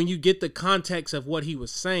 But when you get the context of what he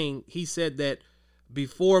was saying, he said that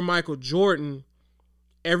before Michael Jordan,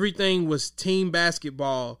 everything was team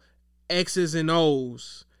basketball, X's and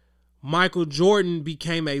O's. Michael Jordan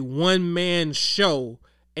became a one-man show,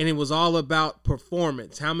 and it was all about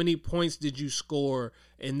performance. How many points did you score,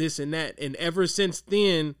 and this and that. And ever since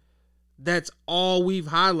then, that's all we've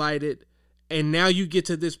highlighted. And now you get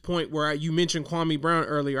to this point where you mentioned Kwame Brown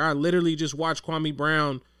earlier. I literally just watched Kwame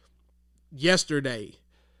Brown yesterday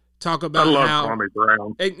talk about how Kwame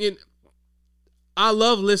Brown. And I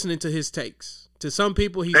love listening to his takes. To some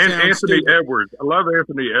people, he and sounds Anthony stupid. Edwards. I love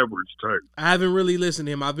Anthony Edwards too. I haven't really listened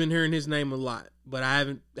to him. I've been hearing his name a lot, but I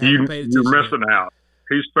haven't paid attention. You're missing out.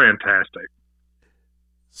 He's fantastic.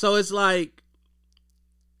 So it's like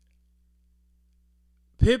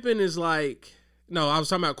Pippen is like, no, I was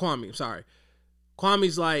talking about Kwame. I'm sorry.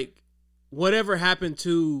 Kwame's like, whatever happened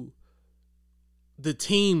to the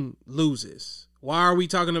team loses. Why are we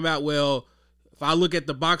talking about, well, if I look at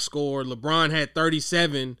the box score, LeBron had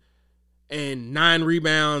 37 and 9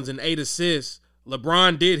 rebounds and 8 assists.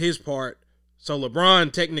 LeBron did his part, so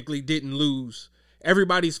LeBron technically didn't lose.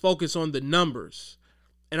 Everybody's focused on the numbers.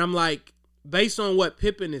 And I'm like, based on what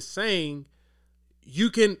Pippen is saying, you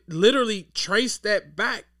can literally trace that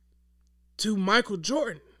back to Michael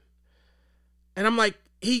Jordan. And I'm like,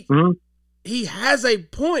 he has a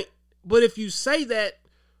point. But if you say that,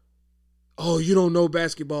 oh, you don't know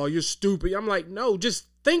basketball, you're stupid. I'm like, no, just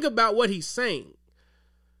think about what he's saying.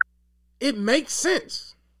 It makes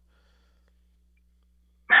sense.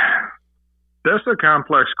 That's a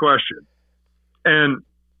complex question. And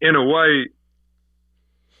in a way,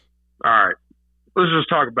 all right, let's just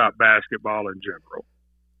talk about basketball in general.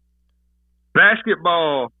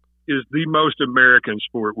 Basketball is the most American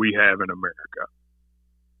sport we have in America.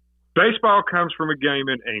 Baseball comes from a game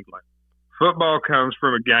in England. Football comes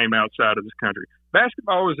from a game outside of this country.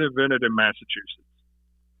 Basketball was invented in Massachusetts.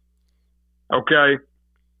 Okay?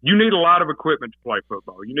 You need a lot of equipment to play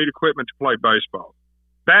football. You need equipment to play baseball.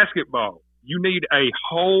 Basketball, you need a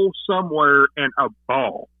hole somewhere and a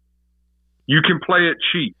ball. You can play it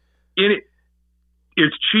cheap.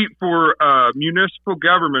 It's cheap for municipal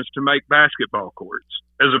governments to make basketball courts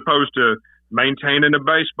as opposed to maintaining a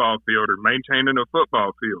baseball field or maintaining a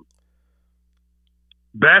football field.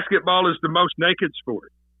 Basketball is the most naked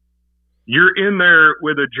sport. You're in there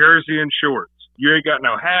with a jersey and shorts. You ain't got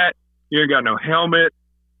no hat. You ain't got no helmet.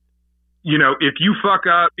 You know, if you fuck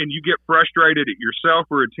up and you get frustrated at yourself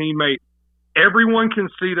or a teammate, everyone can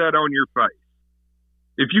see that on your face.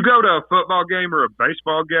 If you go to a football game or a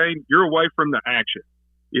baseball game, you're away from the action.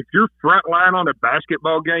 If you're front line on a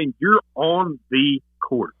basketball game, you're on the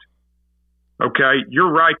court. Okay?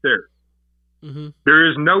 You're right there. Mm-hmm. There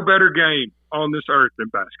is no better game on this earth than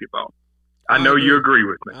basketball. I know you agree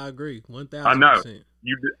with me. I agree. 1,000%. I know.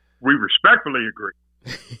 We respectfully agree.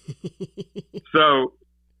 So,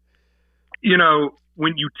 you know,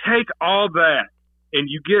 when you take all that and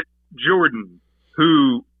you get Jordan,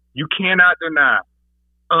 who you cannot deny,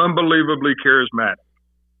 unbelievably charismatic,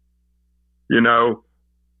 you know,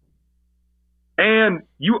 and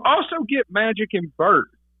you also get Magic and Bird.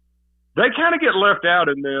 They kind of get left out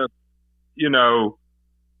in the, you know,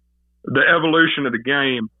 the evolution of the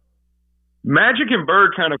game. Magic and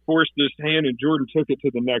Bird kind of forced this hand, and Jordan took it to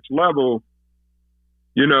the next level.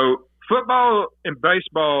 You know, football and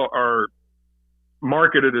baseball are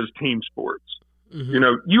marketed as team sports. Mm-hmm. You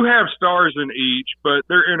know, you have stars in each, but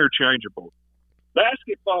they're interchangeable.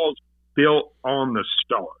 Basketball's built on the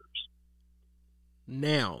stars.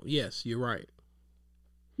 Now, yes, you're right.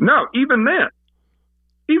 No, even then.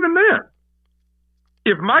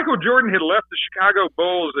 If Michael Jordan had left the Chicago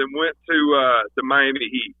Bulls and went to the Miami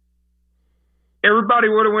Heat, everybody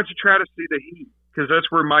would have went to try to see the Heat because that's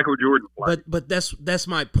where Michael Jordan played. But that's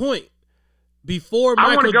my point. Before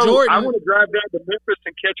Michael Jordan, I want to drive down to Memphis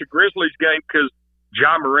and catch a Grizzlies game because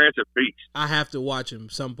John Morant's a beast. I have to watch him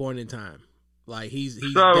some point in time. Like he's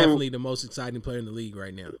definitely the most exciting player in the league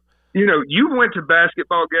right now. You know, you went to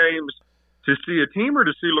basketball games to see a team or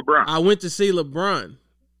to see LeBron? I went to see LeBron.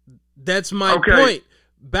 That's my point.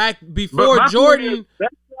 Back before Jordan,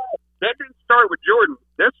 that didn't start with Jordan.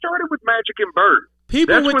 That started with Magic and Bird.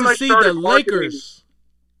 People went to see the Lakers,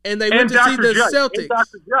 and they went to see the Celtics.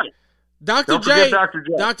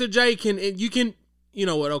 Dr. J can, you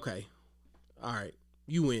know what? Okay, all right,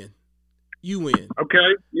 you win.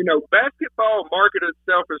 Okay, you know, basketball marketed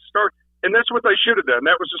itself as start, and that's what they should have done.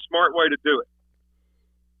 That was a smart way to do it.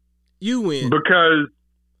 You win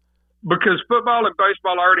because football and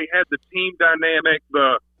baseball already had the team dynamic,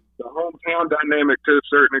 the hometown dynamic to a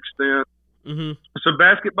certain extent. Mm-hmm. So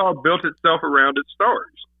basketball built itself around its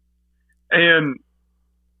stars, and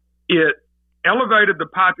it elevated the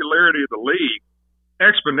popularity of the league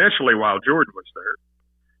exponentially while Jordan was there.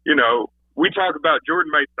 You know, we talk about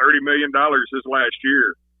Jordan made $30 million his last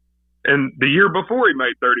year, and the year before he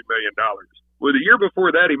made $30 million. Well, the year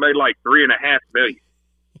before that he made like $3.5 million.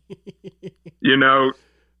 You know.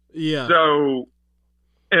 Yeah. So,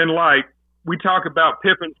 and like we talk about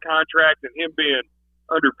Pippen's contract and him being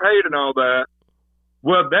underpaid and all that.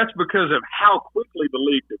 Well, that's because of how quickly the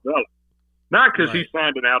league developed, not because he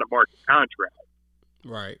signed an out-of-market contract.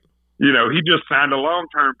 Right. You know, he just signed a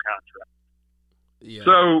long-term contract. Yeah.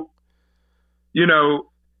 So, you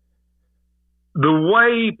know, the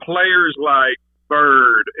way players like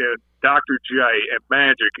Bird and Dr. J and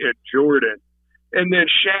Magic and Jordan and then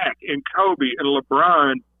Shaq and Kobe and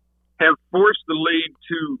LeBron have forced the league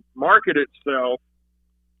to market itself,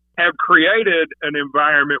 have created an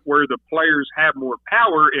environment where the players have more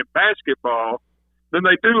power in basketball than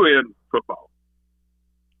they do in football.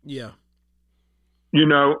 Yeah. You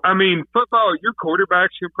know, I mean, football, your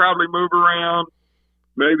quarterbacks can probably move around,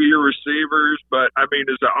 maybe your receivers, but, I mean,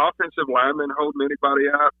 is the offensive lineman holding anybody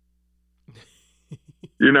up?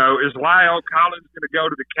 You know, is Lyle Collins going to go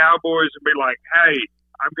to the Cowboys and be like, hey,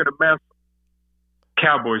 I'm going to mess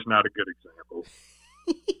Cowboys not a good example.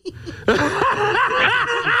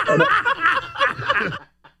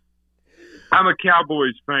 I'm a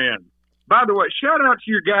Cowboys fan. By the way, shout out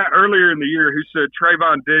to your guy earlier in the year who said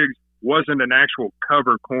Trayvon Diggs wasn't an actual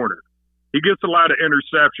cover corner. He gets a lot of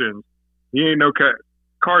interceptions. He ain't no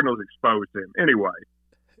Cardinals exposed him. Anyway.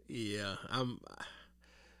 Yeah,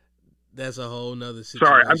 that's a whole nother situation.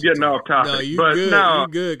 Sorry, I'm getting off topic. No, you good. You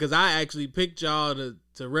good, because I actually picked y'all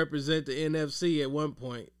to represent the NFC at one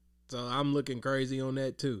point. So I'm looking crazy on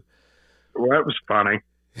that too. Well, that was funny.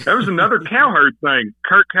 That was another Cowherd thing.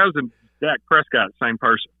 Kirk Cousins, Dak Prescott, same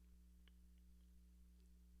person.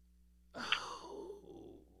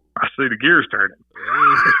 I see the gears turning.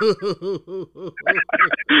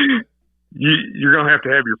 You're going to have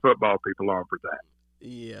your football people on for that.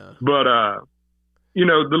 Yeah. But,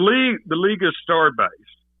 the league is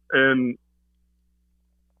star-based. And,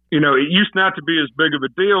 it used not to be as big of a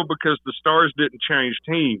deal because the stars didn't change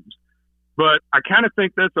teams. But I kind of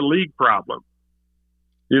think that's a league problem.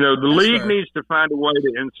 The league needs to find a way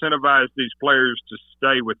to incentivize these players to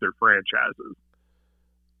stay with their franchises.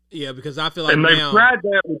 Yeah, because I feel like they've tried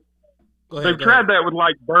that with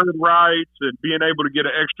like bird rights and being able to get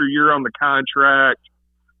an extra year on the contract.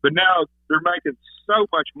 But now they're making so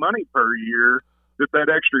much money per year that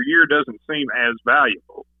extra year doesn't seem as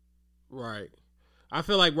valuable. Right. I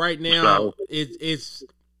feel like right now it's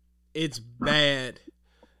bad.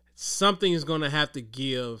 Something is going to have to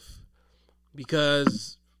give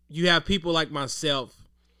because you have people like myself.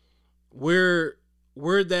 We're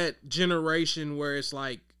that generation where it's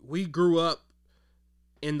like we grew up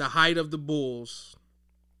in the height of the Bulls,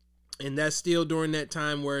 and that's still during that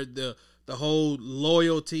time where the whole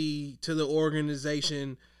loyalty to the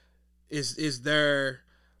organization is there.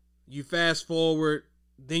 You fast forward,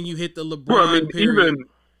 then you hit the LeBron period.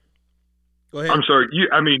 Go ahead. I'm sorry. You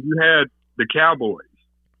had the Cowboys,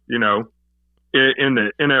 in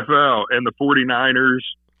the NFL and the 49ers.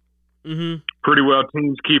 Mm-hmm. Pretty well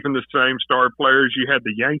teams keeping the same star players. You had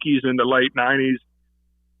the Yankees in the late 90s.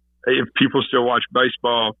 If people still watch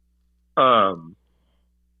baseball, the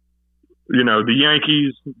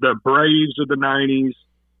Yankees, the Braves of the 90s.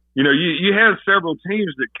 You had several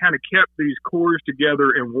teams that kind of kept these cores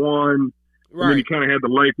together in one. Right. And then you kind of had the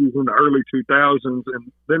Lakers in the early 2000s,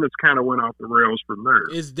 and then it's kind of went off the rails from there.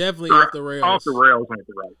 It's definitely off the rails. Off the rails ain't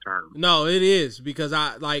the right term. No, it is, because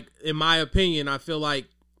in my opinion, I feel like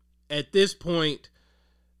at this point,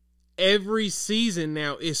 every season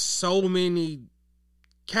now is so many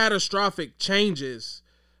catastrophic changes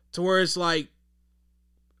to where it's like,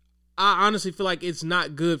 I honestly feel like it's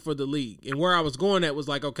not good for the league. And where I was going at was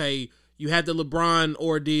like, okay, you had the LeBron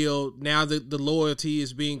ordeal. Now the loyalty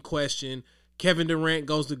is being questioned. Kevin Durant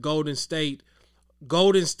goes to Golden State.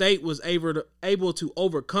 Golden State was able to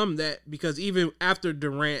overcome that because even after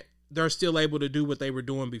Durant, they're still able to do what they were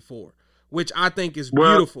doing before, which I think is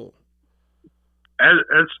beautiful.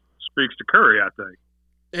 It speaks to Curry, I think.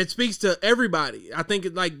 It speaks to everybody. I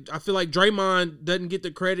feel like Draymond doesn't get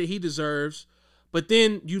the credit he deserves. But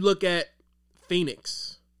then you look at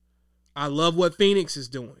Phoenix. I love what Phoenix is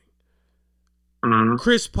doing. Mm-hmm.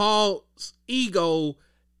 Chris Paul's ego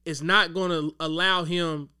is not going to allow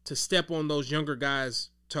him to step on those younger guys'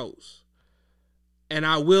 toes. And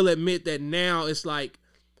I will admit that now it's like,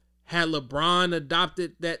 had LeBron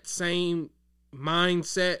adopted that same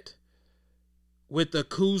mindset with the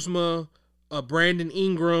Kuzma, Brandon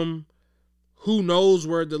Ingram, who knows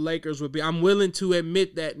where the Lakers would be. I'm willing to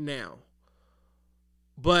admit that now.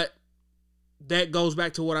 But that goes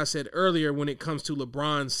back to what I said earlier when it comes to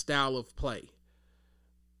LeBron's style of play.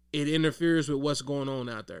 It interferes with what's going on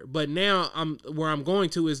out there. But now where I'm going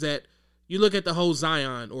to is that you look at the whole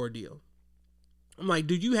Zion ordeal. I'm like,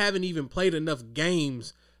 dude, you haven't even played enough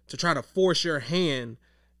games to try to force your hand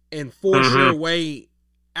and force your way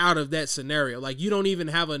out of that scenario. Like, you don't even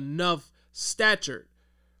have enough stature.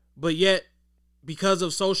 But yet, because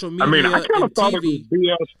of social media I kind of thought TV, it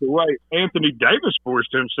was BS the way Anthony Davis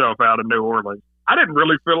forced himself out of New Orleans. I didn't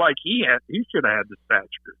really feel like he should have had the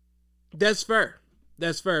stature. That's fair.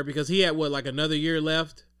 That's fair because he had another year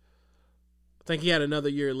left. I think he had another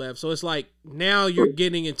year left. So it's like now you're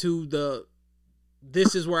getting into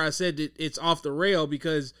this is where I said that it's off the rail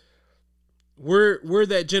because we're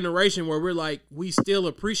that generation where we're like, we still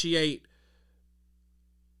appreciate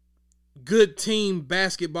good team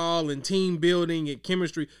basketball and team building and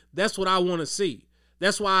chemistry. That's what I want to see.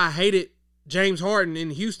 That's why I hated James Harden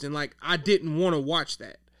in Houston. Like, I didn't want to watch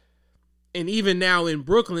that. And even now in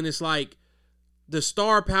Brooklyn, it's like the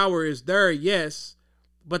star power is there, yes,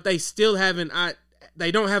 but they still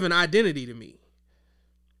they don't have an identity to me.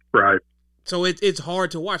 Right. So it's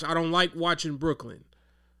hard to watch. I don't like watching Brooklyn.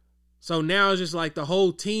 So now it's just like the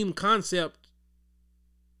whole team concept.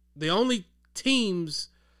 The only teams,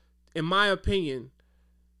 in my opinion,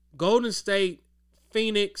 Golden State,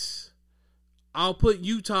 Phoenix, I'll put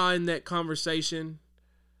Utah in that conversation.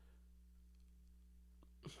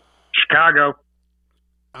 Chicago.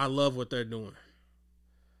 I love what they're doing.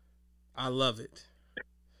 I love it.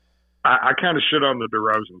 I kind of shit on the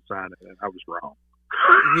DeRozan signing, and I was wrong.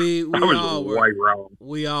 We I was all way were. wrong.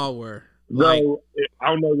 We all were. Though I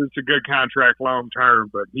don't know that it's a good contract long term,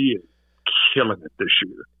 but he is killing it this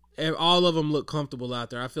year. And all of them look comfortable out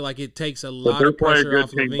there. I feel like it takes a But lot they're of playing pressure good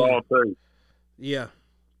off team Levine. ball too. Yeah.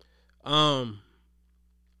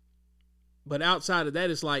 But outside of that,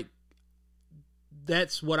 it's like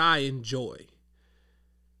that's what I enjoy.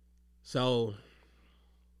 So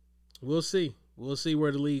we'll see. We'll see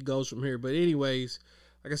where the league goes from here. But anyways,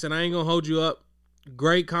 like I said, I ain't gonna hold you up.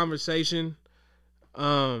 Great conversation.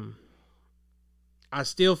 I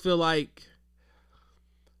still feel like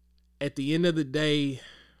at the end of the day,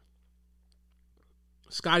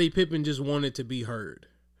 Scottie Pippen just wanted to be heard.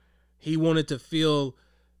 He wanted to feel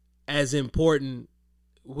as important.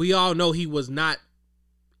 We all know he was not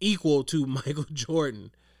equal to Michael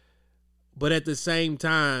Jordan. But at the same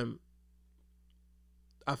time,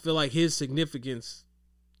 I feel like his significance,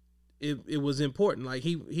 it was important. Like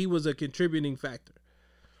he was a contributing factor.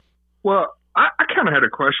 Well, I kind of had a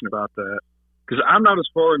question about that because I'm not as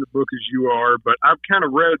far in the book as you are, but I've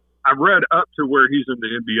read up to where he's in the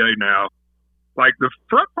NBA now. Like the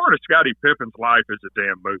front part of Scottie Pippen's life is a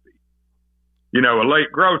damn movie. You know, a late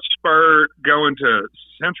growth spurt, going to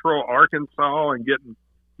Central Arkansas and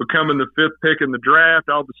becoming the 5th pick in the draft,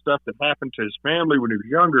 all the stuff that happened to his family when he was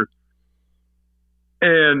younger.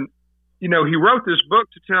 And, you know, he wrote this book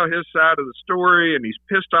to tell his side of the story, and he's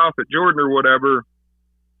pissed off at Jordan or whatever.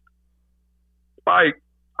 Like,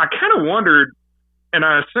 I kind of wondered, and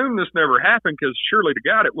I assume this never happened because surely to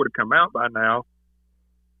God it would have come out by now.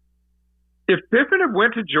 If Pippen had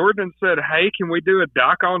went to Jordan and said, hey, can we do a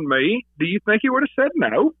doc on me? Do you think he would have said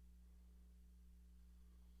no?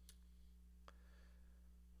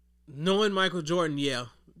 Knowing Michael Jordan, yeah.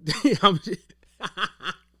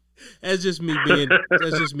 That's just me being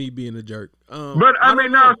a jerk. But I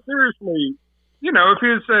mean, no, seriously, you know, if he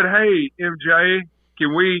had said, hey, MJ,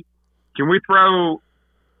 can we throw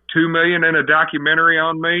 $2 million in a documentary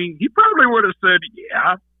on me? He probably would have said,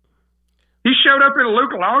 yeah. He showed up in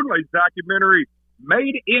Luke Longley's documentary,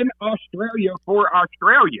 Made in Australia for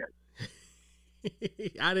Australia.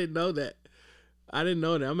 I didn't know that. I'm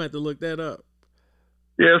going to have to look that up.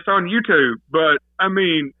 Yeah, it's on YouTube. But, I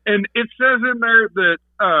mean, and it says in there that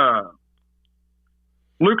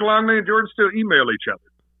Luke Longley and Jordan still email each other.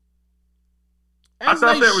 I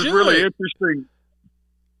thought that was really interesting.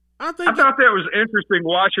 I thought that was interesting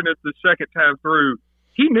watching it the second time through.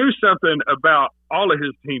 He knew something about all of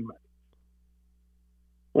his teammates.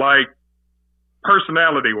 Like,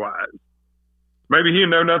 personality-wise. Maybe he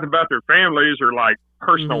didn't know nothing about their families or, like,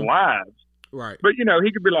 personal lives. Right. But, you know,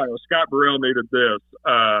 he could be like, oh, Scott Burrell needed this.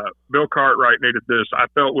 Bill Cartwright needed this. I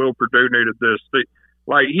felt Will Perdue needed this.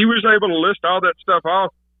 Like, he was able to list all that stuff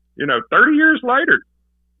off, 30 years later.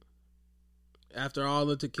 After all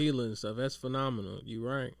the tequila and stuff. That's phenomenal. You're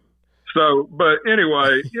right. So, but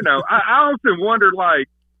anyway, I often wonder, like,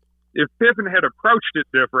 if Pippen had approached it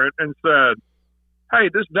different and said, hey,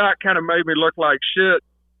 this doc kind of made me look like shit.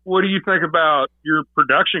 What do you think about your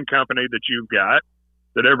production company that you've got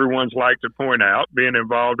that everyone's like to point out being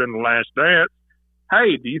involved in The Last Dance?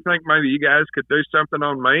 Hey, do you think maybe you guys could do something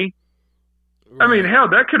on me? Right. I mean, hell,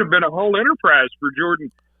 that could have been a whole enterprise for Jordan.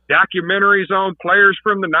 Documentaries on players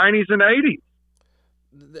from the 90s and 80s.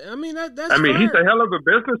 I mean, that's I mean, fair. He's a hell of a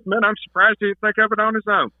businessman. I'm surprised he didn't think of it on his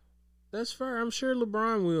own. That's fair. I'm sure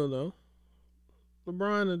LeBron will, though.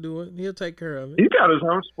 LeBron will do it. He'll take care of it. He's got his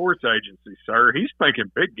own sports agency, sir. He's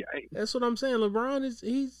thinking big game. That's what I'm saying. LeBron is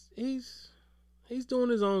he's doing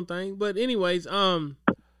his own thing. But anyways, but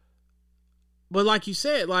like you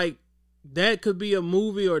said, like that could be a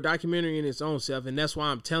movie or a documentary in its own self, and that's why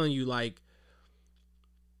I'm telling you, like,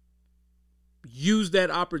 use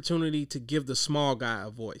that opportunity to give the small guy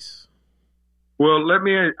a voice. Well,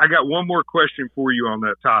 I got one more question for you on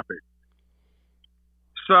that topic.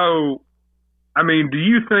 So, I mean, do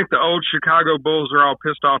you think the old Chicago Bulls are all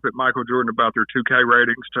pissed off at Michael Jordan about their 2K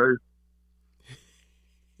ratings too?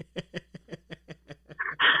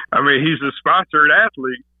 I mean, he's a sponsored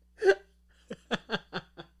athlete.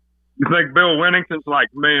 You think Bill Winnington's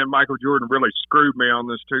like, man, Michael Jordan really screwed me on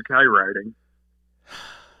this 2K rating?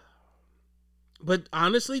 But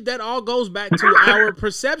honestly, that all goes back to our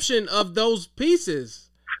perception of those pieces.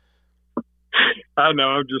 I know,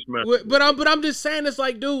 I'm just messing. But I'm just saying, it's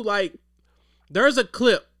like, dude, like, there's a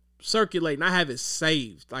clip circulating. I have it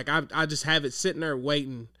saved. Like, I just have it sitting there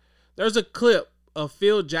waiting. There's a clip of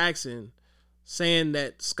Phil Jackson saying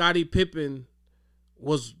that Scottie Pippen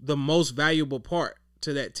was the most valuable part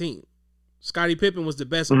to that team. Scottie Pippen was the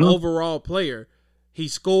best overall player. He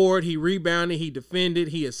scored, he rebounded, he defended,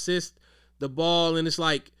 he assisted the ball, and it's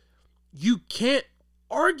like, you can't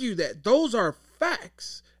argue that. Those are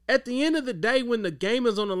facts. At the end of the day, when the game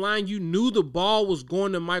is on the line, you knew the ball was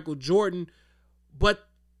going to Michael Jordan, but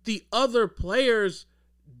the other players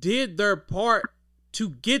did their part to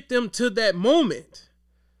get them to that moment.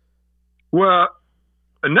 Well,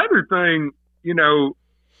 another thing, you know,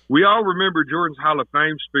 we all remember Jordan's Hall of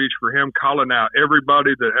Fame speech for him calling out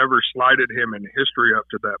everybody that ever slighted him in history up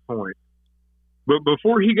to that point. But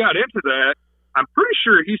before he got into that, I'm pretty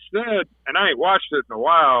sure he said, and I ain't watched it in a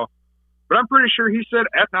while, but I'm pretty sure he said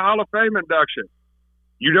at the Hall of Fame induction,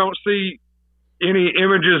 you don't see any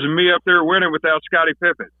images of me up there winning without Scottie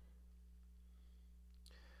Pippen.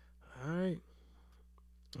 All right.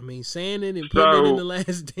 I mean, saying it and putting it in The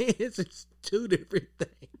Last Dance is two different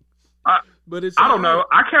things. But it's I don't know.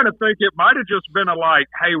 I kind of think it might have just been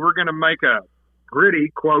hey, we're going to make a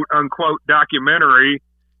gritty, quote unquote, documentary,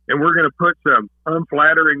 and we're going to put some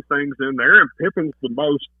unflattering things in there. And Pippen's the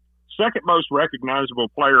second most recognizable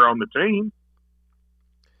player on the team.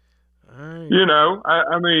 All right. You know,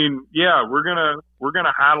 I mean, yeah, we're gonna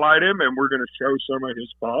highlight him, and we're gonna show some of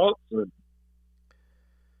his faults. And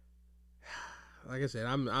like I said,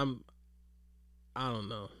 I don't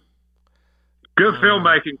know. Good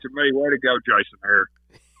filmmaking to me. Way to go, Jason Hare.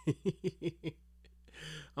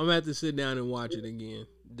 I'm gonna have to sit down and watch it again,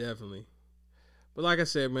 definitely. But like I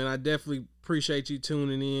said, man, I definitely appreciate you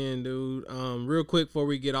tuning in, dude. Real quick before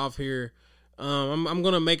we get off here, I'm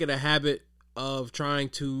gonna make it a habit of trying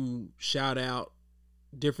to shout out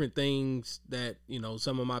different things that, you know,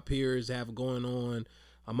 some of my peers have going on.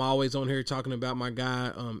 I'm always on here talking about my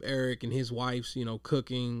guy Eric and his wife's, you know,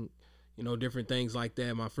 cooking, you know, different things like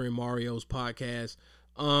that. My friend Mario's podcast.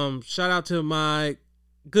 Shout out to my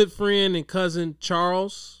good friend and cousin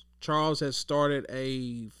Charles. Charles has started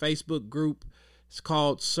a Facebook group. It's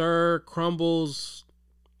called Sir Crumbles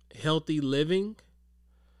Healthy Living.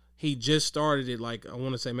 He just started it, like, I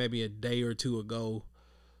want to say maybe a day or two ago.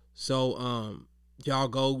 So y'all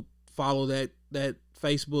go follow that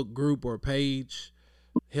Facebook group or page.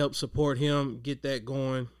 Help support him, get that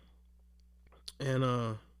going.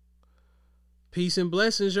 And peace and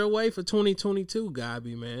blessings your way for 2022,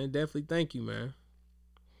 Gabi, man. Definitely thank you, man.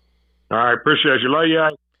 All right, appreciate you. Love you.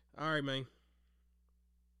 All right, man.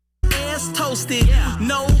 Ass toasted,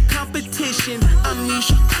 no competition. I'm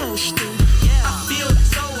Misha coasting. I feel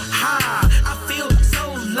so high, I feel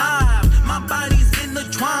so live. My body's in the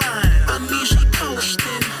twine. I'm Misha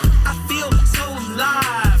coasting. I feel so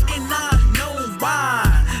live, and I know why.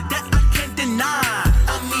 That I can't deny.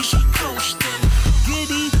 I'm Misha coasting.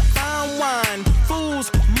 Goody, fine wine,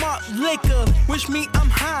 fools, malt liquor. Wish me I'm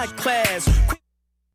high class.